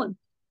to kill him.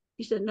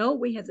 He said, no,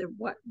 we have the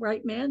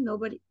right man.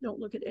 Nobody, don't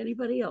look at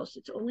anybody else.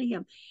 It's only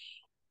him.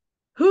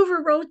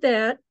 Hoover wrote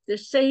that the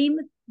same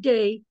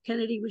day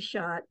Kennedy was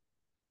shot,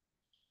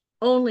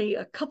 only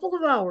a couple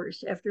of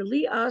hours after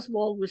Lee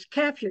Oswald was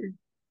captured.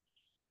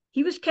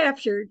 He was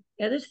captured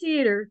at a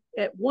theater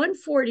at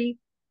 1:40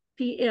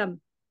 p.m.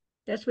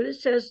 That's what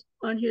it says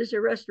on his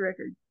arrest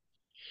record.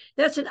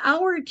 That's an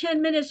hour and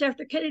 10 minutes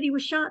after Kennedy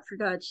was shot, for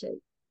God's sake.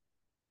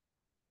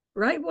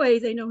 Right away,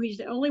 they know he's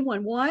the only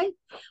one. Why?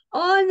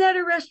 On that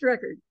arrest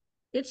record,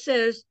 it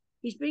says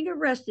he's being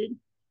arrested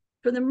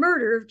for the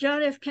murder of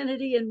John F.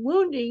 Kennedy and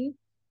wounding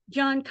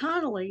John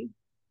Connally,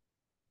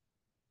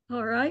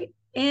 all right,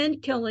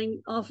 and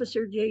killing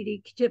Officer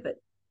J.D. Tippit.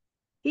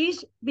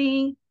 He's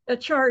being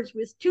charged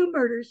with 2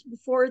 murders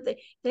before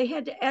they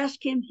had to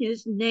ask him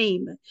his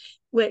name.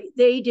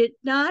 They did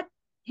not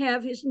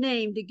have his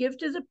name to give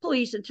to the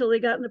police until they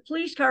got in the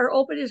police car,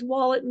 opened his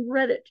wallet, and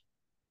read it.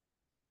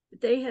 But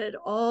they had it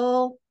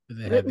all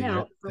written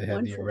out for they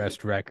had the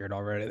arrest record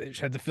already. They just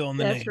had to fill in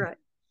the name. That's right.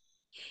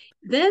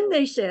 Then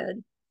they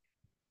said,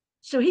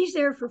 so he's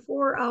there for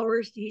 4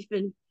 hours. He's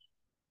been,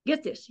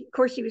 get this, of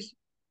course, he was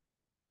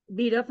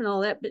beat up and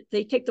all that, but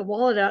they take the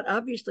wallet out.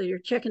 Obviously, they're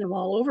checking him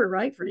all over,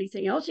 right, for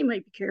anything else he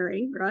might be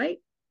carrying, right?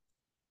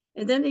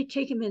 And then they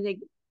take him and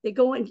they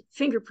go and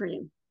fingerprint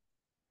him.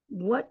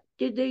 What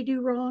did they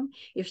do wrong?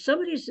 If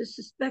somebody is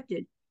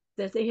suspected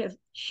that they have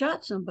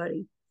shot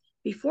somebody,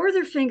 before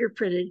they're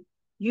fingerprinted,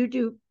 you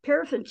do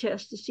paraffin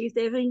tests to see if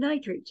they have any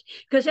nitrates.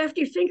 Because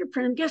after you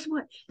fingerprint them, guess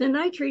what? The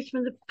nitrates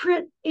from the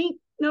print ink,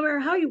 no matter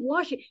how you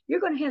wash it,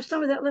 you're going to have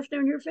some of that left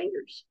on your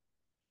fingers.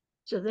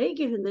 So they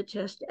give him the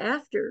test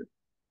after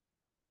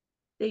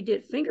they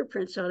did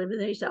fingerprints on him, and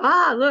they said,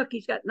 look,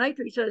 he's got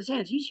nitrates on his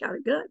hands. He shot a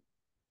gun.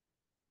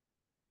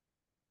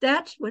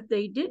 That's what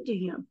they did to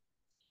him.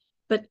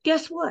 But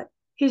guess what?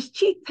 His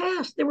cheek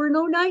passed. There were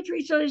no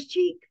nitrates on his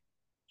cheek.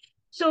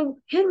 So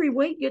Henry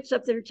Waite gets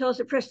up there and tells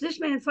the press, this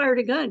man fired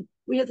a gun.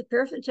 We have the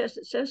paraffin test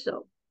that says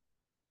so.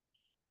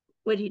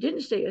 What he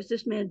didn't say is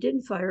this man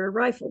didn't fire a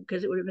rifle,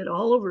 because it would have been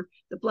all over,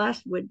 the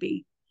blast would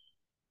be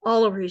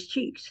all over his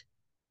cheeks.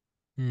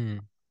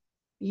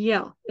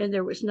 Yeah, and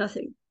there was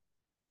nothing.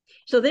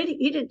 So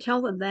he didn't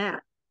tell them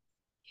that.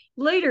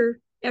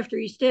 Later, after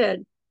he's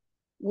dead,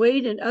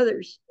 Wade and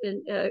others,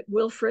 and Captain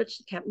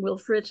Will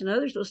Fritz and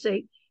others will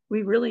say,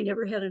 we really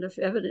never had enough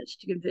evidence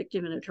to convict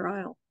him in a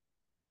trial.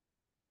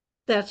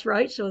 That's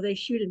right. So they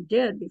shoot him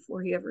dead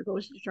before he ever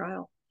goes to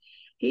trial.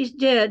 He's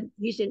dead.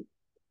 He's in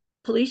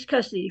police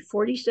custody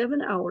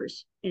 47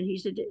 hours, and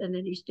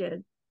then he's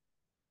dead.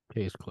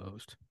 Case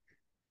closed.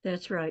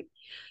 That's right.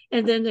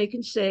 And then they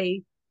can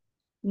say,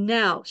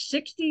 now,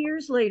 60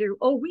 years later,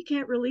 we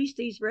can't release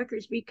these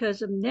records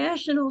because of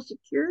national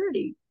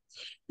security.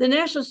 The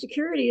national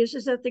security is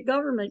that the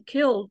government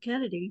killed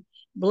Kennedy,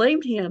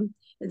 blamed him.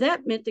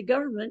 That meant the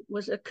government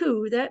was a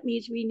coup. That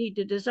means we need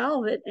to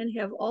dissolve it and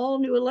have all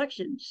new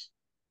elections.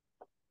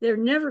 They're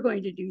never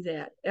going to do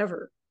that,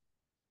 ever,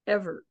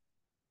 ever.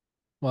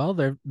 Well,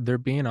 they're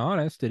being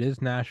honest. It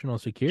is national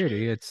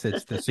security. It's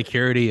the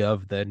security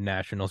of the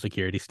national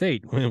security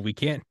state.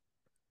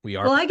 We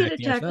are. Well, I get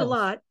attacked a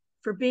lot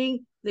for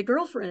being the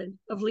girlfriend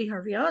of Lee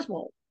Harvey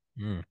Oswald.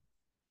 And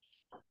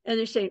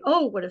they're saying,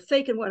 what a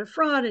fake and what a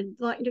fraud. And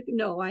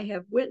no, I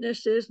have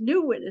witnesses,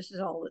 new witnesses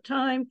all the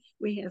time.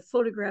 We have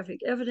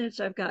photographic evidence.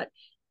 I've got,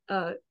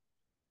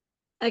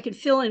 I can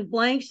fill in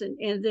blanks,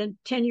 and then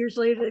 10 years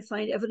later, they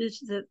find evidence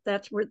that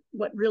that's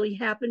what really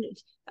happened.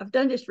 I've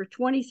done this for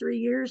 23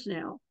 years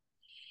now.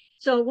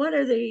 So what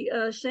are they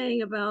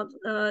saying about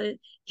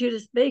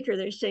Judyth Baker?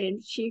 They're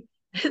saying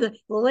the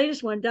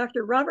latest one,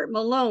 Dr. Robert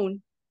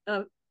Malone,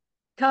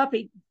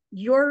 copied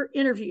your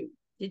interview.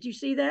 Did you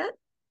see that?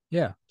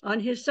 Yeah. On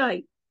his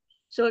site.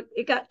 So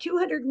it got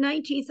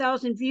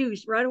 219,000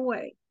 views right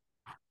away.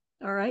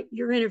 All right.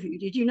 Your interview.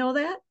 Did you know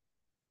that?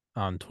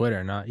 On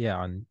Twitter, Yeah,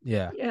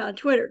 on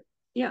Twitter.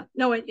 Yeah.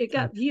 No, it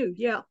got viewed.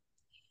 Yeah.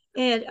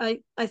 And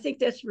I think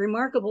that's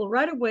remarkable.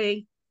 Right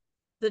away,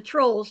 the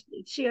trolls,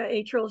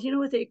 CIA trolls, you know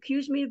what they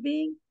accused me of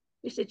being?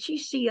 They said,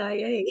 she's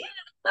CIA.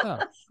 Oh,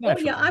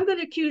 yeah, I'm going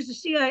to accuse the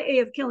CIA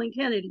of killing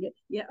Kennedy.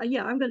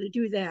 Yeah, I'm going to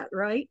do that,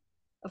 right?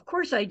 Of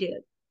course I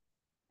did.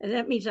 And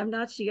that means I'm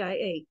not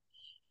CIA.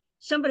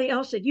 Somebody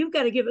else said, you've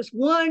got to give us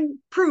one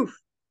proof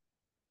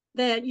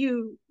that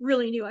you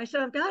really knew. I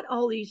said, I've got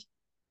all these,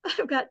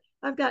 I've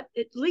got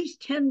at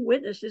least 10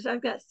 witnesses.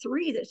 I've got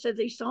 3 that said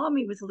they saw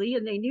me with Lee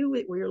and they knew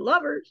we were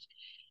lovers.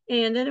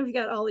 And then I've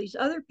got all these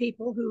other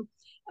people who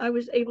I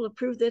was able to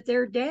prove that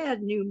their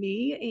dad knew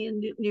me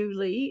and knew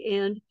Lee.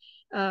 And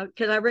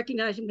because I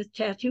recognized him with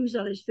tattoos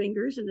on his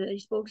fingers and that he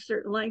spoke a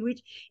certain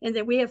language. And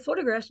then we have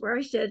photographs where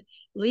I said,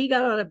 Lee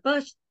got on a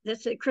bus that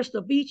said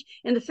Crystal Beach,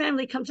 and the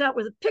family comes out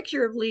with a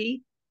picture of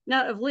Lee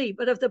not of Lee,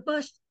 but of the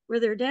bus where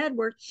their dad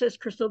worked, says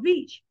Crystal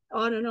Beach.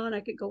 On and on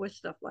I could go with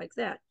stuff like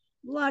that.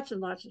 Lots and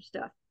lots of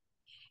stuff.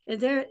 And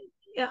they're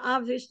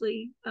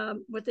obviously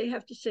what they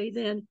have to say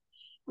then,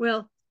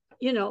 well,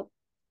 you know,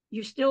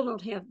 you still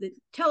don't have the,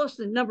 tell us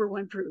the number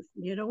one proof.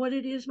 You know what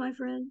it is, my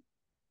friend?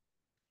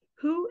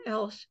 Who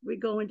else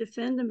would go and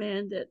defend the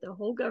man that the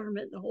whole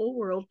government, the whole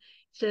world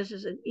says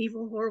is an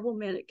evil, horrible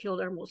man that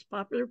killed our most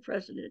popular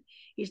president?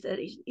 He's an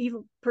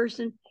evil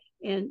person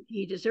and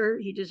he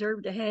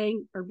deserved to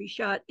hang or be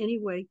shot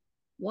anyway.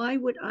 Why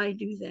would I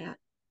do that?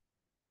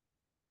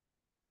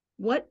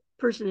 What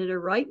person in their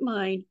right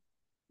mind,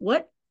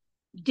 what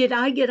did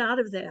I get out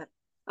of that?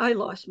 I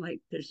lost my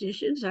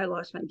positions. I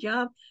lost my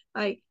job.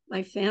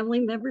 My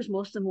family members,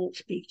 most of them won't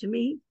speak to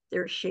me.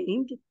 They're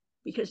ashamed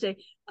because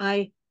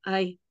I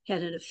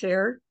had an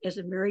affair as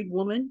a married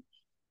woman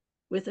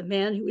with a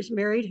man who was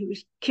married, who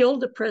was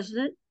killed the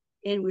president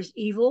and was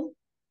evil.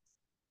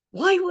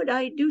 Why would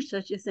I do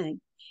such a thing?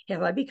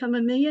 Have I become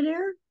a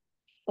millionaire?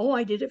 Oh,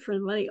 I did it for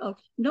the money. Oh,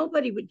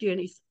 nobody would do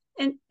anything.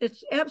 And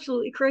it's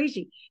absolutely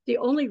crazy. The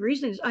only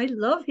reason is I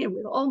love him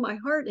with all my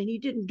heart and he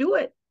didn't do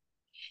it.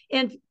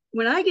 And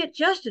when I get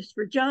justice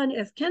for John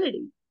F.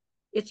 Kennedy,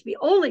 it's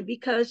only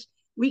because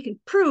we can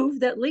prove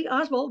that Lee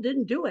Oswald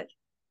didn't do it.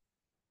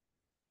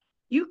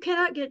 You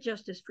cannot get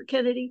justice for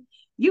Kennedy.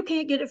 You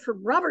can't get it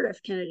from Robert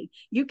F. Kennedy.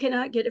 You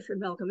cannot get it from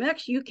Malcolm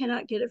X. You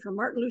cannot get it from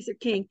Martin Luther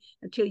King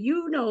until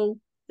you know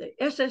the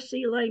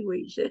SSC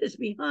language that is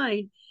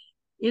behind.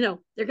 You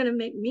know, they're going to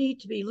make me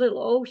to be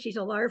little. Oh, she's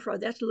a liar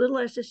fraud. That's little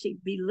SSC.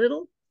 Be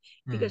little,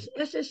 because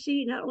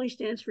SSC not only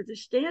stands for the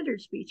standard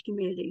speech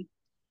community,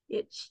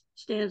 it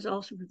stands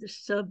also for the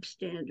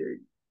substandard.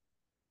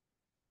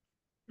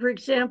 For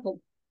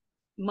example,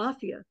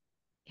 Mafia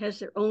has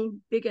their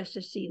own big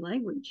SSC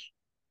language.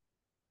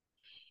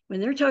 When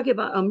they're talking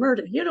about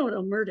omerta, you know what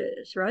omerta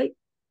is, right?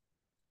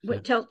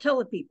 But tell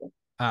the people.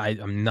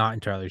 I'm not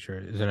entirely sure.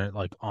 Isn't it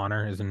like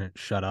honor? Isn't it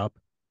shut up?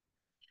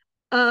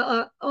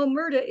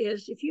 Omerta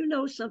is if you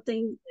know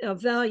something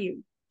of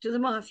value to the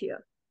mafia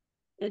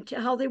and to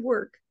how they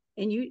work,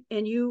 and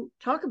you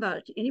talk about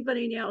it to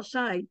anybody on the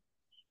outside,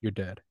 You're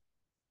dead.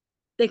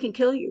 they can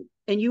kill you,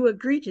 and you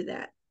agree to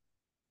that.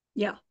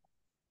 Yeah.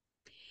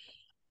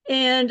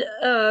 And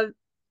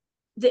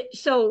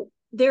so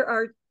there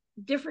are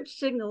different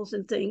signals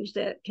and things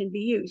that can be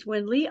used.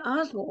 When Lee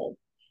Oswald,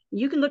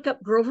 you can look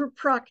up Grover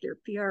Proctor,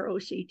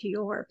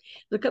 Proctor,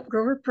 look up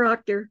Grover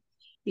Proctor,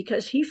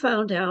 because he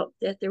found out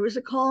that there was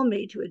a call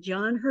made to a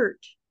John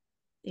Hurt,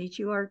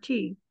 Hurt,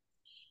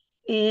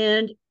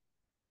 and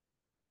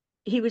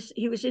he was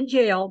in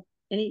jail,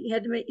 and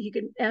he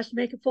could ask to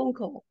make a phone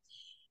call.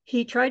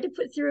 He tried to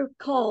put through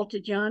a call to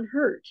John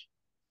Hurt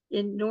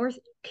in North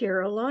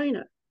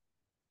Carolina.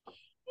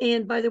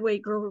 And by the way,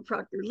 Grover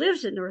Proctor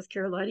lives in North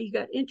Carolina. He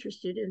got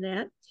interested in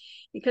that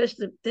because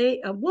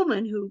a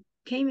woman who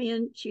came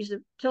in, she's a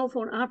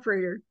telephone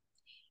operator.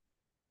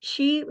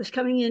 She was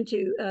coming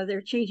into,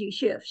 they're changing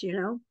shifts, you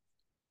know.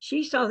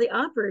 She saw the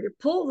operator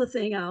pull the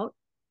thing out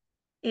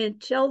and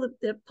tell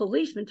the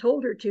policeman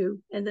told her to,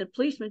 and the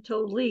policeman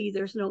told Lee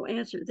there's no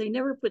answer. They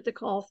never put the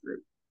call through.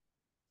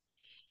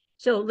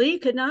 So Lee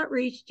could not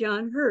reach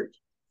John Hurt.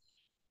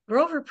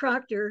 Grover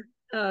Proctor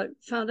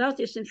found out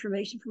this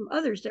information from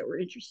others that were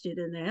interested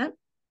in that,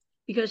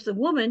 because the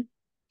woman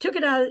took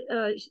it out.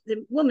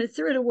 The woman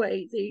threw it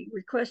away, the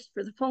request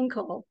for the phone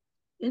call,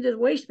 into the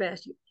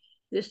wastebasket.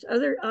 This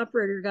other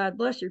operator, God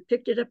bless her,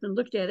 picked it up and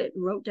looked at it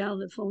and wrote down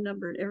the phone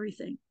number and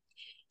everything.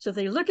 So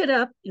they look it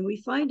up, and we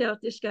find out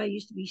this guy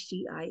used to be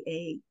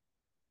CIA.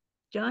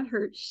 John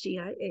Hurt,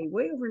 CIA,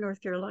 way over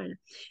North Carolina.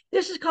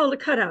 This is called a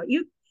cutout.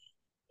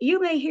 You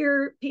may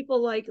hear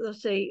people like,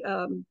 let's say,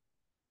 I'm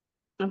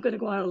going to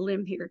go out on a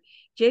limb here.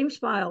 James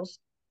Files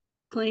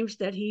claims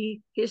that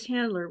his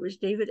handler was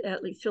David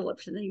Atlee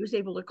Phillips, and that he was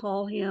able to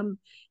call him,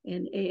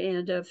 and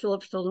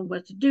Phillips told him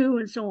what to do,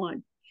 and so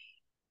on.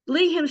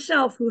 Lee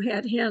himself, who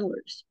had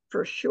handlers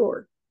for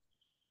sure,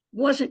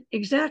 wasn't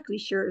exactly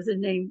sure of the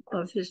name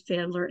of his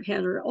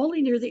handler.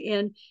 Only near the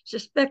end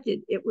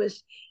suspected it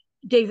was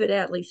David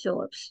Atlee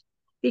Phillips,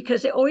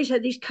 because they always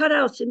had these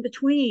cutouts in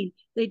between.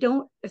 They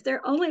don't, if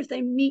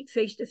they meet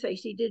face to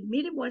face. He did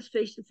meet him once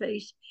face to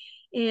face,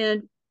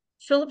 and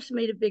Phillips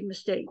made a big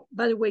mistake.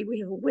 By the way, we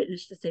have a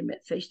witness that they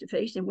met face to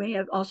face, and we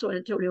have also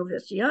Antonio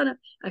Vestiana.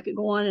 I could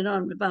go on and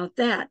on about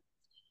that.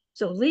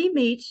 So Lee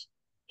meets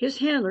his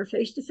handler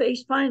face to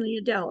face finally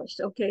in Dallas.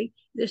 Okay,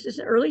 this is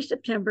early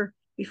September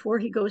before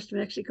he goes to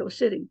Mexico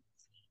City,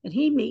 and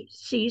he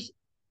sees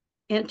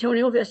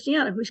Antonio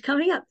Vestiana, who's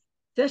coming up.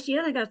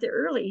 Vestiana got there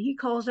early, and he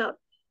calls out,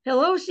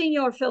 "Hello,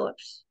 Senor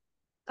Phillips."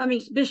 I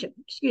mean, Bishop,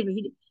 excuse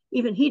me.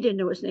 Even he didn't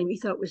know his name. He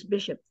thought it was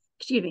Bishop.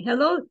 Excuse me.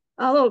 Hello,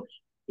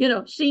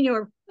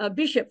 Senor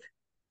Bishop.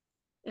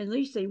 And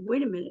Lee say,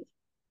 wait a minute.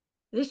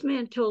 This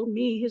man told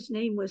me his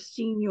name was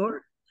Senor.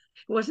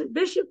 It wasn't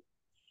Bishop.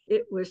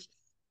 It was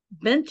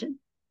Benton.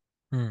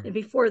 And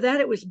before that,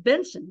 it was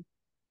Benson.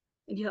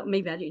 And you thought,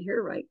 maybe I didn't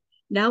hear right.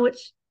 Now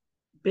it's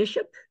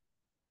Bishop.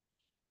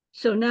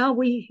 So now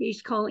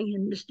he's calling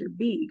him Mr.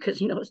 B because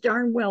he knows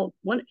darn well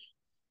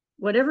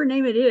whatever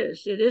name it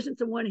isn't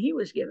the one he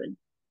was given.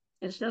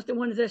 And it's not the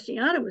one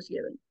Vestiana was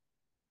given.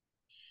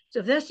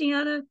 So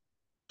Vestiana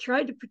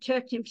tried to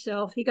protect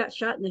himself. He got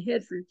shot in the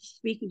head for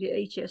speaking to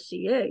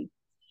HSCA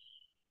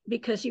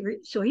because he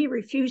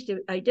refused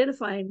to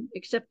identify him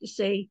except to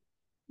say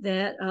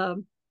that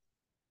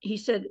he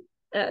said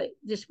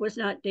this was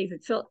not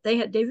David Phillips. They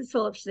had David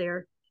Phillips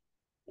there,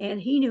 and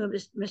he knew him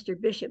as Mr.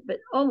 Bishop, but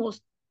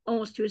almost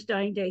to his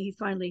dying day, he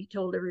finally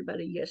told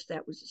everybody, yes,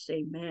 that was the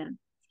same man.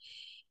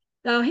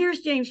 Now here's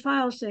James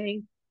Files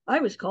saying, I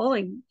was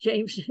calling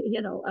James,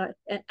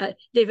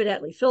 David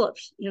Atlee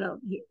Phillips,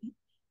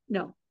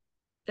 no,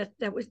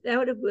 that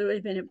would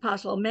have been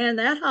impossible. A man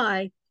that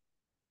high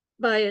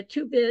by a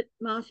 2-bit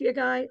mafia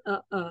guy,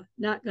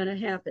 not going to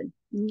happen.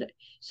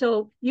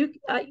 So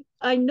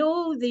I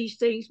know these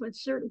things when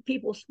certain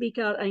people speak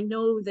out. I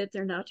know that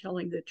they're not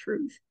telling the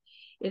truth.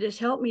 It has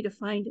helped me to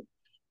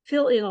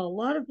fill in a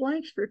lot of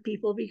blanks for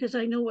people because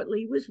I know what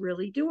Lee was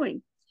really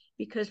doing,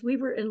 because we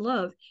were in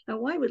love. Now,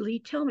 why would Lee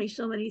tell me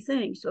so many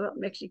things about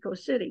Mexico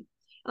City?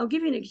 I'll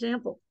give you an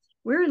example.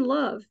 We're in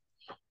love.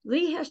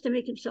 Lee has to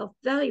make himself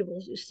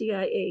valuable to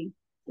CIA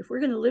if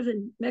we're going to live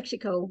in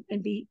Mexico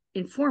and be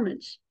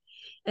informants.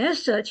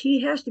 As such,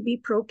 he has to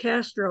be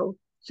pro-Castro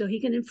so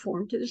he can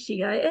inform to the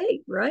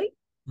CIA, right?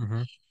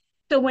 Mm-hmm.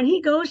 So when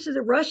he goes to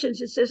the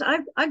Russians and says,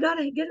 I got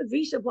to get a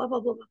visa, blah, blah,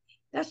 blah, blah.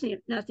 That's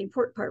not the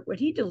important part. What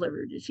he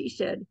delivered is he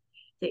said,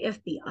 the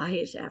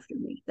FBI is after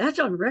me. That's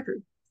on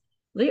record.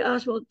 Lee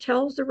Oswald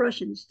tells the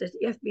Russians that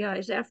the FBI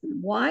is after him.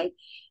 Why? It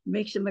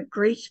makes him a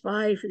great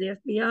spy for the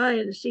FBI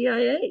and the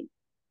CIA.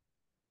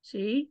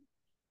 See?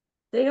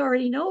 They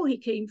already know he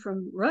came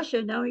from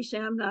Russia. Now he's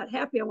saying, I'm not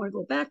happy. I want to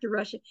go back to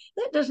Russia.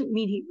 That doesn't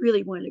mean he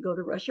really wanted to go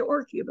to Russia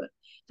or Cuba.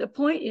 The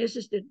point is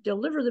to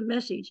deliver the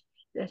message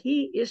that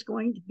he is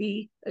going to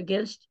be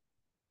against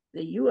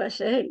the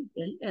USA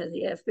and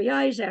the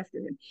FBI is after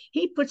him.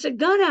 He puts a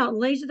gun out and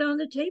lays it on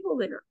the table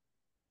there.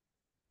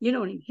 You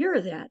don't even hear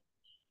of that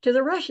to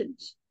the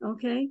Russians,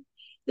 okay?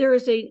 There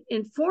is a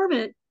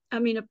informant,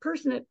 a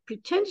person that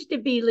pretends to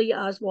be Lee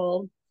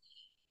Oswald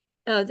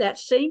that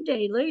same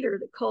day later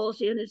that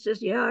calls in and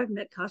says, yeah, I've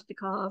met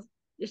Kostakov.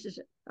 This is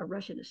a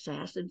Russian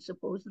assassin,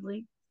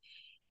 supposedly.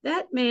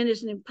 That man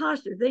is an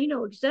imposter. They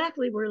know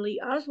exactly where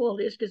Lee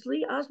Oswald is because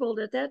Lee Oswald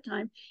at that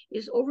time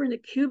is over in the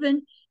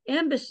Cuban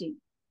embassy.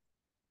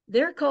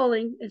 They're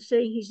calling and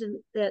saying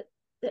that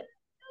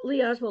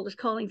Lee Oswald is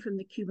calling from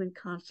the Cuban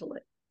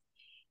consulate.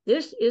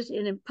 This is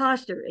an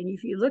imposter. And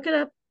if you look it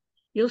up,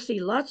 you'll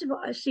see lots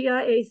of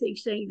CIA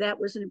things saying that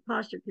was an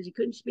imposter because he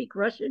couldn't speak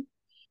Russian.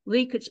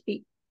 Lee could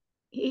speak.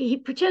 He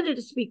pretended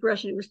to speak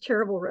Russian. It was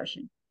terrible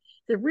Russian.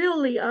 The real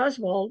Lee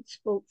Oswald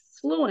spoke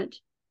fluent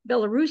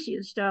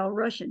Belarusian style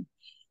Russian.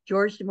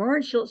 George de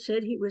Mohrenschildt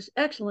said he was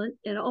excellent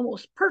and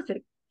almost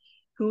perfect.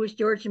 Who was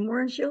George de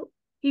Mohrenschildt?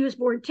 He was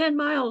born 10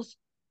 miles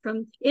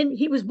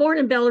he was born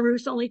in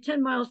Belarus, only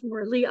 10 miles from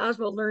where Lee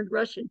Oswald learned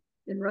Russian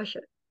in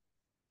Russia.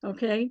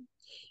 Okay.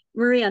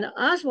 Mariana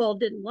Oswald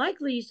didn't like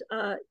Lee's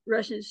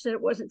Russian, said it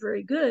wasn't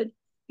very good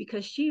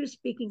because she was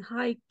speaking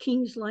High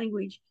King's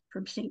language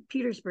from St.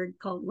 Petersburg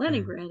called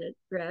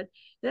Leningrad.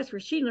 That's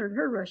where she learned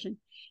her Russian.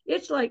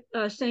 It's like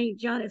saying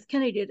John F.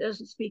 Kennedy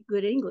doesn't speak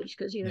good English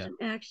because he has an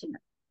accent.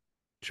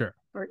 Sure.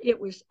 Or it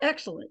was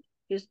excellent.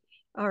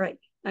 All right.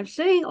 I'm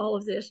saying all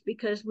of this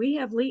because we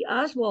have Lee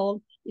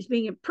Oswald is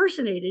being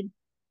impersonated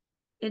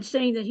and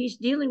saying that he's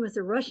dealing with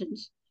the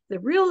Russians. The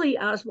real Lee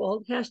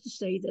Oswald has to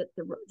say that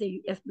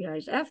the FBI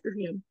is after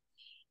him,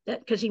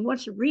 that because he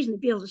wants a reason to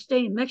be able to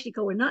stay in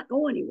Mexico and not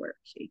go anywhere.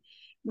 See,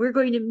 we're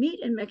going to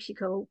meet in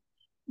Mexico,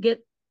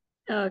 get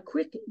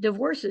quick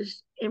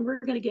divorces, and we're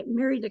going to get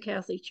married to the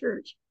Catholic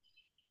Church.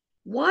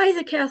 Why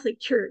the Catholic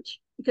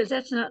Church? Because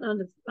that's not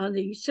on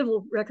the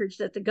civil records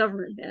that the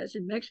government has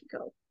in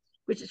Mexico,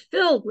 which is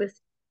filled with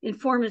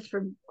informants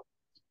from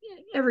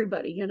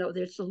everybody.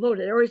 It's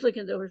loaded. They're always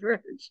looking at those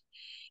records.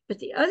 But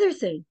the other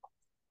thing,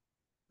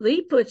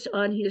 Lee puts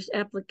on his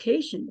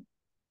application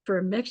for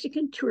a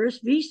Mexican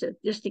tourist visa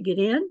just to get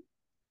in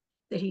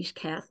that he's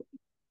Catholic.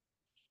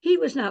 He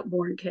was not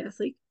born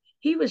Catholic.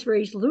 He was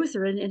raised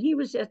Lutheran, and he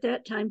was at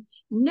that time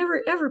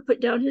never ever put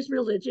down his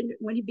religion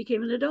when he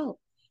became an adult.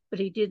 But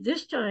he did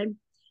this time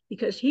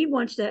because he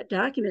wants that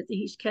document that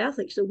he's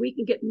Catholic so we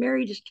can get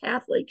married as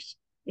Catholics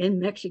in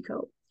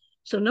Mexico.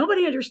 So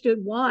nobody understood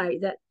why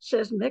that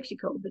says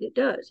Mexico, but it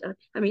does.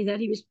 That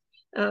he was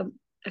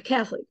a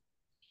Catholic.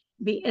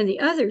 And the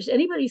others,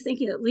 anybody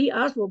thinking that Lee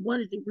Oswald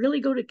wanted to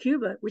really go to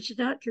Cuba, which is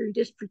not true, he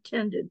just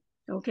pretended,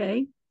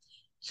 okay?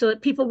 So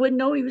that people wouldn't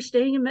know he was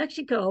staying in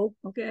Mexico,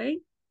 okay?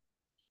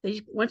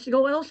 He wants to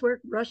go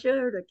elsewhere, Russia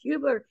or to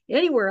Cuba or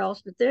anywhere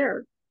else but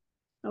there,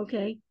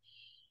 okay?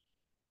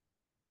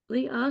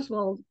 Lee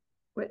Oswald,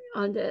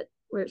 on that,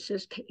 where it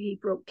says he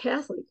broke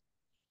Catholic,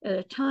 at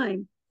a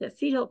time that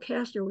Fidel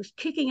Castro was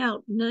kicking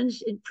out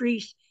nuns and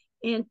priests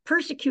and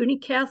persecuting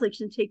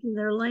Catholics and taking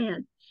their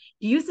land.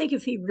 Do you think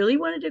if he really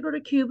wanted to go to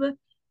Cuba,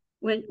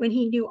 when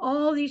he knew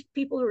all these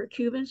people who were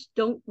Cubans,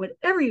 don't,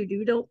 whatever you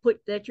do, don't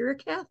put that you're a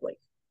Catholic.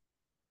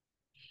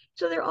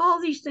 So there are all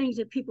these things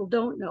that people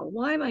don't know.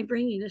 Why am I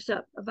bringing this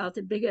up about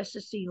the big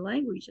SSC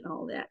language and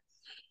all that?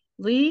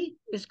 Lee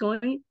is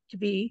going to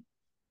be,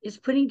 is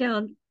putting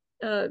down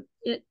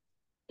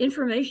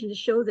information to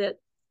show that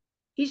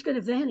he's going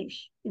to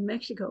vanish in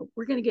Mexico.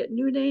 We're going to get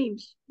new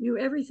names, new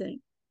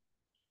everything.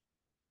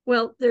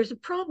 Well, there's a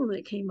problem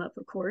that came up,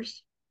 of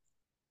course.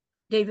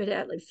 David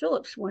Atlee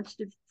Phillips wants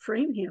to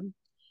frame him,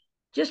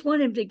 just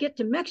want him to get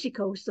to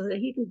Mexico so that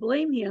he can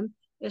blame him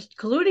as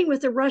colluding with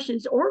the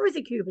Russians or with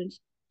the Cubans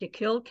to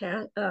kill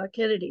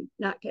Kennedy,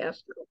 not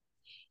Castro.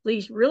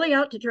 Lee's really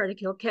out to try to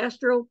kill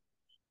Castro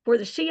for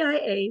the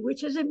CIA,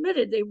 which has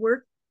admitted they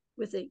worked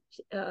with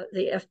not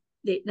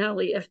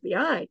only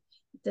FBI,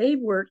 they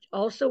worked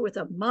also with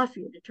a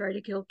mafia to try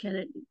to kill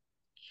Kennedy.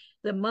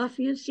 The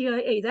mafia and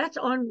CIA, that's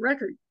on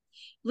record.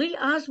 Lee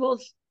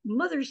Oswald's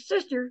mother's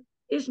sister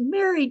is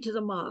married to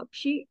the mob.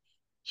 She's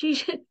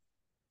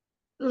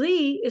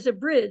Lee is a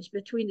bridge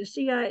between the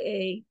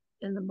CIA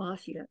and the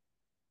mafia.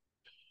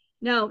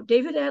 Now,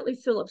 David Atlee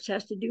Phillips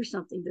has to do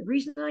something. The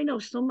reason I know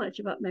so much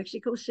about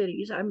Mexico City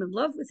is I'm in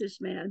love with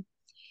this man,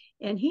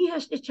 and he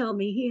has to tell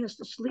me he has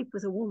to sleep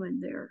with a woman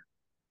there.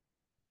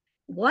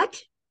 What?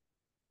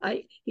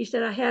 He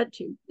said I had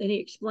to, and he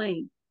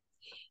explained.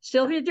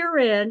 Sylvia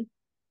Duran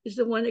is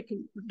the one that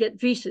can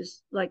get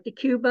visas, like to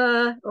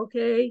Cuba,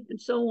 okay,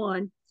 and so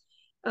on.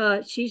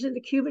 She's in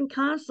the Cuban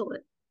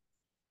consulate.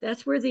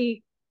 That's where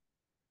the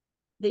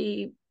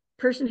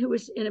person who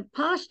was an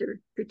imposter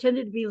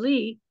pretended to be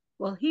Lee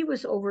while he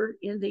was over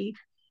in the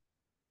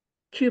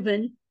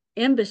Cuban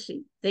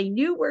embassy. They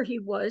knew where he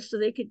was, so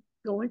they could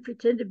go and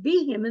pretend to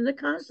be him in the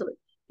consulate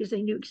because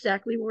they knew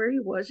exactly where he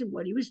was and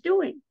what he was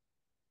doing.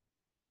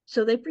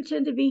 So they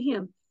pretend to be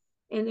him.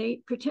 And they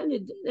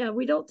pretended,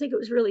 we don't think it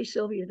was really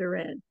Sylvia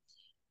Duran.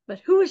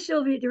 But who is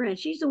Sylvia Duran?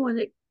 She's the one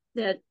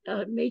that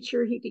made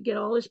sure he could get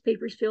all his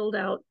papers filled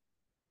out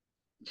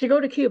to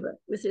go to Cuba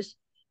with this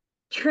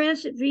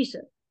transit visa.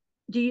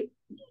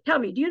 Tell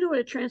me, do you know what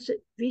a transit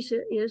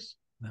visa is?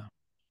 No.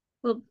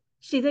 Well,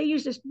 see, they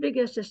use this big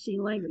SSC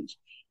language.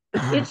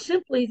 It's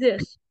simply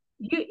this.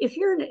 If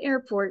you're in an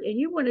airport and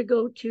you want to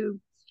go to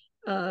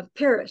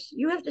Paris,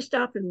 you have to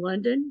stop in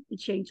London and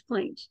change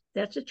planes.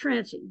 That's a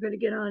transit. You're going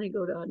to get on and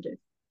go to London.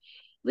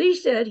 Lee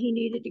said he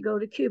needed to go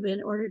to Cuba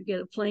in order to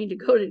get a plane to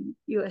go to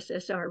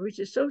USSR, which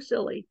is so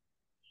silly.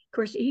 Of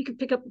course, he could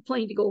pick up a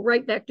plane to go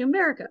right back to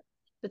America,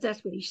 but that's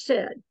what he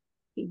said.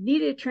 He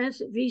needed a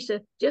transit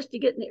visa just to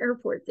get in the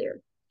airport there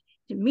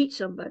to meet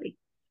somebody.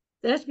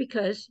 That's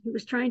because he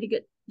was trying to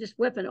get this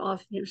weapon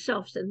off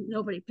himself so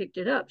nobody picked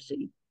it up.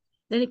 See,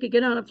 then he could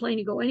get on a plane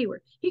and go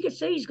anywhere. He could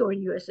say he's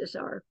going to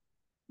USSR,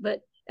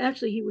 but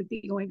actually he would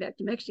be going back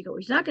to Mexico.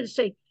 He's not going to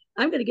say,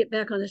 I'm going to get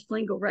back on this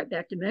plane, go right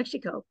back to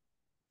Mexico,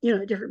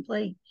 a different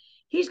plane.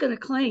 He's going to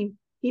claim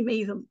he may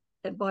even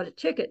have bought a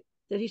ticket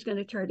that he's going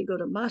to try to go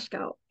to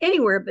Moscow,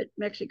 anywhere but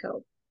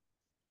Mexico.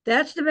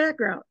 That's the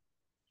background.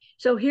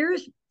 So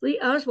here's Lee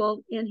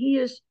Oswald, and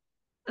he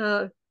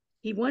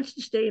wants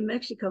to stay in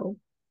Mexico,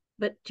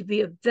 but to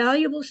be a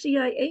valuable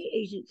CIA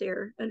agent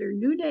there under a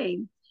new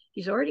name.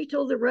 He's already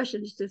told the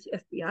Russians that the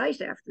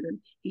FBI's after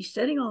him. He's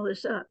setting all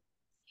this up.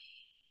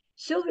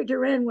 Sylvia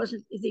Duran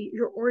wasn't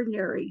your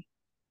ordinary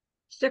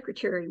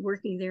secretary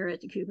working there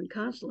at the Cuban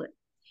consulate.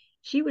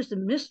 She was the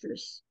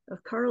mistress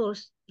of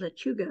Carlos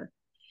Lechuga,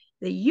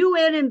 the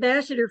UN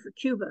ambassador for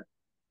Cuba.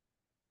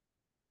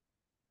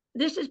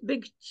 This is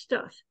big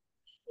stuff.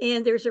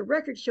 And there's a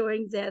record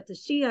showing that the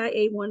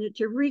CIA wanted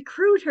to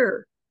recruit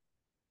her.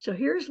 So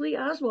here's Lee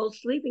Oswald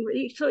sleeping with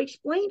you. So he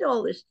explained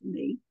all this to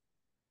me.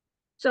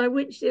 So I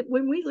went,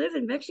 when we live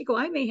in Mexico,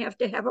 I may have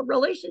to have a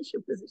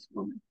relationship with this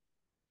woman.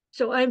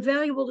 So I'm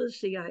valuable to the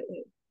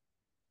CIA.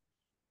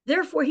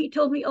 Therefore, he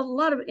told me a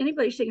lot of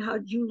anybody saying, how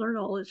did you learn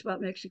all this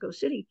about Mexico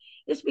City?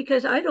 It's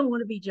because I don't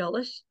want to be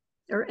jealous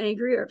or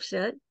angry or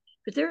upset,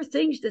 but there are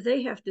things that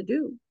they have to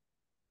do.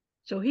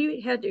 So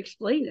he had to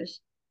explain this.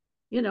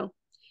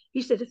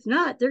 He said, if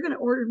not, they're going to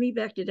order me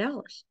back to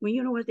Dallas. Well,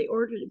 you know what? They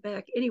ordered it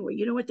back anyway.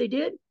 You know what they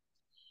did?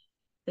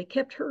 They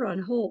kept her on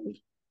hold,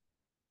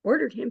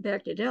 ordered him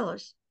back to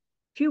Dallas.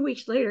 A few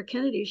weeks later,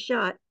 Kennedy is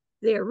shot.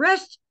 They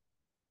arrest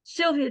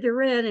Sylvia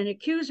Duran and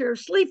accuse her of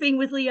sleeping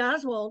with Lee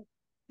Oswald.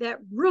 That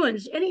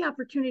ruins any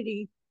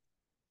opportunity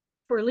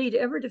for Lee to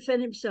ever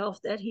defend himself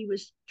that he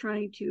was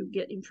trying to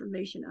get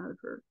information out of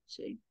her,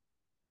 see?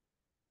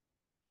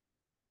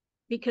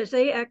 Because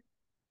they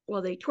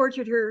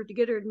tortured her to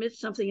get her to admit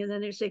something, and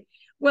then they say,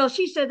 well,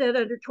 she said that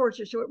under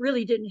torture, so it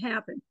really didn't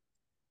happen.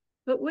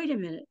 But wait a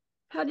minute.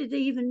 How did they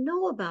even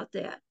know about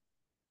that?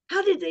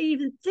 How did they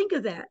even think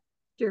of that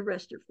to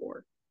arrest her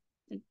for?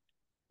 And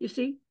you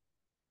see?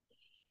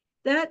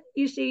 That,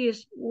 you see,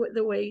 is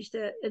the ways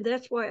that, and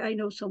that's why I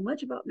know so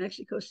much about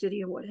Mexico City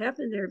and what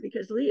happened there,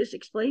 because Lee is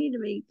explaining to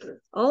me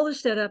all the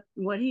setup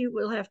and what he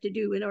will have to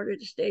do in order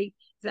to stay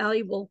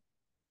valuable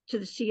to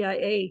the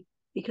CIA,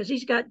 because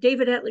he's got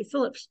David Atlee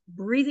Phillips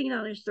breathing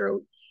down his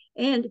throat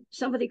and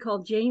somebody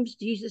called James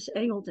Jesus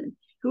Angleton,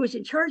 who was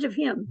in charge of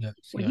him Yeah,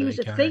 when he CIA was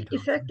a fake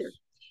defector.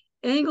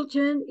 counterintelligence.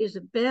 Angleton is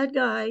a bad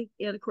guy.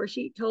 And of course,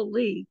 he told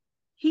Lee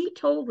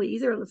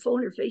either on the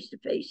phone or face to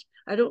face.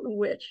 I don't know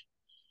which,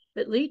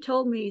 but Lee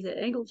told me that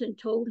Angleton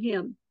told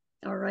him,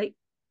 all right,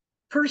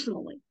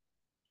 personally,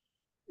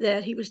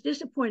 that he was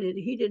disappointed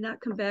he did not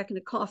come back in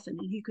the coffin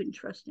and he couldn't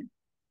trust him.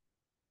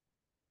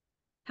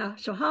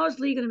 So how is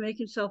Lee going to make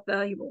himself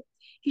valuable?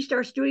 He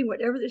starts doing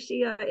whatever the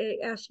CIA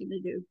asked him to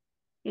do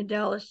in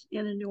Dallas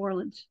and in New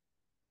Orleans.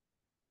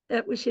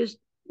 That was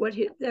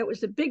that was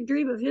the big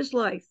dream of his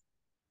life,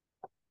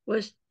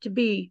 was to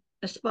be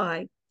a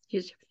spy.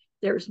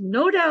 There's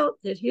no doubt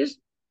that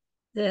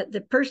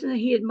the person that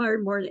he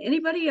admired more than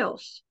anybody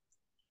else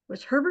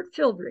was Herbert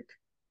Philbrick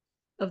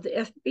of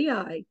the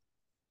FBI.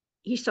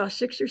 He saw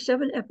 6 or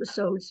 7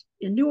 episodes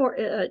in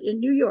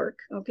New York,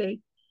 okay,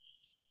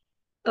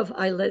 of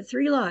I Led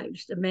 3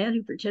 Lives, the man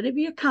who pretended to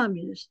be a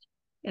communist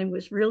and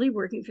was really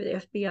working for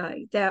the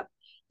FBI.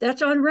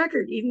 That's on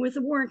record, even with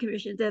the Warren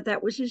Commission,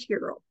 that was his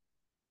hero.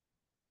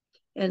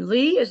 And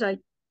Lee, as I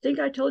think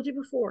I told you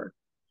before,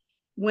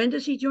 when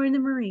does he join the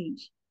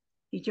Marines?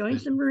 He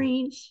joins the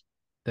Marines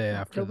Day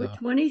after October the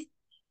 20th,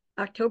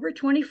 October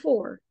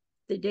 24.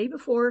 The day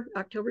before,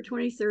 October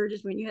 23rd,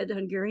 is when you had the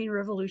Hungarian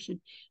Revolution.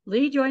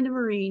 Lee joined the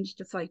Marines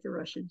to fight the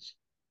Russians.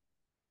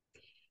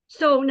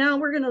 So now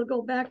we're going to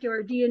go back to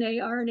our DNA,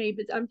 RNA,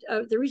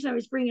 but the reason I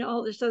was bringing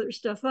all this other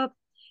stuff up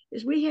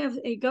is we have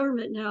a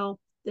government now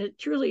that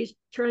truly is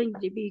trying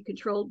to be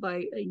controlled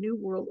by a new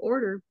world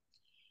order,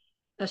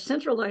 a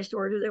centralized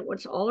order that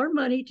wants all our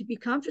money to be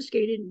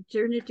confiscated and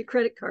turned into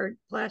credit card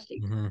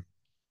plastic. mm-hmm.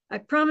 I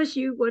promise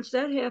you, once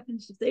that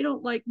happens, if they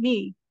don't like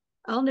me,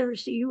 I'll never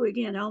see you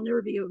again. I'll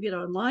never be able to get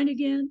online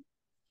again.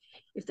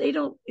 If they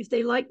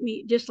dislike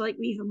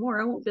me even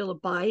more, I won't be able to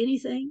buy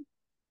anything.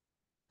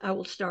 I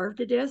will starve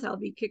to death. I'll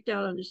be kicked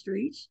out on the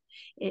streets.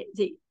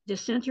 The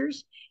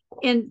dissenters,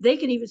 and they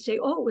can even say,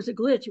 "Oh, it was a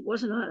glitch. It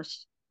wasn't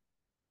us."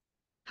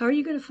 How are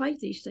you going to fight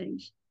these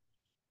things?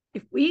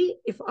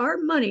 If our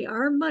money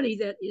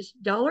that is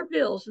dollar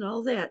bills and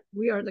all that,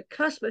 we are on the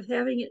cusp of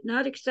having it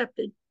not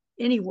accepted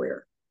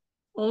anywhere,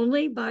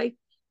 only by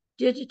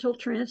digital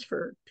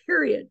transfer,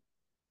 period.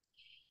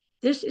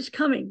 This is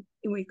coming,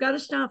 and we've got to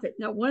stop it.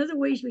 Now, one of the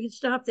ways we can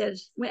stop that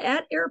is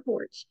at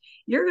airports.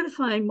 You're going to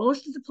find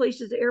most of the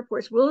places, the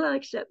airports, will not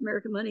accept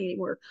American money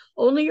anymore,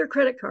 only your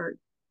credit card.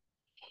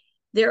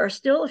 There are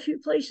still a few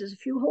places, a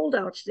few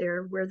holdouts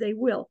there where they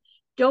will.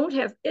 Don't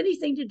have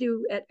anything to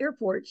do at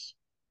airports.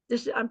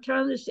 I'm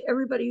telling this to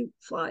everybody who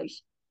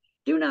flies.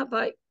 Do not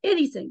buy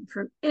anything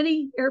from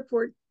any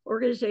airport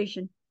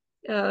organization.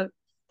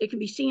 It can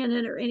be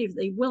CNN or any of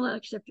them. They will not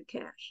accept your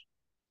cash.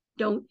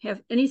 Don't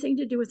have anything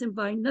to do with them,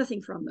 buying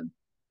nothing from them.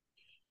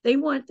 They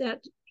want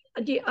that.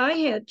 I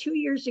had 2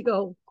 years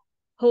ago,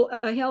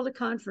 I held a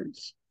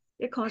conference.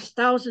 It cost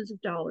thousands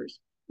of dollars.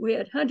 We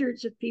had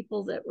hundreds of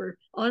people that were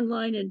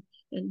online and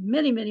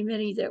many, many,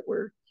 many that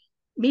were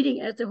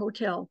meeting at the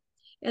hotel.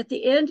 At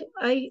the end,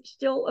 I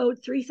still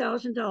owed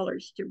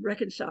 $3,000 to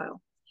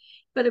reconcile.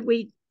 But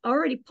we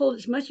already pulled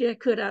as much as I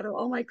could out of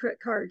all my credit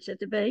cards at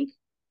the bank.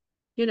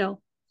 There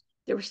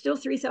was still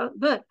 3,000,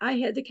 but I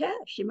had the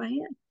cash in my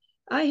hand.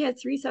 I had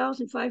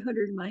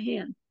 3,500 in my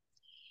hand.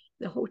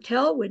 The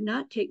hotel would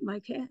not take my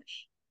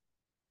cash.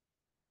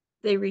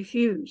 They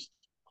refused.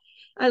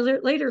 I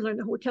later learned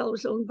the hotel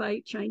was owned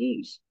by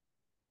Chinese.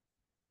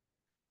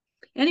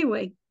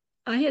 Anyway,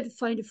 I had to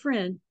find a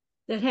friend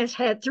that has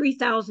had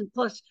 3,000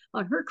 plus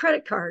on her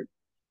credit card.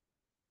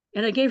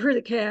 And I gave her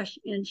the cash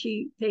and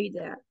she paid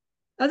that.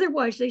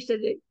 Otherwise, they said,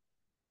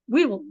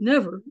 we will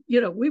never,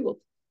 we will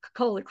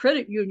call the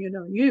credit union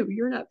on you.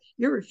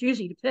 You're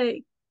refusing to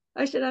pay.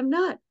 I said, I'm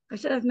not. I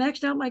said, I've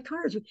maxed out my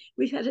cards.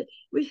 We've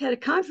had a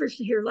conference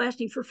here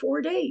lasting for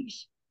 4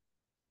 days.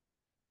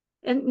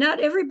 And not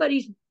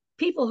everybody's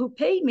people who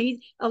paid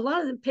me, a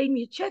lot of them paid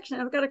me checks,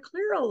 and I've got to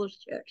clear all those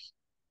checks.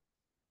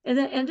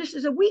 And this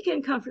is a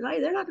weekend conference.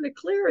 They're not going to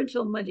clear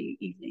until Monday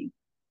evening.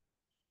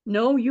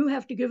 No, you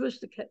have to give us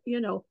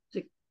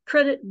the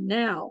credit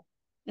now.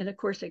 And of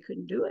course, I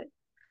couldn't do it.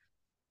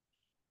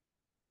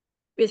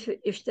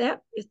 If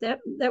that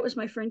was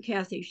my friend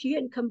Kathy, if she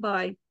hadn't come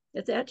by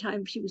at that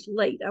time, she was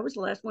late. I was the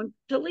last one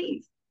to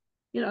leave.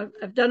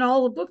 I've done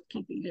all the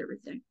bookkeeping and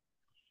everything.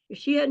 If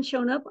she hadn't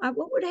shown up,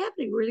 what would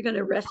happen? Were they going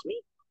to arrest me?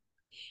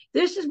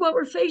 This is what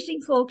we're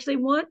facing, folks. They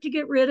want to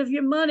get rid of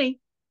your money.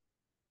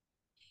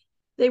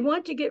 They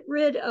want to get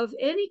rid of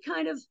any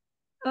kind of,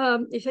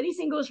 if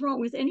anything goes wrong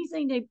with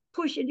anything they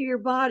push into your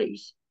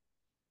bodies.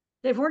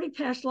 They've already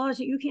passed laws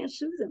that you can't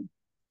sue them.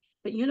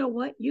 But you know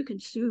what? You can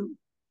sue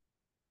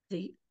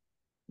the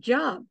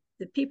job,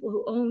 the people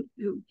who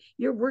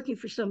you're working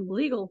for some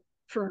legal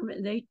firm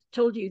and they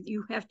told you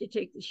you have to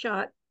take the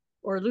shot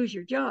or lose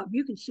your job.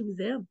 You can sue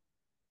them.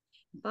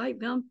 By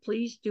gum,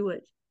 please do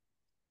it.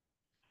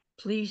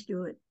 Please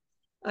do it.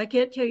 I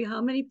can't tell you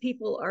how many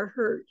people are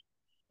hurt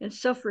and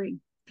suffering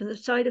from the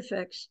side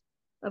effects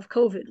of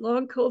COVID.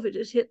 Long COVID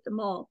has hit them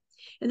all.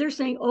 And they're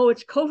saying, oh,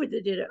 it's COVID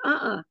that did it.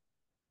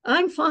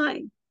 I'm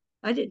fine.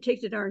 I didn't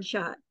take the darn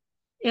shot.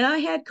 And I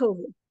had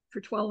COVID.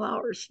 for 12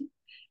 hours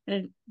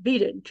and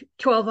beat it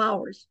 12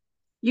 hours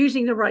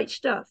using the right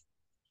stuff.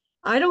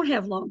 I don't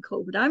have long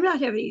COVID. I'm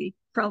not having any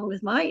problem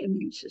with my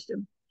immune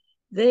system.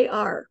 They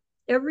are.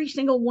 Every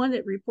single one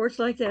that reports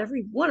like that,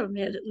 every one of them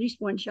had at least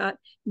one shot.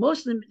 Most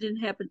of them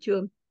didn't happen to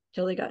them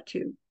until they got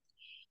two.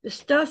 The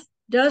stuff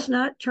does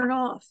not turn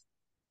off.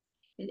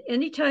 And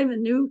anytime a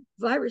new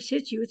virus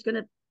hits you,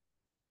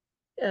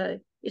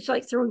 it's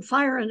like throwing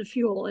fire on the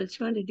fuel. It's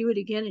going to do it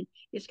again, and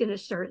it's going to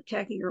start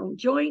attacking your own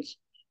joints.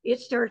 It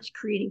starts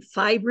creating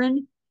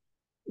fibrin,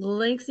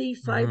 lengthy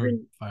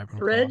fibrin Fibrin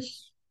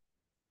threads.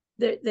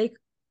 clots.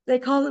 They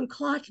call them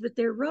clots, but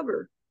they're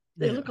rubber.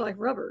 They Yeah. look like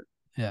rubber.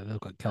 Yeah, they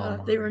look like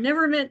They were calamari.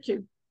 never meant to.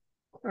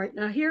 All right,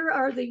 now here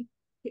are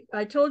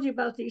I told you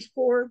about these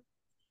four.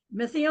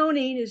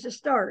 Methionine is a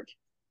start.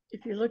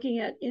 If you're looking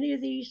at any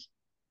of these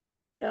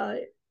uh,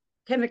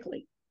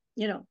 chemically,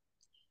 you know,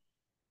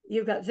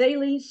 you've got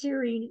valine,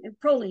 serine, and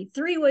proline,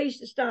 three ways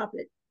to stop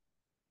it.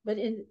 But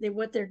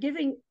what they're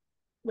giving,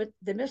 with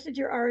the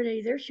messenger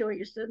RNA they're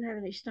showing us doesn't have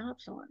any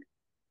stops on it.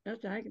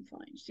 That's what I can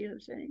find. See what I'm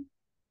saying?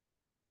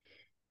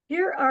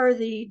 Here are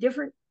the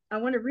different, I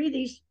want to read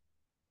these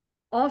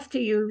off to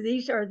you.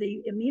 These are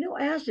the amino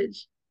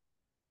acids,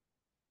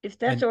 if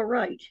that's And all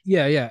right.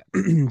 yeah, yeah.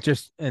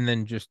 Just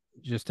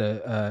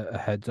a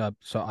heads up.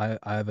 So I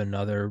have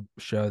another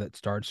show that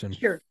starts in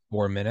Sure.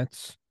 4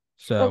 minutes.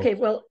 So Okay,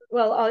 well,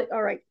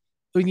 all right.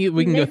 we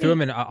can go through them,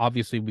 Maybe, and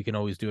obviously we can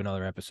always do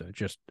another episode.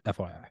 Just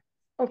FYI.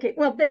 okay,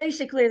 well,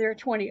 basically there are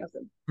 20 of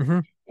them.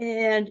 Mm-hmm.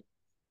 And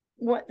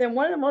one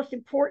of the most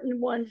important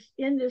ones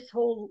in this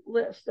whole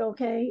list,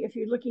 okay, if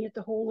you're looking at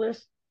the whole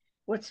list,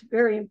 what's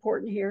very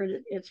important here,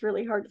 and it's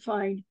really hard to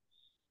find,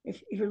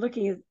 if you're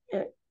looking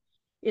at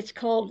it's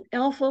called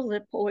alpha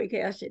lipoic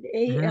acid,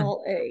 Mm-hmm.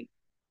 ALA.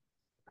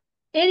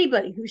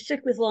 Anybody who's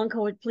sick with long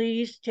COVID,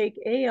 please take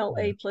Yeah.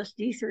 ALA plus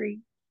D3.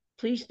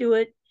 Please do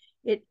it.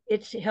 It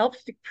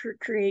helps to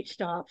create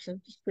stops.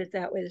 And just put it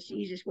that way. That's the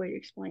easiest way to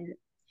explain it.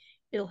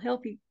 It'll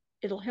help you.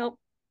 It'll help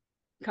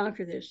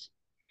conquer this.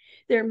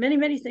 There are many,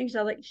 many things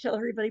I like to tell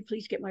everybody.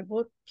 Please get my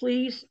book.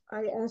 Please,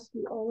 I ask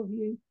you, all of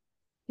you,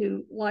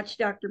 to watch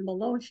Dr.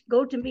 Malone.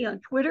 Go to me on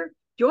Twitter.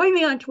 Join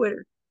me on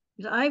Twitter,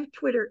 because I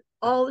Twitter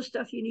all the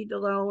stuff you need to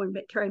know and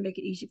try and make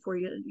it easy for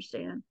you to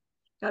understand.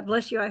 God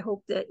bless you. I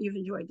hope that you've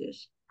enjoyed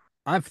this.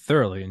 I've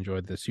thoroughly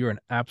enjoyed this. You're an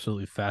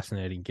absolutely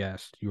fascinating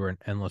guest. You are an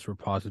endless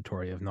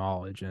repository of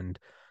knowledge, and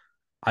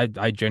I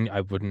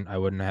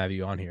wouldn't have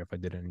you on here if I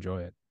didn't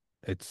enjoy it.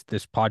 It's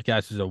This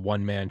podcast is a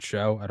one man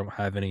show. I don't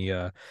have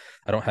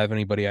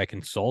anybody I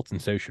consult and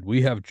say, should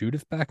we have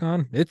Judyth back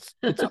on? It's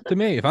up to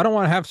me. If I don't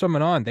want to have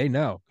someone on, they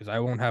know because I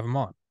won't have them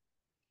on.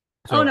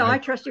 Oh So no, I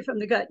trust you from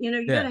the gut. You know,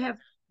 you got yeah, to have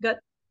gut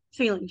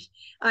feelings.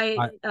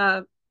 I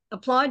I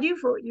applaud you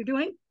for what you're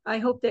doing. I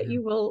hope that yeah,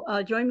 you will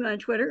join me on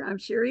Twitter. I'm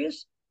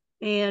serious,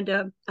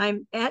 and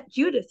I'm at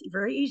Judyth.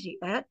 Very easy,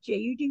 at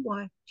Judyth.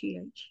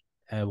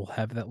 I will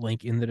have that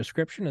link in the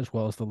description as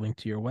well as the link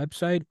to your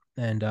website.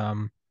 And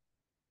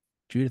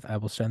Judyth, I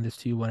will send this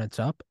to you when it's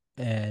up,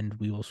 and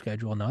we will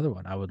schedule another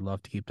one. I would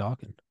love to keep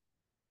talking.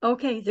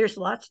 Okay, there's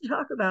lots to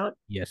talk about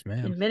Yes,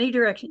 ma'am. in many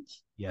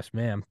directions. Yes,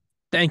 ma'am.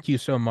 Thank you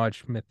so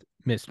much, no,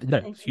 Thank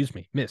you. excuse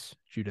me, Miss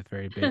Judyth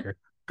Vary Baker.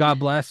 God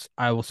bless.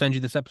 I will send you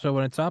this episode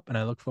when it's up, and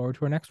I look forward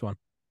to our next one.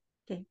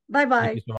 Okay, bye Thank you bye. so much.